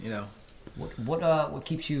covering, you know. What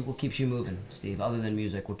keeps you moving, Steve? Other than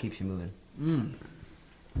music, what keeps you moving?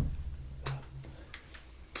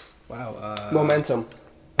 Wow. Momentum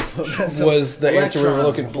was the answer we were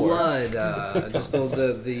looking for. Blood, just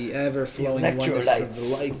the ever flowing oneness of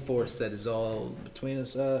the life force that is all between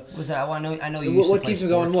us. Was that? Well, I know you. Used What to play keeps me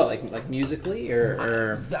going? What, sports. like musically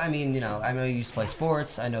or? I mean, you know, I know you used to play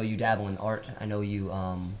sports. I know you dabble in art. I know you.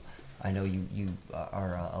 I know you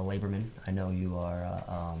are a laborman. I know you are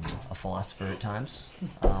a philosopher at times.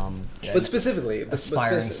 But specifically,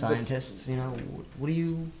 aspiring scientist. You know, what do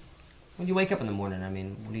you? When you wake up in the morning, I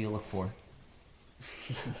mean, what do you look for?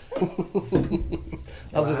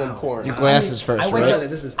 Other than porn. Your glasses first, I wake right?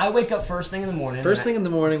 up. I wake up first thing in the morning. First thing in the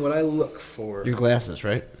morning, what I look for. Your glasses,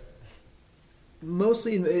 right?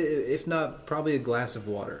 Mostly, if not, probably a glass of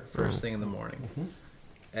water first thing in the morning.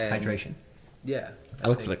 And Hydration. Yeah. I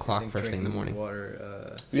look for the clock first thing in the drinking morning.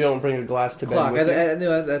 Water. You don't bring a glass to bed Clock. with you?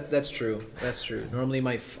 No, that's true. That's true. Normally,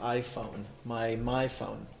 my iPhone, my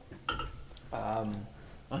phone.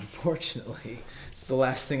 Unfortunately, it's the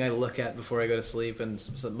last thing I look at before I go to sleep, and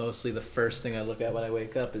so mostly the first thing I look at when I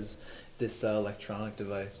wake up is this electronic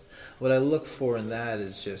device. What I look for in that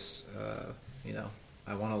is just,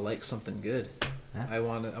 I want to like something good. Yeah. I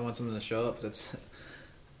want something to show up. That's,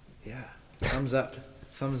 thumbs up,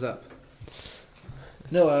 thumbs up.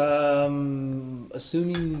 No,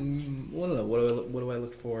 assuming, I don't know. What do I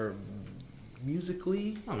look for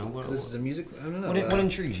musically? I don't know. This is a music. I don't know. What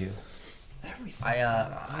intrigues you? Everything.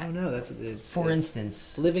 I don't know. It's for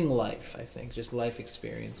instance, living life. I think just life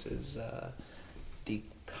experiences. The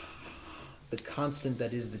constant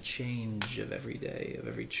that is the change of every day, of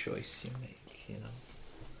every choice you make. You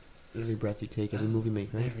know. Every breath you take, every move you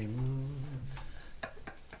make, right? Every move.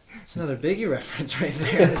 It's another Biggie reference right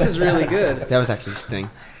there. This is really good. That was actually Sting.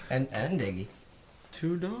 and Diggy.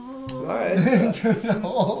 To dawn. All right.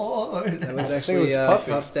 That was actually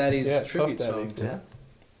Puff Daddy's tribute Puff Daddy. song to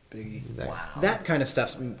Biggie. Wow. That kind of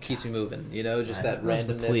stuff keeps me moving, you know, just that Where's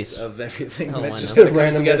the randomness police? of everything Oh, that I just know. kind of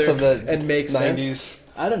comes Randomness together of the and makes 90s. sense.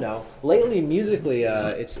 I don't know. Lately, musically,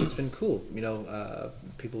 it's been cool. You know,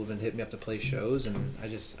 people have been hitting me up to play shows, and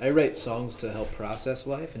I write songs to help process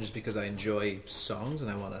life, and just because I enjoy songs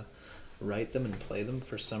and I want to write them and play them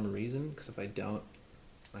for some reason, because if I don't,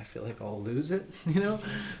 I feel like I'll lose it, you know?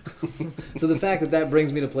 So the fact that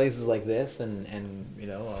brings me to places like this, and you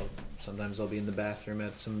know, sometimes I'll be in the bathroom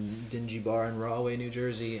at some dingy bar in Rahway, New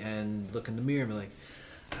Jersey, and look in the mirror and be like,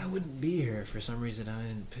 I wouldn't be here if for some reason I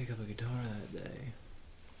didn't pick up a guitar that day.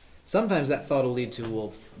 Sometimes that thought will lead to,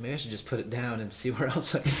 well, maybe I should just put it down and see where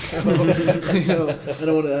else I can go. You know, I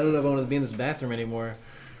don't know if I want to be in this bathroom anymore.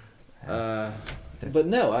 But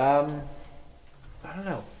no, I don't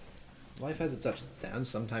know. Life has its ups and downs.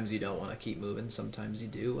 Sometimes you don't want to keep moving. Sometimes you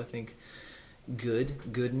do. I think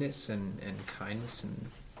goodness and kindness and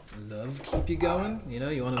love keep you going. You know,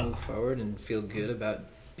 you want to move forward and feel good about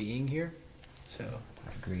being here. So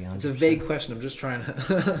I agree on. it's a vague question. I'm just trying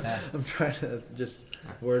to I'm trying to just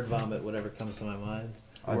word vomit whatever comes to my mind.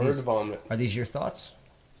 Vomit. Are these your thoughts?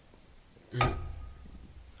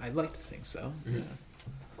 I'd like to think so. Yeah.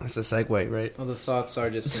 That's a segue, right? Well, the thoughts are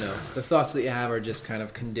just, you know, the thoughts that you have are just kind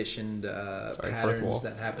of conditioned fourth wall. patterns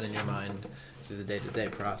that happen in your mind through the day-to-day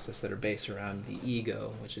process that are based around the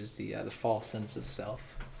ego, which is the false sense of self.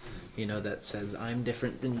 You know, that says, I'm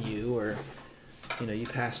different than you, or, you know, you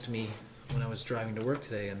passed me when I was driving to work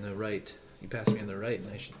today in the right. You passed me on the right,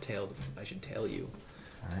 and I should tail you,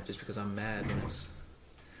 just because I'm mad when it's,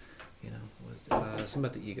 you know, something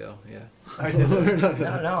about the ego. Yeah.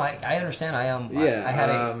 No, I understand. I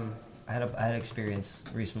had an experience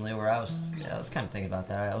recently where I was kind of thinking about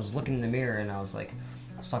that. I was looking in the mirror and I was talking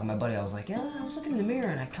to my buddy. I was like, yeah, I was looking in the mirror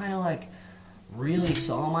and I kind of like really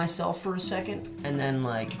saw myself for a second, and then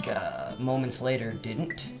like moments later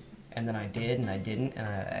didn't, and then I did and I didn't, and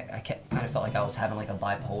I kind of felt like I was having like a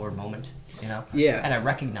bipolar moment, you know? Yeah. And I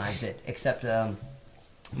recognized it, except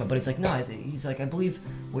my buddy's like, no, he's like, I believe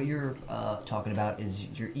what you're talking about is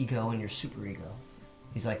your ego and your superego.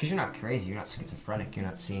 He's like, because you're not crazy, you're not schizophrenic, you're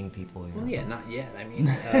not seeing people. Well, yeah, not yet. I mean,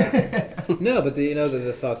 no, but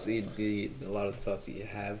the thoughts, a lot of the thoughts that you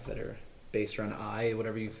have that are based around I,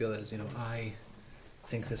 whatever you feel that is, you know, I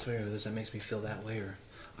think this way, or this that makes me feel that way, or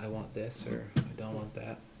I want this, or I don't want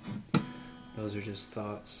that. Those are just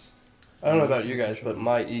thoughts. I don't know about you guys, but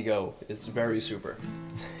my ego is very super.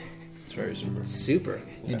 It's very super. Super.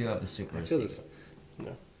 You do have the super. I feel this.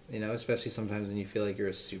 No. You know, especially sometimes when you feel like you're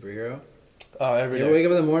a superhero. Oh, every You day. wake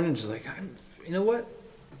up in the morning and just like, you know what?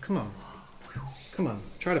 Come on.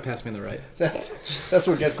 Try to pass me on the right. That's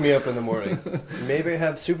what gets me up in the morning. Maybe I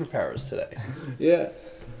have superpowers today. Yeah.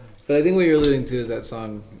 But I think what you're alluding to is that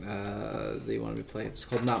song that you wanted me to play. It's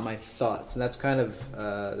called Not My Thoughts. And that's kind of,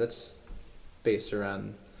 that's based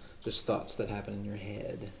around just thoughts that happen in your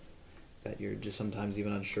head that you're just sometimes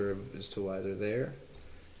even unsure of as to why they're there.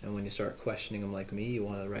 And when you start questioning them like me, you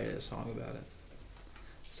want to write a song about it.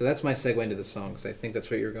 So that's my segue into the song, because I think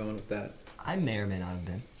that's where you're going with that. I may or may not have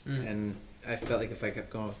been. And I felt like if I kept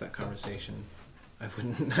going with that conversation, I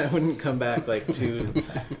wouldn't come back like too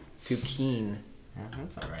keen. Yeah,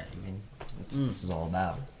 that's all right. I mean, that's what this is all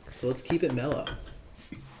about. So let's keep it mellow.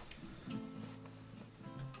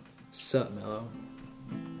 Sup, mellow?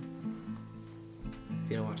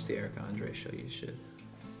 you don't watch the Eric Andre show, you should.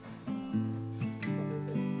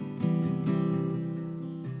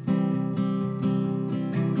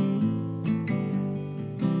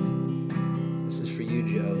 This is for you,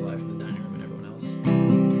 Joe, live from the dining room, and everyone else.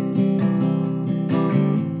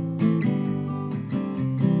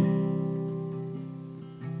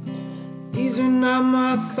 These are not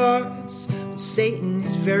my thoughts, but Satan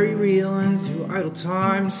is very real, and through idle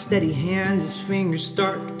time, steady hands, his fingers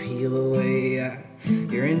start to peel away at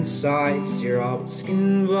your insides. You're all but skin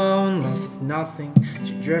and bone, left with nothing,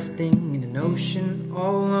 as you're drifting in an ocean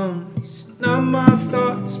all alone. These are not my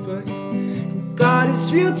thoughts, but God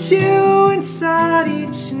is real too. Inside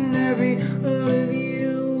each and every one of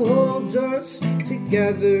you holds us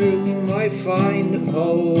together. We might find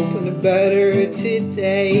hope and a better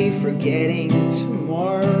today, forgetting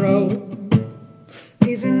tomorrow.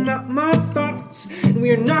 These are not my thoughts, and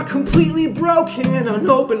we are not completely broken.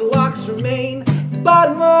 Unopened locks remain at the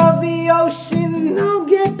bottom of the ocean, and I'll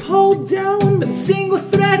get pulled down with a single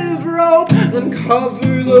thread of rope.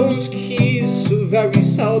 Uncover those keys so very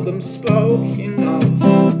seldom spoken of.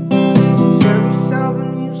 So very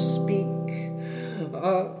seldom you speak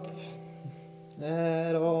up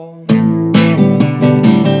at all.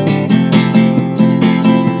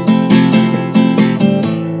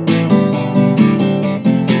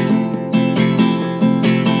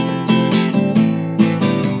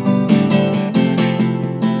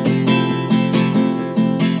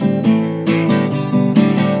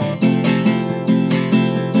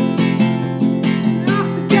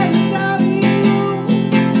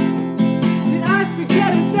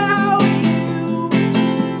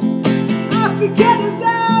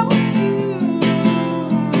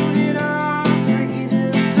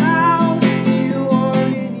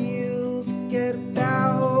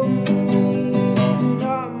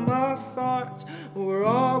 We're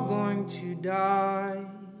all going to die.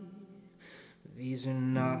 These are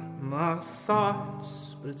not my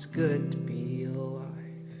thoughts, but it's good to be alive.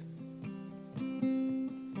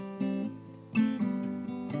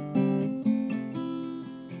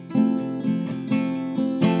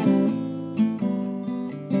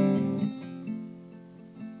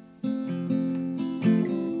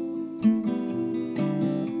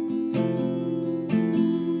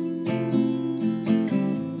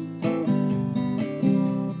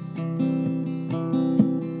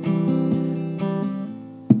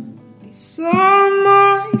 These are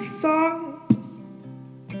my thoughts.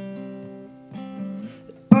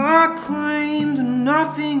 I claimed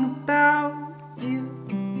nothing about you.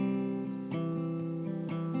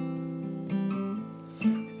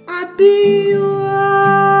 I'd be lying.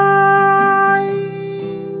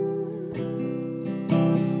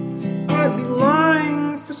 I'd be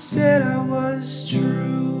lying if I said I was true.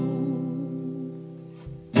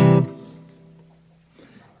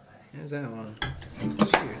 Here's that one.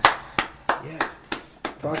 Cheers. Yeah.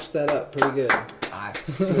 Botched that up pretty good. I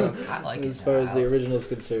like it. As far as the original is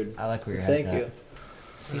concerned. I like where your head's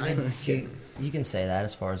Thank you. See, you can say that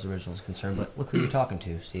as far as the original is concerned, but look who you're talking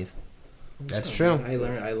to, Steve. That's true. I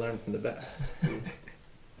learned from the best.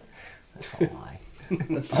 That's a lie.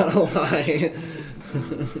 That's not a lie.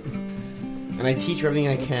 And I teach everything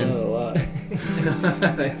I can. That's not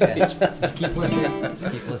a lie. Yeah, just keep listening.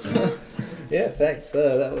 Just keep listening. Yeah, thanks.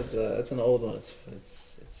 That's an old one. It's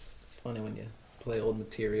funny when you play old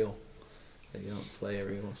material that you don't play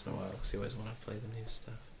every once in a while because you always want to play the new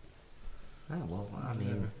stuff. Oh, well, I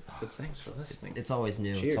mean, but thanks for listening. It's always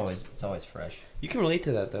new. Cheers. It's always fresh. You can relate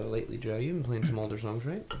to that though lately, Joe. You've been playing some older songs,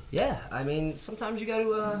 right? Yeah, I mean, sometimes you got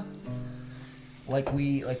to, like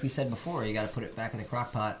we said before, you got to put it back in the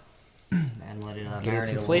crock pot and let it Give it marinate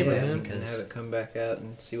some a flavor, little bit man. because And have it come back out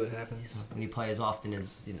and see what happens. when you play as often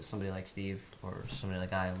as somebody like Steve or somebody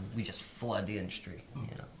like I, we just flood the industry,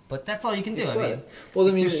 But that's all you can do. I mean, well,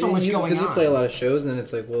 I mean, there's so much going on. Because you play a lot of shows, and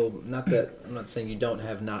it's like, well, not that I'm not saying you don't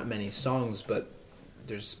have not many songs, but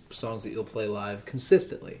there's songs that you'll play live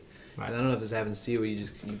consistently. Right. And I don't know if this happens to you, where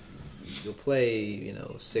you'll play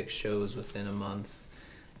 6 shows within a month,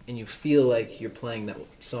 and you feel like you're playing that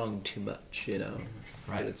song too much,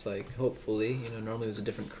 Right. But it's like, hopefully, normally there's a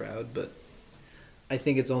different crowd, but I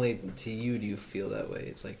think it's only to you do you feel that way.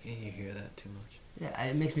 It's like, you hear that too much. Yeah,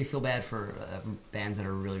 it makes me feel bad for bands that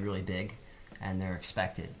are really, really big, and they're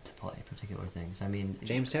expected to play particular things. I mean,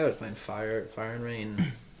 James Taylor's playing Fire and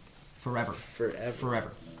Rain forever.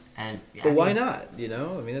 And but why not? I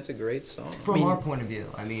mean, that's a great song. From our point of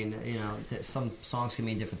view, I mean, some songs can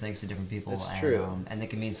mean different things to different people. That's and, true. And they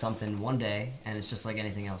can mean something one day, and it's just like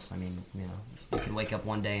anything else. I mean, you can wake up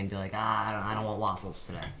one day and be like, I don't want waffles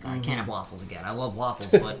today. I can't have waffles again. I love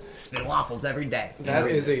waffles, but spit waffles every day. That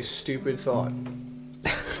is a stupid thought.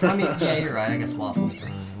 I mean, yeah, you're right. I guess waffles is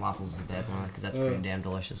a bad one because that's pretty damn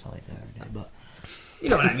delicious. I like that every day. But you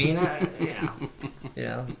know what I mean? You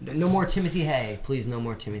know, no more Timothy Hay, please. No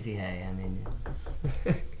more Timothy Hay. I mean,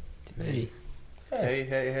 Timothy.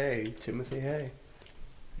 Hey, Timothy Hay.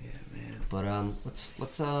 Yeah, man. But let's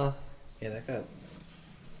Yeah, that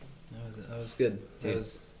was good. That Dude,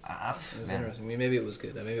 was man. interesting. I mean, maybe it was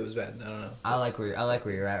good. Maybe it was bad. I don't know. I like where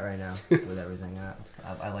you're at right now with everything.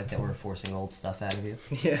 I like that we're forcing old stuff out of you.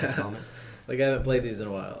 Yeah. At this moment. Like I haven't played these in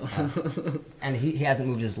a while. And he hasn't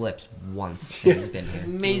moved his lips once since he's been here.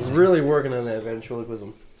 Amazing. Really working on that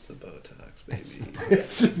ventriloquism. It's the Botox, baby.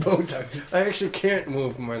 It's the Botox. I actually can't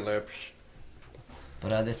move my lips.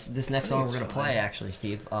 But this next song we're gonna play, actually,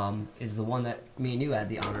 Steve, is the one that me and you had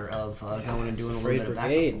the honor of going and doing a little bit of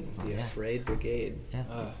Brigade. background. The Afraid Brigade.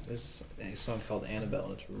 Yeah. This is a song called Annabelle,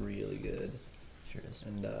 and it's really good. Sure is.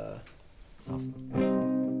 And it's awesome.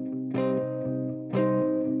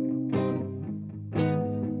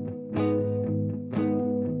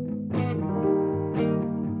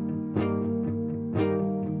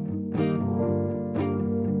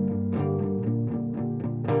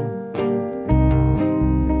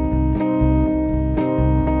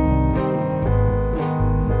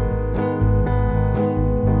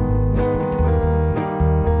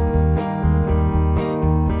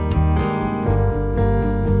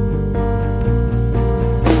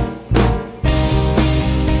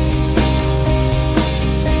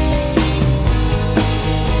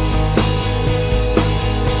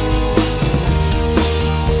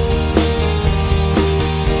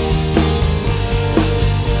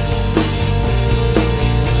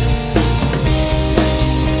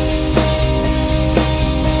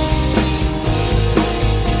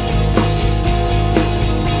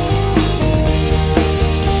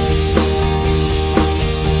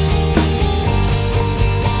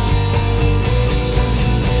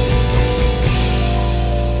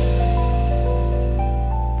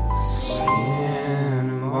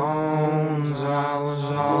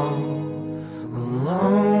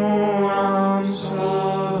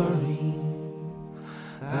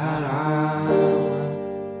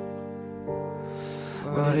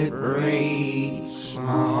 But it breaks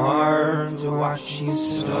my heart to watch you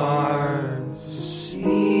start to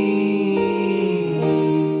see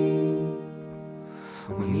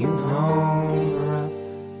when you know the rest.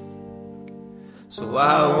 So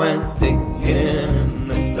I went digging in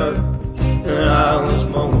the dirt and I was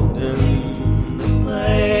molding the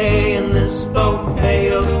clay. And this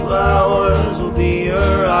bouquet of flowers will be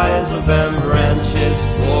your eyes, of them branches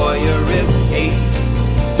for your ribcage.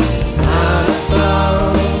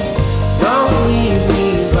 Don't leave me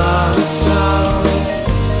by myself.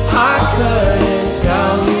 I couldn't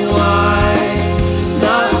tell you why.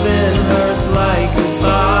 Nothing hurts like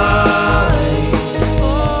goodbye.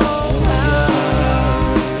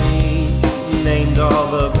 Till you named all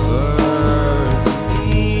the birds of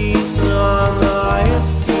peace, and on the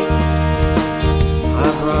highest peak I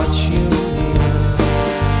brought you here.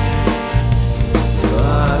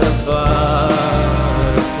 But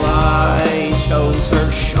butterfly chose her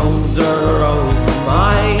shoulder over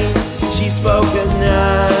mine. She spoke a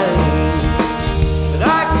name, but I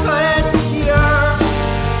couldn't hear.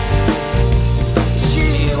 She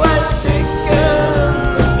went digging in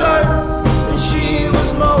the dirt, and she was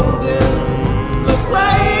molding the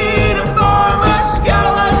clay to form a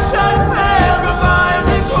skeleton. Every vines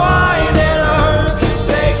entwined in hers to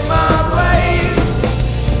take my place.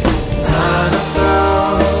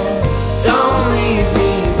 Annabelle, don't leave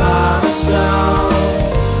me by myself.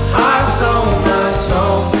 I sold my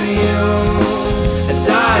soul for you, and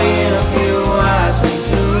die if you ask me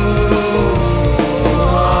to.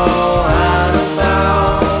 Oh,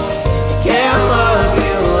 Annabelle, I can't love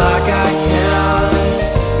you like I can,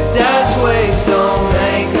 'cause dead twigs don't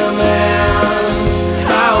make a man.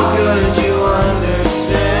 How could you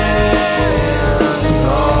understand?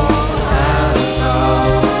 Oh,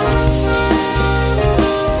 Annabelle.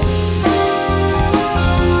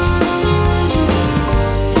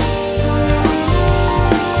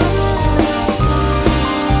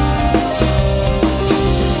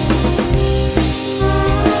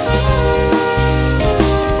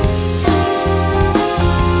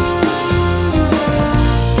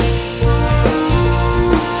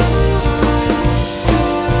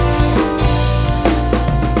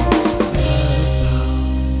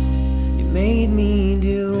 You made me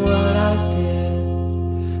do what I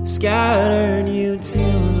did, scattered you to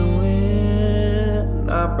the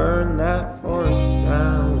wind. I burned that forest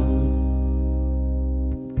down.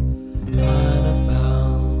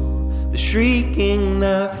 Annabelle, the shrieking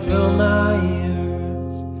that filled my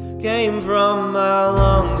ears came from my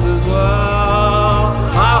lungs as well.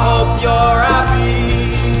 I hope you're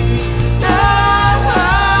happy now.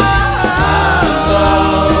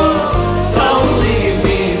 Don't leave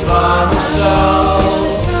me by myself.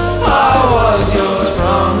 I was yours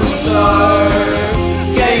from the start.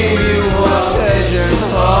 Gave you a pleasure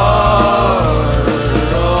heart.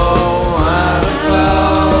 Oh, I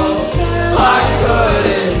felt I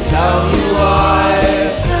couldn't tell you why.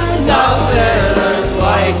 Nothing hurts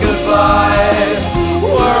like goodbyes.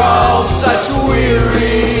 We're all such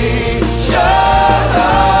weary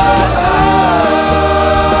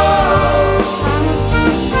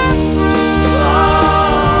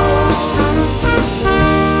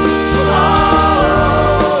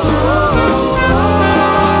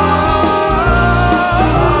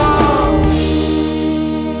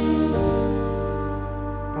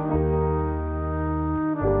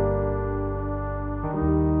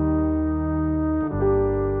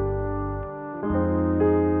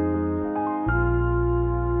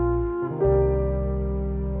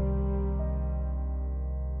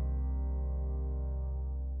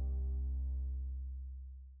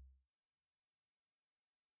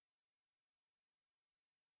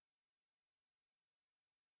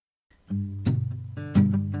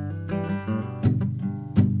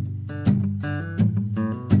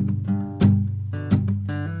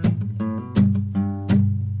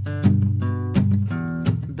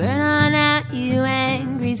Burn on out, you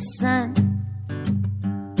angry sun.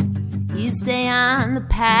 You stay on the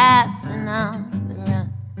path and on the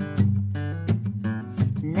run.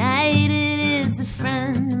 Night, it is a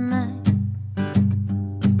friend of mine.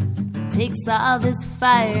 Takes all this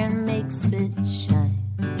fire and makes it shine.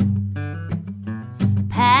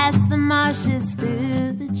 Past the marshes,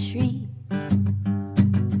 through the trees,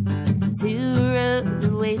 to a road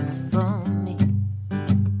that waits for me.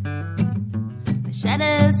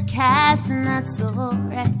 Shadows cast, and that's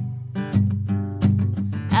alright.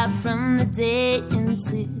 Out from the day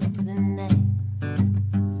into the night.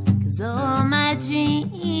 'Cause all my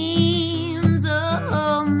dreams,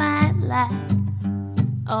 all my lies,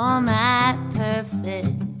 all my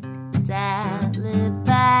perfect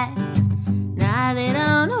alibis, now they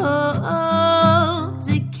don't hold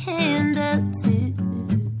a candle to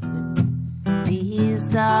these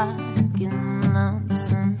dark and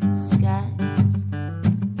lonesome skies.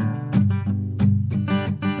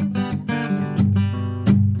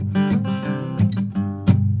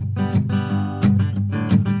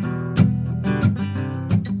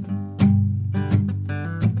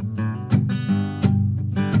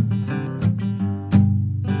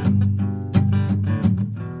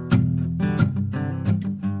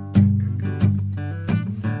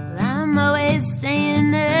 I'm always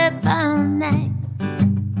staying up all night,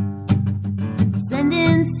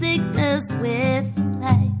 sending signals with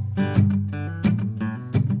light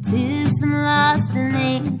to some lost and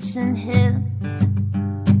ancient hills.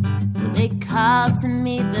 Well, they call to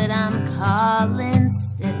me, but I'm calling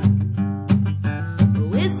still.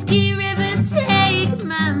 Whiskey River, take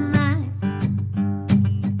my mind.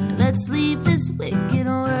 Let's leave this wicked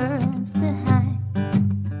world behind.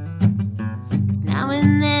 'Cause now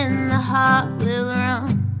and then the heart will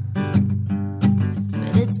roam,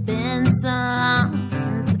 but it's been so long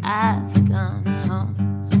since I've gone home.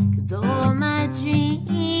 'Cause all my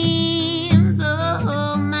dreams,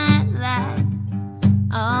 all my lies,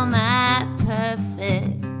 all my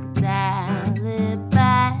perfect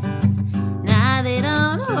alibis, now they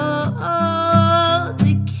don't hold a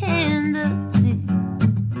candle to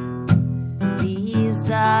these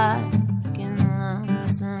dark and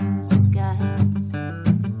lonesome skies.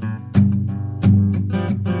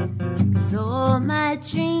 'Cause all my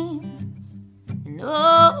dreams and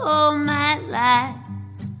all my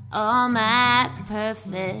lies, all my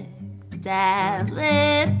perfect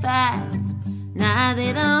alibis, now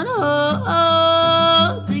they don't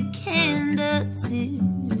hold a candle to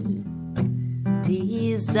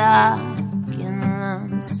these dark and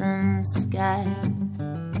lonesome skies.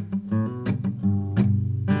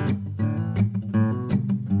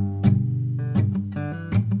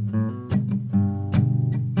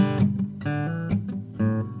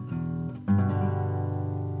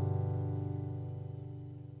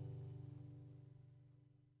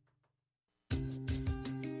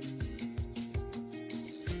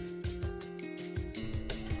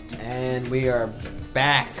 And we are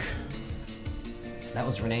back. That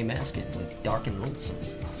was Renee Maskin with Dark and Lonesome.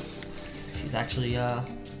 She's actually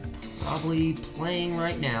probably playing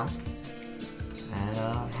right now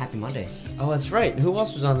at Happy Mondays. Oh, that's right. Who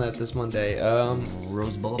else was on that this Monday?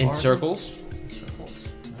 Rose Boulevard. In Circles. Circles.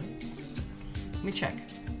 Right. Let me check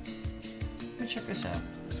this out.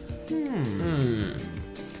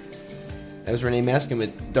 That was Renee Maskin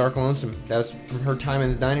with Dark Lonesome. That was from her time in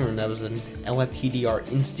the dining room. That was an LFTDR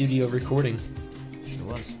in-studio recording. Sure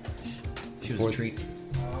was. She was a treat.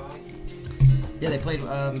 Yeah, they played,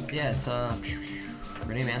 it's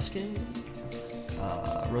Renee Maskin,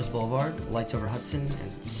 Rose Boulevard, Lights Over Hudson,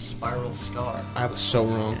 and Spiral Scar. I was so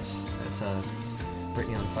wrong. Yes, that's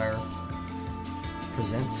Brittany on Fire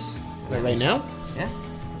presents. Wait, right now? Yeah.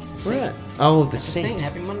 Where at? Oh, the That's the Saint. Saint.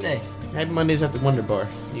 Happy Monday. Happy Mondays at the Wonder Bar.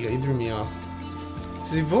 You threw me off.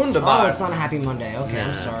 Sie wunderbar. Oh, it's not a Happy Monday. Okay,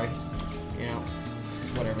 I'm Nah. sorry. You know,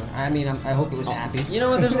 whatever. I mean, I hope it was happy. You know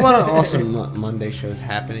what? There's a lot of awesome Monday shows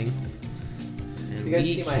happening. If you guys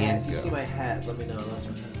We see my hat, can't if you go. see my hat, let me know. That's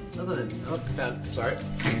my hat. Other than, found, sorry.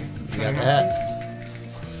 You got that?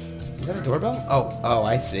 Is that a doorbell? Oh,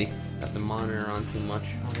 I see. Got the monitor on too much.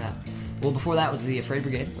 Oh, yeah. Well, before that was the Afraid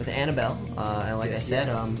Brigade with Annabelle. And like Yes, I said,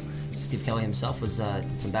 yes. Steve Kelly himself was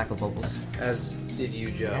did some backup vocals. As did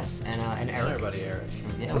you, Joe. Yes, and Eric. Everybody, Eric.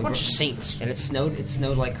 Yeah, What a bunch of saints. And it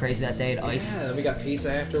snowed like crazy that day. It iced. Yeah, then we got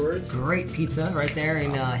pizza afterwards. Great pizza right there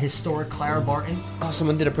in historic Clara Barton. Oh,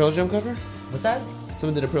 someone did a Pearl Jam cover? What's that?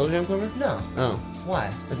 Someone did a Pearl Jam cover? No. Oh.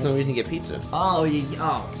 Why? That's no reason to get pizza. Oh,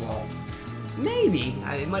 well, maybe.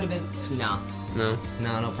 It might have been. No. No.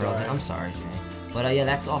 No Pearl Jam. I'm sorry, Jay. But yeah,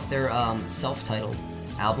 that's off their self-titled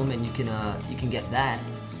album, and you can get that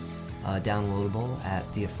downloadable at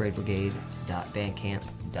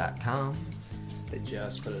theafraidbrigade.bandcamp.com. They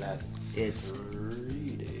just put it out. It's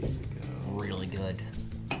 3 days ago. really good.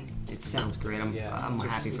 It sounds great. I'm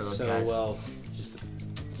happy for those so guys. well, just to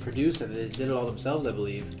produce it. They did it all themselves, I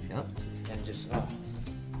believe. Yep. And just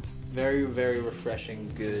very, very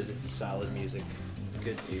refreshing, good, solid music.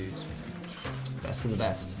 Good dudes. Best of the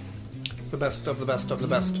best. The best of the best of the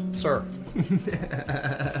best, sir.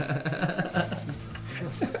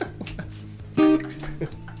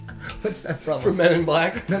 What's that from? From Men in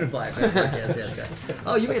Black. Men in Black. Yes.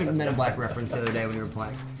 Oh, you made a Men in Black reference the other day when you were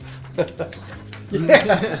playing.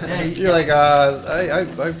 Yeah. You're like, I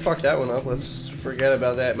fucked that one up. Let's forget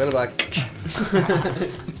about that. Men in Black.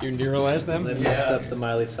 You neuralize them? They messed up the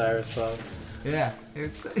Miley Cyrus song. Yeah.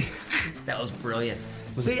 That was brilliant.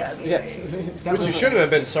 See, Yeah. that Which was you shouldn't have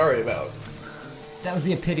been sorry about. That was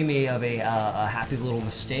the epitome of a happy little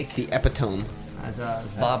mistake. The epitome. As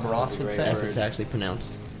Bob Ross would say. If it's actually pronounced.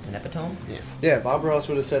 An epitome? Yeah. Yeah, Bob Ross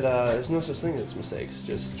would have said, there's no such thing as mistakes.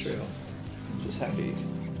 Just happy.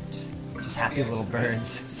 Just happy little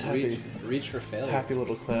birds. Just happy. Reach for failure. Happy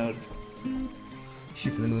little cloud.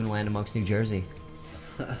 Shoot for the moon, land amongst New Jersey.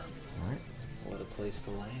 Alright. What a place to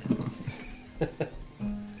land. That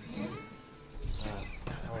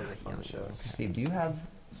was a fun show. Steve, do you have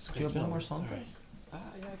one more song for us?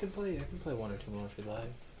 Yeah, I can play one or two more if you'd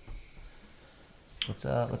like. Let's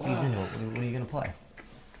ease into it. What are you gonna play?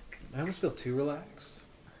 I almost feel too relaxed.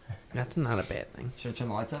 That's not a bad thing. Should I turn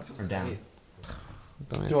the lights up or down?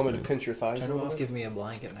 Don't Do you want me to pinch your thighs? Turn a them little off, bit? give me a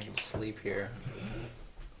blanket, and I can sleep here.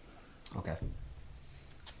 Okay.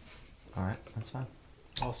 All right, that's fine.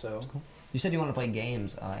 Also, You said you want to play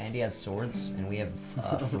games. Andy has swords, and we have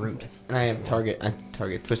fruit. And I have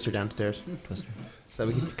Target Twister downstairs. Twister. So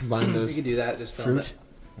we can combine those. we could do that. Just film fruit. it.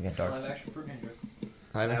 We got darts.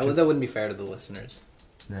 That wouldn't be fair to the listeners.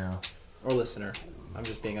 No. Or listener. I'm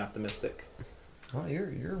just being optimistic. Oh,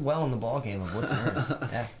 you're well in the ball game of listeners.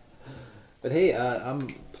 Yeah. But hey, I'm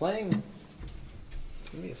playing. It's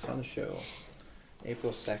gonna be a fun show.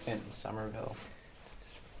 April 2nd in Somerville.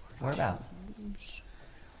 Where about? It's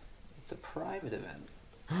a private event.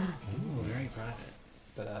 Ooh, very private.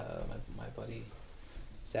 But my buddy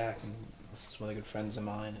Zach and some other good friends of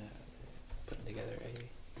mine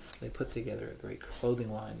they put together a great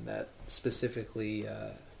clothing line that specifically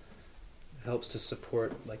helps to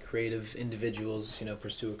support like creative individuals,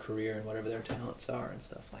 pursue a career in whatever their talents are and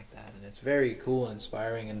stuff like that. And it's very cool and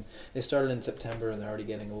inspiring. And they started in September, and they're already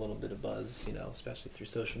getting a little bit of buzz, especially through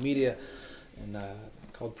social media. And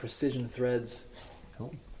called Precision Threads.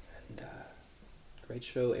 Cool. And great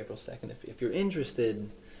show, April 2nd. If you're interested,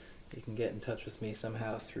 you can get in touch with me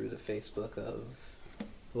somehow through the Facebook of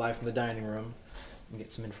Live from the Dining Room and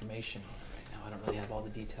get some information. Right now, I don't really have all the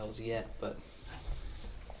details yet, but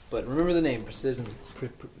remember the name, Precision.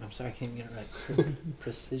 I'm sorry, I can't get it right.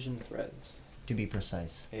 Precision Threads. To be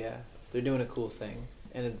precise. Yeah, they're doing a cool thing,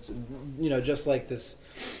 and it's just like this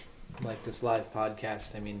live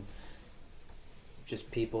podcast. I mean,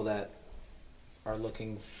 just people that are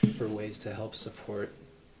looking for ways to help support,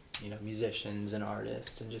 musicians and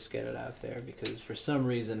artists, and just get it out there, because for some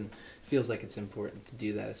reason it feels like it's important to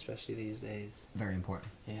do that, especially these days. Very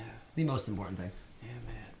important. Yeah. The most important thing. Yeah,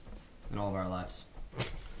 man. In all of our lives.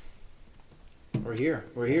 We're here.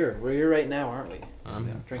 We're here. We're here right now, aren't we?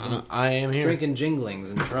 I am here. Drinking jinglings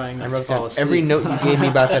and trying I not to wrote fall down asleep. every note you gave me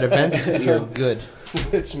about that event. We are good.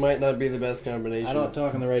 Which might not be the best combination. I don't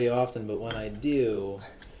talk on the radio often, but when I do,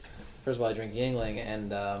 first of all, I drink Yingling,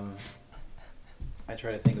 and I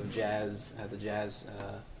try to think of jazz, how the jazz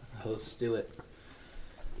hosts do it.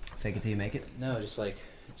 Fake it till you make it? No, just like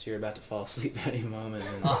you're about to fall asleep at any moment.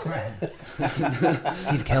 And Oh, right.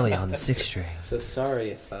 Steve Kelly on the 6th string. So sorry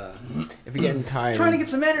if you're getting tired. Trying to get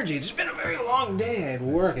some energy. It's been a very long day. I had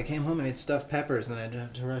work. I came home and ate stuffed peppers, and then I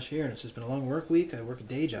had to rush here, and it's just been a long work week. I work a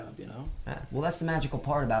day job, you know. Well, that's the magical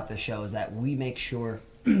part about this show is that we make sure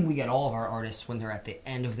we get all of our artists when they're at the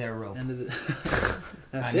end of their rope.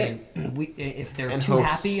 That's I mean, if they're And too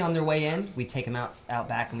hosts. happy on their way in, we take them out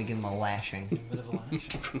back and we give them a lashing. A bit of a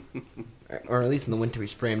lashing. Or at least in the winter, we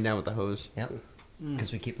spray them down with the hose. Yep.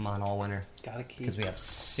 Because we keep them on all winter. Gotta keep. Because we have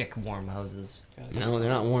sick warm hoses. No, they're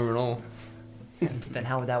not warm at all. Then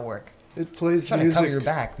how would that work? It plays Try music. to cover your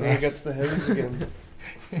back, and man. it gets the hose again.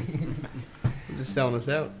 I'm just selling us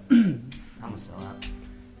out. I'm gonna sell out.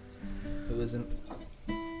 Who isn't?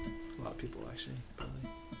 A lot of people actually, probably.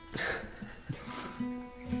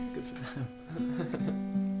 Good for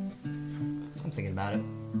them. I'm thinking about it.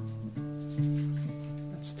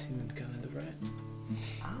 That's tuned kind of, right?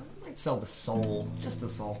 I might sell the soul, just the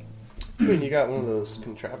soul. You got one of those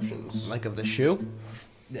contraptions. Like of the shoe?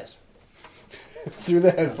 Yes. Through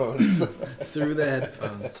the headphones. Through the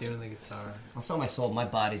headphones, tuning the guitar. I'll sell my soul. My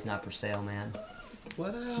body's not for sale, man.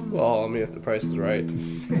 What? Well, I mean, if the price is right.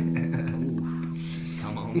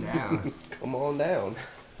 Come on down. Come on down.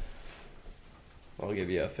 I'll give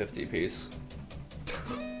you a 50 piece.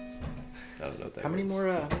 I don't know what that How many means.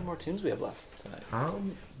 more tunes we have left tonight?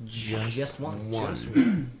 Just one. one. Just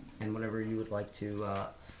one. And whatever you would like to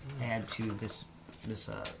add to this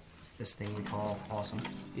thing we call awesome.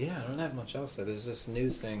 Yeah, I don't have much else. There's this new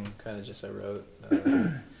thing, kind of just I wrote.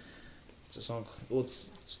 It's a song. Well, it's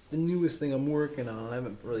the newest thing I'm working on. I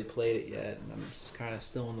haven't really played it yet, and I'm just kind of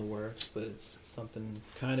still in the works. But it's something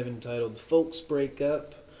kind of entitled "Folks Break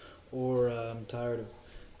Up," or "I'm tired of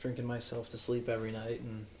drinking myself to sleep every night,"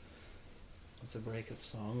 and it's a breakup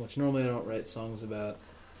song. Which normally I don't write songs about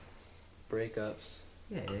breakups.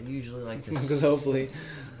 Yeah, they usually like to. Because hopefully,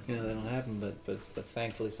 they don't happen. But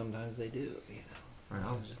thankfully sometimes they do. You know. I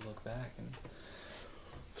know. Just look back and.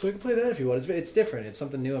 So we can play that if you want. It's different. It's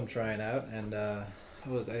something new I'm trying out, and I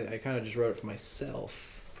kind of just wrote it for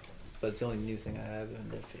myself, but it's the only new thing I have.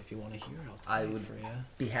 And if you want to hear it, I'll play it for you.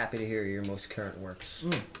 Be happy to hear your most current works.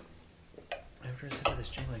 After I said about this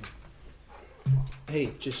jingling. Hey,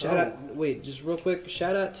 just shout out. Wait, just real quick.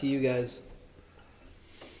 Shout out to you guys.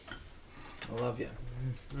 I love you.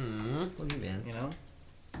 Look at man. You know.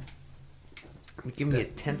 Give me a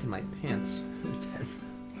tenth of my pants. A tenth.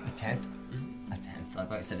 A tenth. I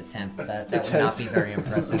thought you said a tenth. That A would not be tenth. very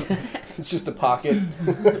impressive. It's just a pocket.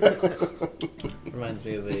 Reminds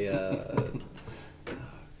me of a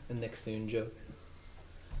Nick Thune joke.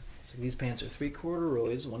 It's like, these pants are 3/4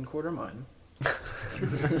 Roy's, 1/4 mine.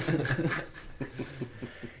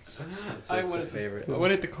 It's a favorite. I want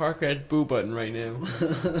to hit the car crash boo button right now.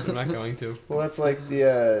 I'm not going to. Well, that's like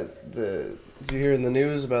the. Did you hear in the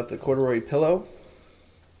news about the corduroy pillow?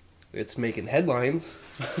 It's making headlines.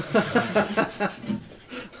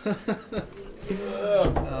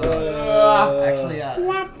 Actually, yeah.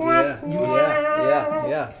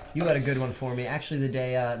 You had a good one for me. Actually, the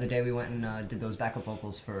day we went and did those backup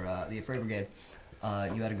vocals for the Afraid Brigade,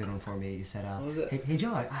 you had a good one for me. You said, was it? hey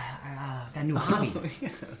Joe, I got a new hobby.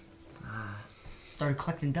 Started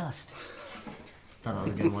collecting dust. Thought that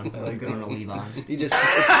was a good one. That was a good one to leave on. You just.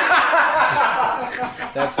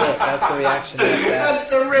 That's it. That's the reaction.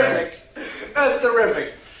 That's terrific. That's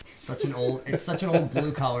terrific. It's such an old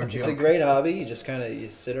blue collar joke. It's a great hobby. You just kind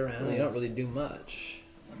of sit around. You don't really do much.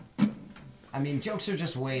 I mean, jokes are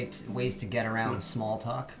just ways to get around small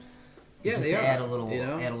talk. Yeah, just they to are. add a little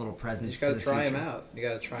You presence. just gotta to the try them future. out. You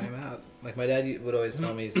gotta try them out. Like my dad would always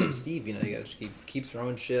tell me, he said, Steve, you gotta just keep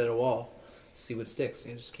throwing shit at a wall, see what sticks.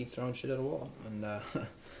 You just keep throwing shit at a wall. And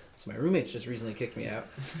so my roommates just recently kicked me out,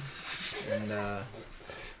 and I'm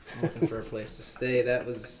looking for a place to stay.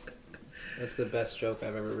 That's the best joke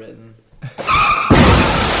I've ever written.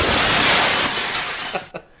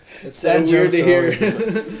 It's so Dad weird jokes to are hear.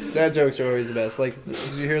 always- Dad jokes are always the best. Like,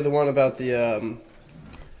 did you hear the one about the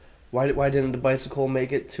why didn't the bicycle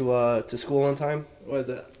make it to school on time? What is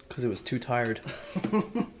that? Because it was too tired.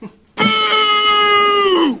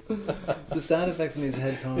 The sound effects in these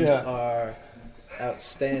headphones Yeah. are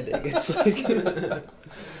outstanding. It's like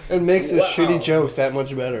It makes the Wow. shitty jokes that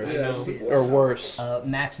much better, Yeah. or worse.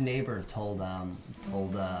 Matt's neighbor told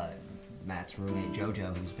Matt's roommate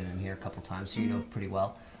JoJo, who's been in here a couple times, so you know pretty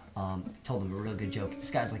well. Told him a real good joke.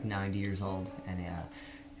 This guy's like 90 years old, and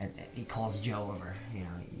he calls Joe over. You know,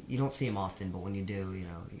 you don't see him often, but when you do, you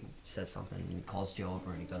know, he says something, and he calls Joe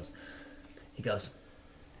over, and he goes,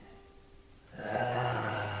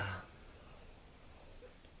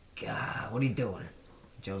 God, what are you doing?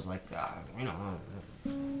 Joe's like, you know,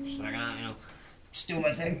 just like, you know, just doing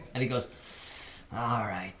my thing. And he goes, all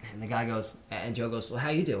right. And the guy goes, and Joe goes, well, how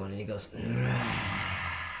you doing? And he goes,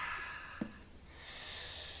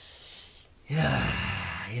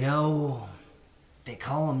 yeah, you know, they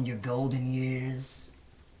call them your golden years,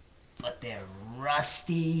 but they're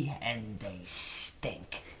rusty and they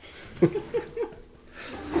stink.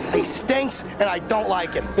 He stinks, and I don't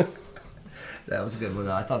like him. That was a good one.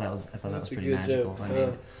 Though. I thought that was That's pretty a good magical. joke. I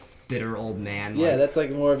mean, bitter old man. Yeah, like, that's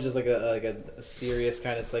like more of just like a serious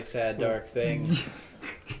kind of like sad dark thing.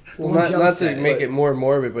 Well, not to make it more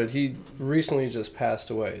morbid, but he recently just passed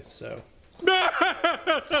away, so. Did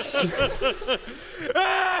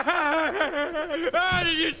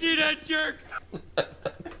you see that jerk?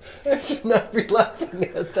 I should not be laughing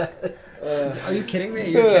at that. Are you kidding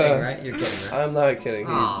me? You're kidding, right? You're kidding, right? I'm not kidding.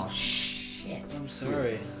 Oh, shit. I'm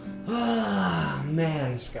sorry. Ah,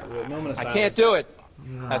 man. Moment of I silence. can't do it.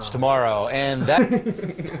 That's tomorrow, and that.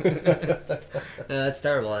 No, that's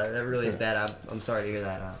terrible. That really is bad. I'm sorry to hear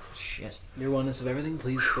that. Shit. Your oneness of everything,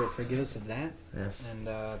 please forgive us of that. Yes. And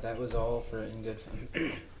that was all for in good fun.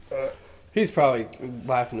 He's probably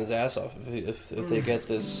laughing his ass off if they get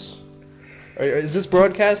this. Is this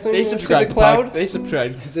broadcasting They to subscribe the cloud? They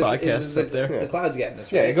subscribe podcasts up there. The cloud's getting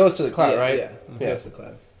this, Yeah, right? it goes to the cloud, Yeah, right? Yeah, it goes to the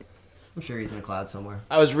cloud. I'm sure he's in the cloud somewhere.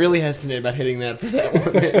 I was really hesitant about hitting that for that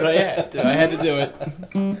one, but I had to do it.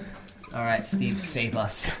 All right, Steve, save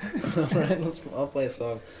us. All right, I'll play a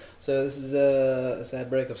song. So this is a sad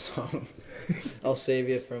breakup song. I'll save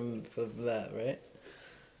you from that, right?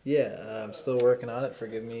 Yeah, I'm still working on it.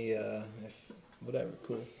 Forgive me if whatever.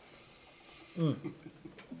 Cool.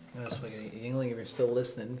 Yingling, if you're still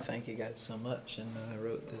listening, thank you guys so much. And I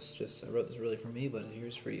wrote this really for me, but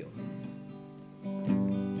here's for you.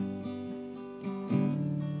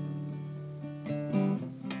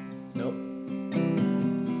 Nope.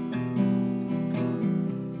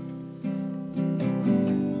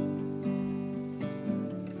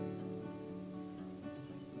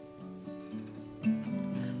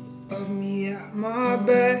 Love me at my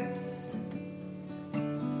best,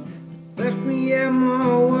 left me at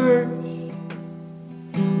my worst.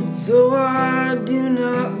 Though I do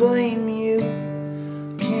not blame you,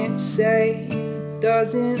 can't say it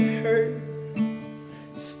doesn't hurt.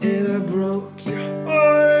 Said I broke your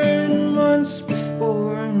heart months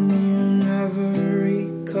before and you never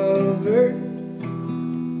recovered.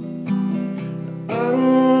 I don't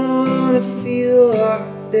wanna feel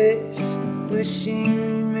like this, wishing we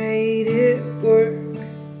made it work.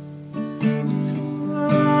 Times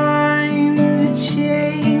are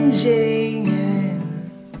changing and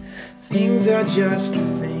things are just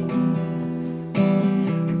things.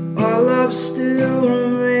 Our love still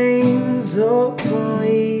remains,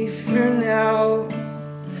 hopefully for now.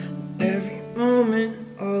 Every moment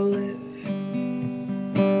I'll live.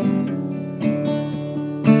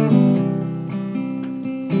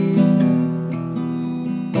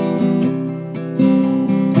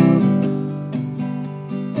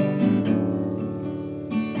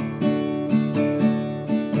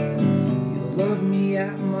 Love me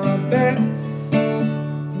at my best, you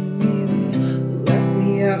left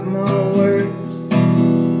me at my worst.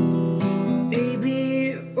 Maybe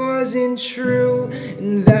it wasn't true,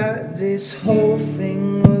 and that this whole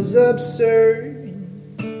thing was absurd.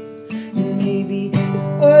 Maybe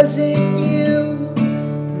it wasn't you.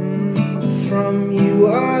 From you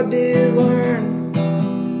I did learn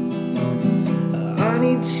I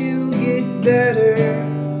need to get better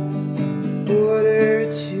in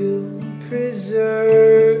order to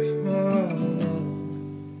preserve my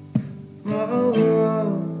love, my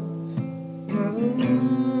love, my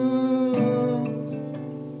love,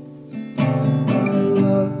 my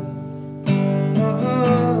love, my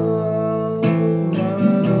love, my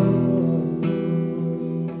love.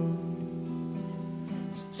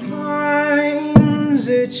 Times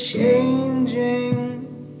are changing,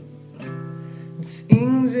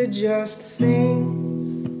 things are just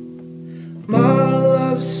things. My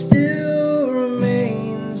love still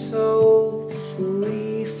remains,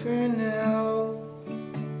 hopefully for now.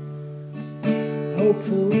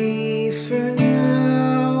 Hopefully for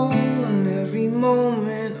now, and every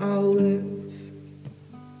moment I'll live.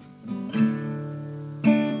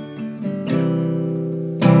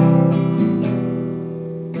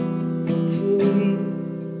 Hopefully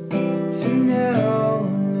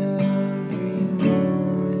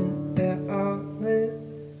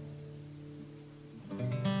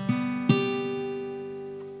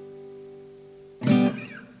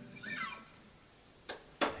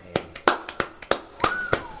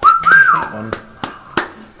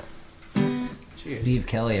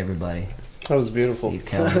Kelly, everybody. That was beautiful. Steve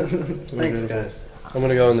Kelly. Thanks, guys. I'm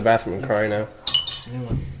gonna go in the bathroom and cry now.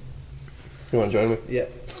 You want to join me? Yeah.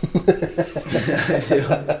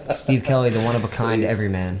 Steve Kelly, the one of a kind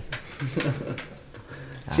everyman.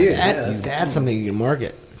 Cheers. That's something you can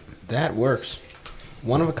market. That works.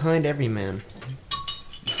 One of a kind everyman.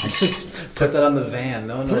 Just put that on the van.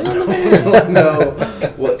 No one knows. know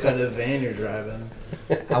what kind of van you're driving.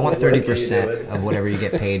 I want What do you 30% do? of whatever you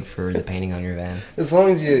get paid for the painting on your van. As long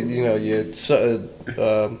as you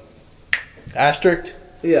asterisk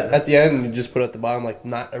at the end and you just put at the bottom like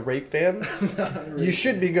not a rape van, you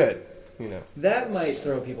should be good. That might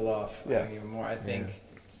throw people off. Yeah. Even more. I think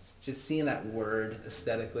just seeing that word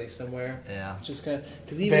aesthetically somewhere. Yeah. Just kind of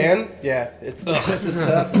because even Van, yeah, it's it's a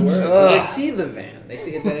tough word. But they see the van. They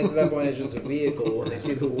see it. At that point, it's just a vehicle. When they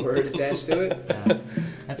see the word attached to it,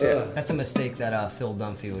 That's a mistake that Phil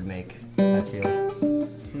Dunphy would make, I feel.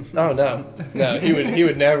 Oh no, he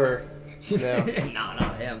would never. No, no,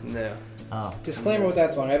 not him. No. Oh. Disclaimer with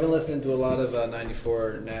that song. I've been listening to a lot of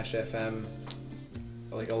 94 Nash FM,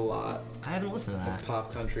 like a lot. I haven't listened to that. Of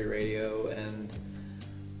pop country radio, and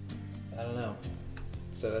I don't know.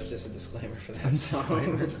 So that's just a disclaimer for that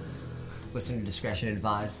song. Listener discretion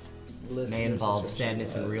advised. Listener May involve discretion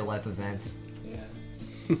sadness in real life events.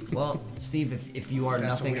 Yeah. Well, Steve, if you are That's a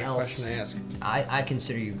nothing weird else, question to ask. I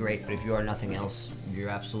consider you great, but if you are nothing else, you're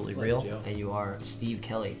absolutely Well, real, Joe. and you are Steve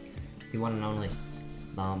Kelly, the one and only.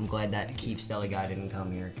 I'm glad that Keith Stelly guy didn't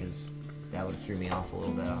come here, because that would have threw me off a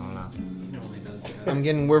little bit. I don't know. He normally does that. I'm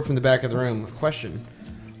getting word from the back of the room. Question: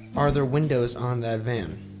 are there windows on that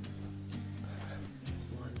van?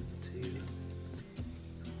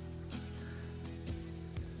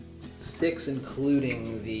 6,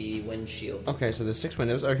 including the windshield. Okay, so there's 6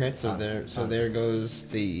 windows. Okay, so there goes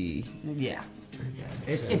the. Yeah.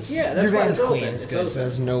 That's your why van's it's clean. open. It's It's good. It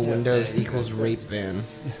says no windows equals rape van.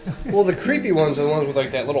 Well, the creepy ones are the ones with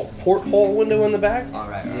like that little porthole window in the back. All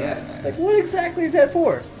right. Yeah. Like, what exactly is that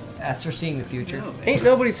for? That's for seeing the future. Ain't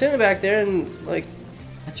nobody sitting back there and like.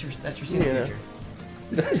 That's for seeing the future.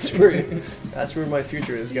 That's where my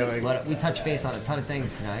future is going. But we touched base on a ton of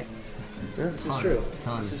things tonight. This is Tons, true.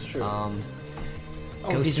 Tons. This is true.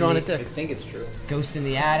 Ghost he's in drawing the- it there. I think it's true. Ghost in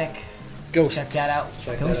the Attic. Ghosts. Check that out.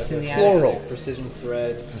 Check Ghosts that out. in the That's Attic. Plural. Precision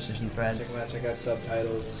Threads. Precision Threads. Check them out. Check out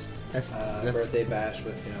Subtitles. That's Birthday Bash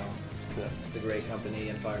with the Great Company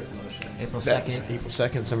and Fires in Motion. April That's 2nd. April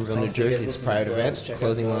 2nd, Somerville, New Songs to get Jersey. It's a listened private to event, those. Check out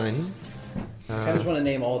clothing those. line. I just want to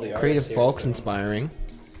name all the artists Creative here, folks, so- inspiring.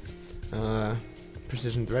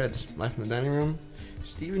 Precision Threads, Life in the Dining Room.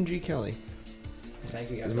 Stephen G. Kelly.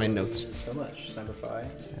 Thank you guys. Those are my notes. so much. Semper Fi.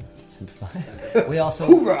 We also,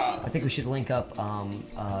 Hoorah! I think we should link up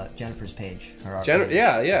Jennifer's page. Her art Jennifer, page.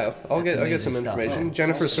 yeah. I'll get Amazing some stuff. information. Oh,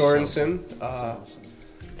 Jennifer awesome. Sorensen,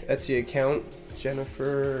 Etsy account.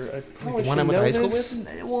 Jennifer, I probably The one I should went to know high school this.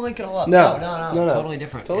 with? We'll link it all up. No, no. Totally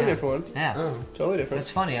different. Totally Yeah. different one. Yeah. Totally different. That's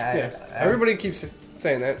funny. Everybody keeps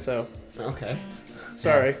saying that, so Okay.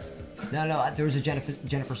 sorry. No. There was a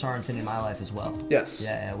Jennifer Sorensen in my life as well. Yes.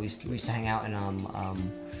 Yeah. We used to hang out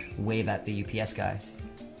and wave at the UPS guy.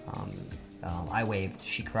 I waved.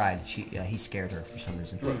 She cried. He scared her for some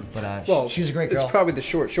reason. But Well, she's a great girl. It's probably the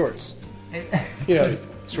short shorts.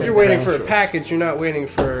 Short You're waiting brown for a shorts. package. You're not waiting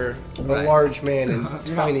for a Right. large man in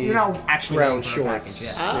tiny you're not actually brown waiting for a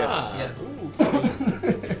shorts. package,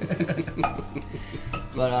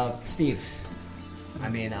 But Steve, I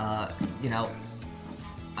mean,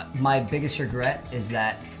 my biggest regret is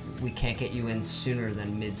that we can't get you in sooner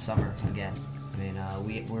than midsummer again. I mean,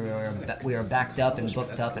 we are backed up and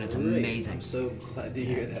booked up, and it's Great. amazing. I'm so glad to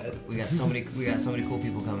hear that. We got so many cool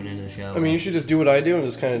people coming into the show. I mean, you should just do what I do and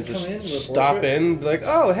just kind of Just come in, just report stop it. in, be like,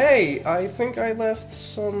 oh, hey, I think I left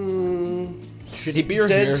some Shitty beer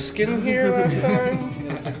dead here. skin here last time. You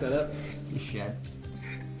gonna pick that up? You should.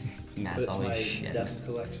 Put Matt's it to always my shit. dust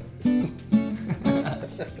collection.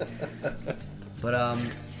 But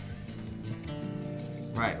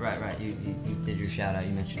right. You did your shout out.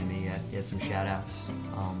 You mentioned to me. You had some shout outs.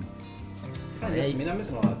 I'm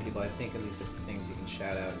missing a lot of people. I think in these sorts of things you can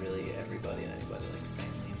shout out really everybody and anybody, like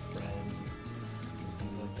family and friends and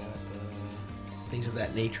things like that. Things of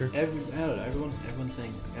that nature. I don't know. Everyone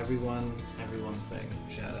thing.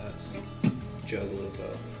 Shout outs. Joe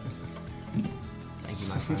Galupo. Thank you,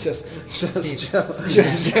 my friend.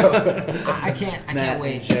 just Joe. I can't Matt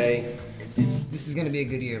wait. and Jay. This is gonna be a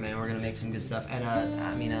good year, man. We're gonna make some good stuff. And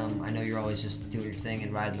I know you're always just doing your thing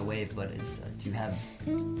and riding the wave, but do you have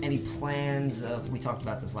any plans? We talked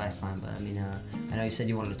about this last time, but I mean, I know you said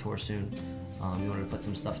you wanted to tour soon. You wanted to put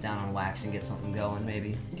some stuff down on wax and get something going,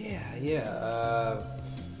 maybe. Yeah.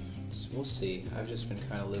 We'll see. I've just been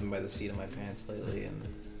kind of living by the seat of my pants lately,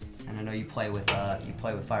 and I know you play with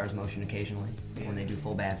Fire's Motion occasionally when they do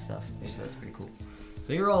full band stuff. So that's pretty cool.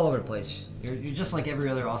 So you're all over the place. You're just like every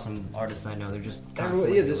other awesome artist I know. They're just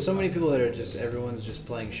constantly. yeah. There's so many people that are just everyone's just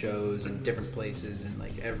playing shows in different places, and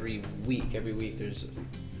like every week there's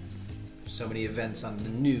so many events on the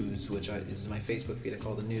news, which is my Facebook feed. I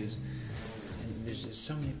call the news, and there's just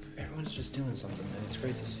so many. Everyone's just doing something, and it's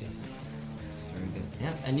great to see. Very good.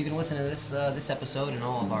 Yeah, and you can listen to this episode and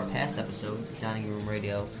all of our past episodes at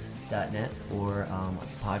diningroomradio.net or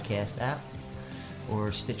the podcast app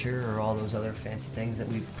or Stitcher or all those other fancy things that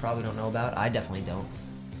we probably don't know about. I definitely don't.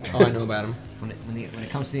 Oh, I know about them. When it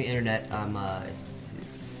comes to the internet,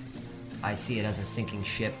 I see it as a sinking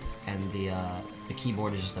ship, and the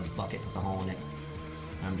keyboard is just a bucket with a hole in it.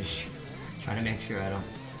 And I'm just trying to make sure I don't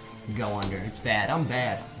go under. It's bad. I'm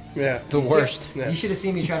bad. Yeah, the worst. You should have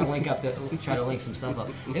seen me try to link some stuff up.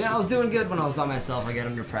 You know, I was doing good when I was by myself. I get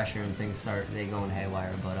under pressure and things start going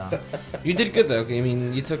haywire. But you did good though. I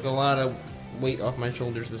mean, you took a lot of weight off my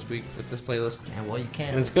shoulders this week with this playlist. And well, you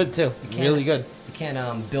can't. And it's good too. Really good. You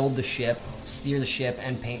can't build the ship, steer the ship,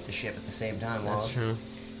 and paint the ship at the same time. That's true.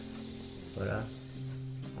 But I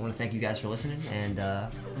want to thank you guys for listening, and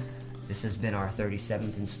this has been our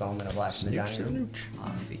 37th installment of Laughs in the Dining Room,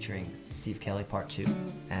 featuring Steve Kelly Part 2,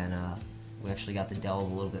 and we actually got to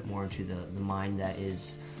delve a little bit more into the mind that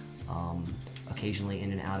is occasionally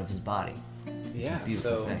in and out of his body. It's a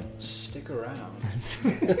beautiful so thing. Stick around.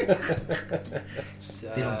 They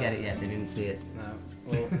don't get it yet. They didn't see it. No.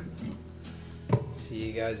 Well, see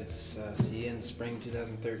you guys. See you in spring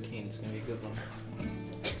 2013. It's gonna be a good one.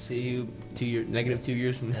 See you negative 2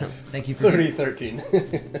 years from now. Yes. Thank you for 3013.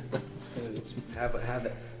 Have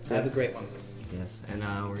a great one. Yes, and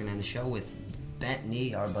we're gonna end the show with Bent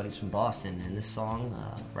Knee, our buddies from Boston, and this song,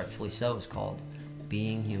 rightfully so, is called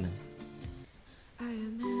 "Being Human." I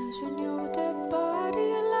imagine your dead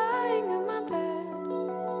body lying in my bed,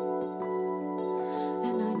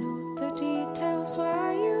 and I know the details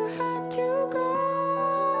why you had to go.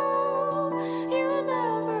 You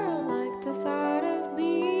never liked the thought of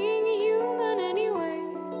being human anyway.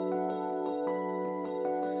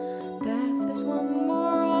 Death is one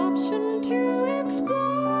more option to explore.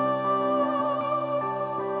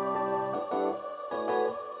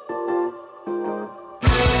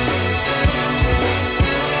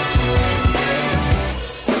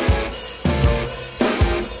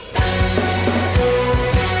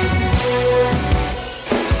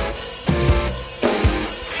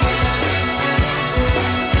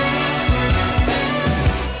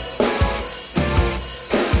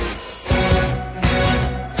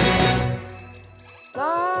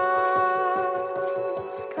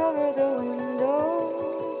 Clouds cover the window,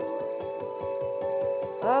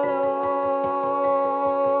 alone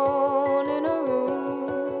in a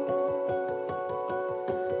room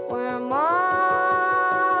where moss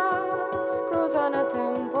grows on a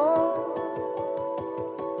temple,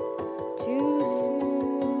 too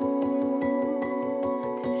smooth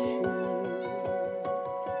to shoot.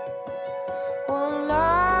 One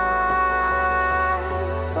life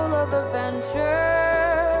full of adventure.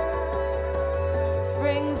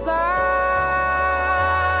 Spring flowers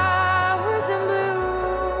in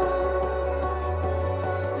bloom.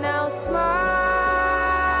 Now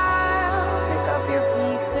smile, pick up your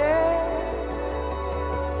pieces.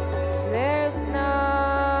 There's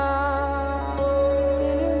nothing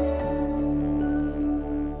to lose.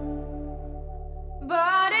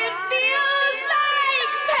 But it feels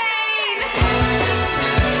like pain.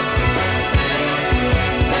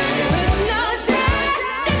 With no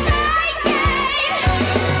justification.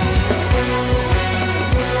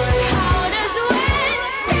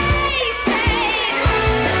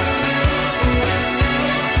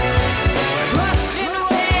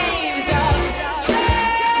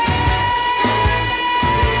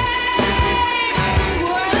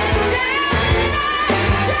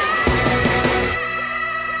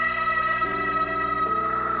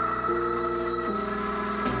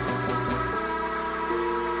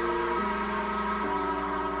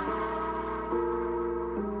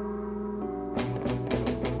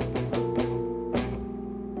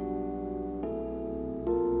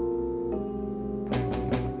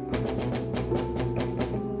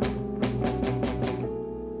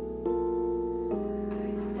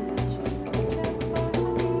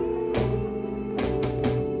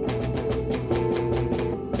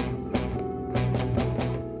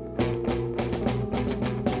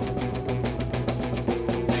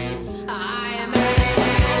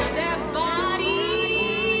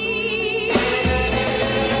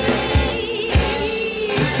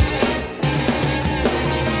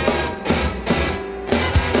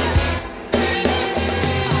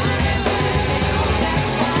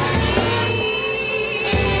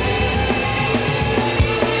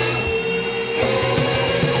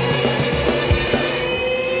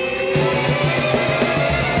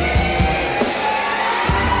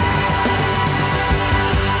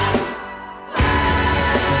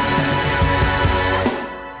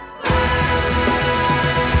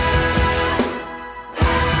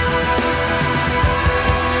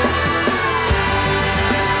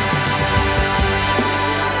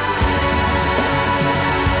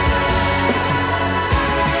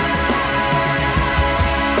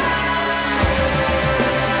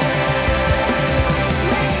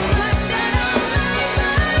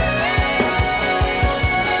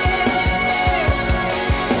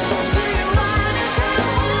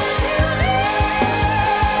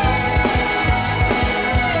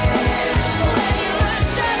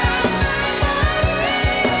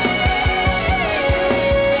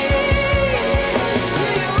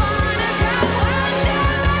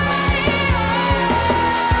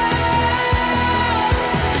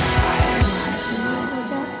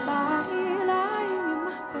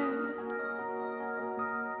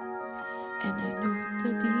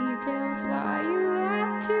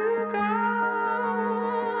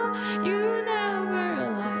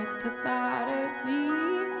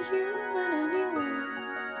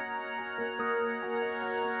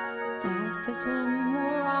 There's one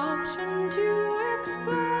more option to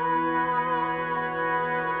express.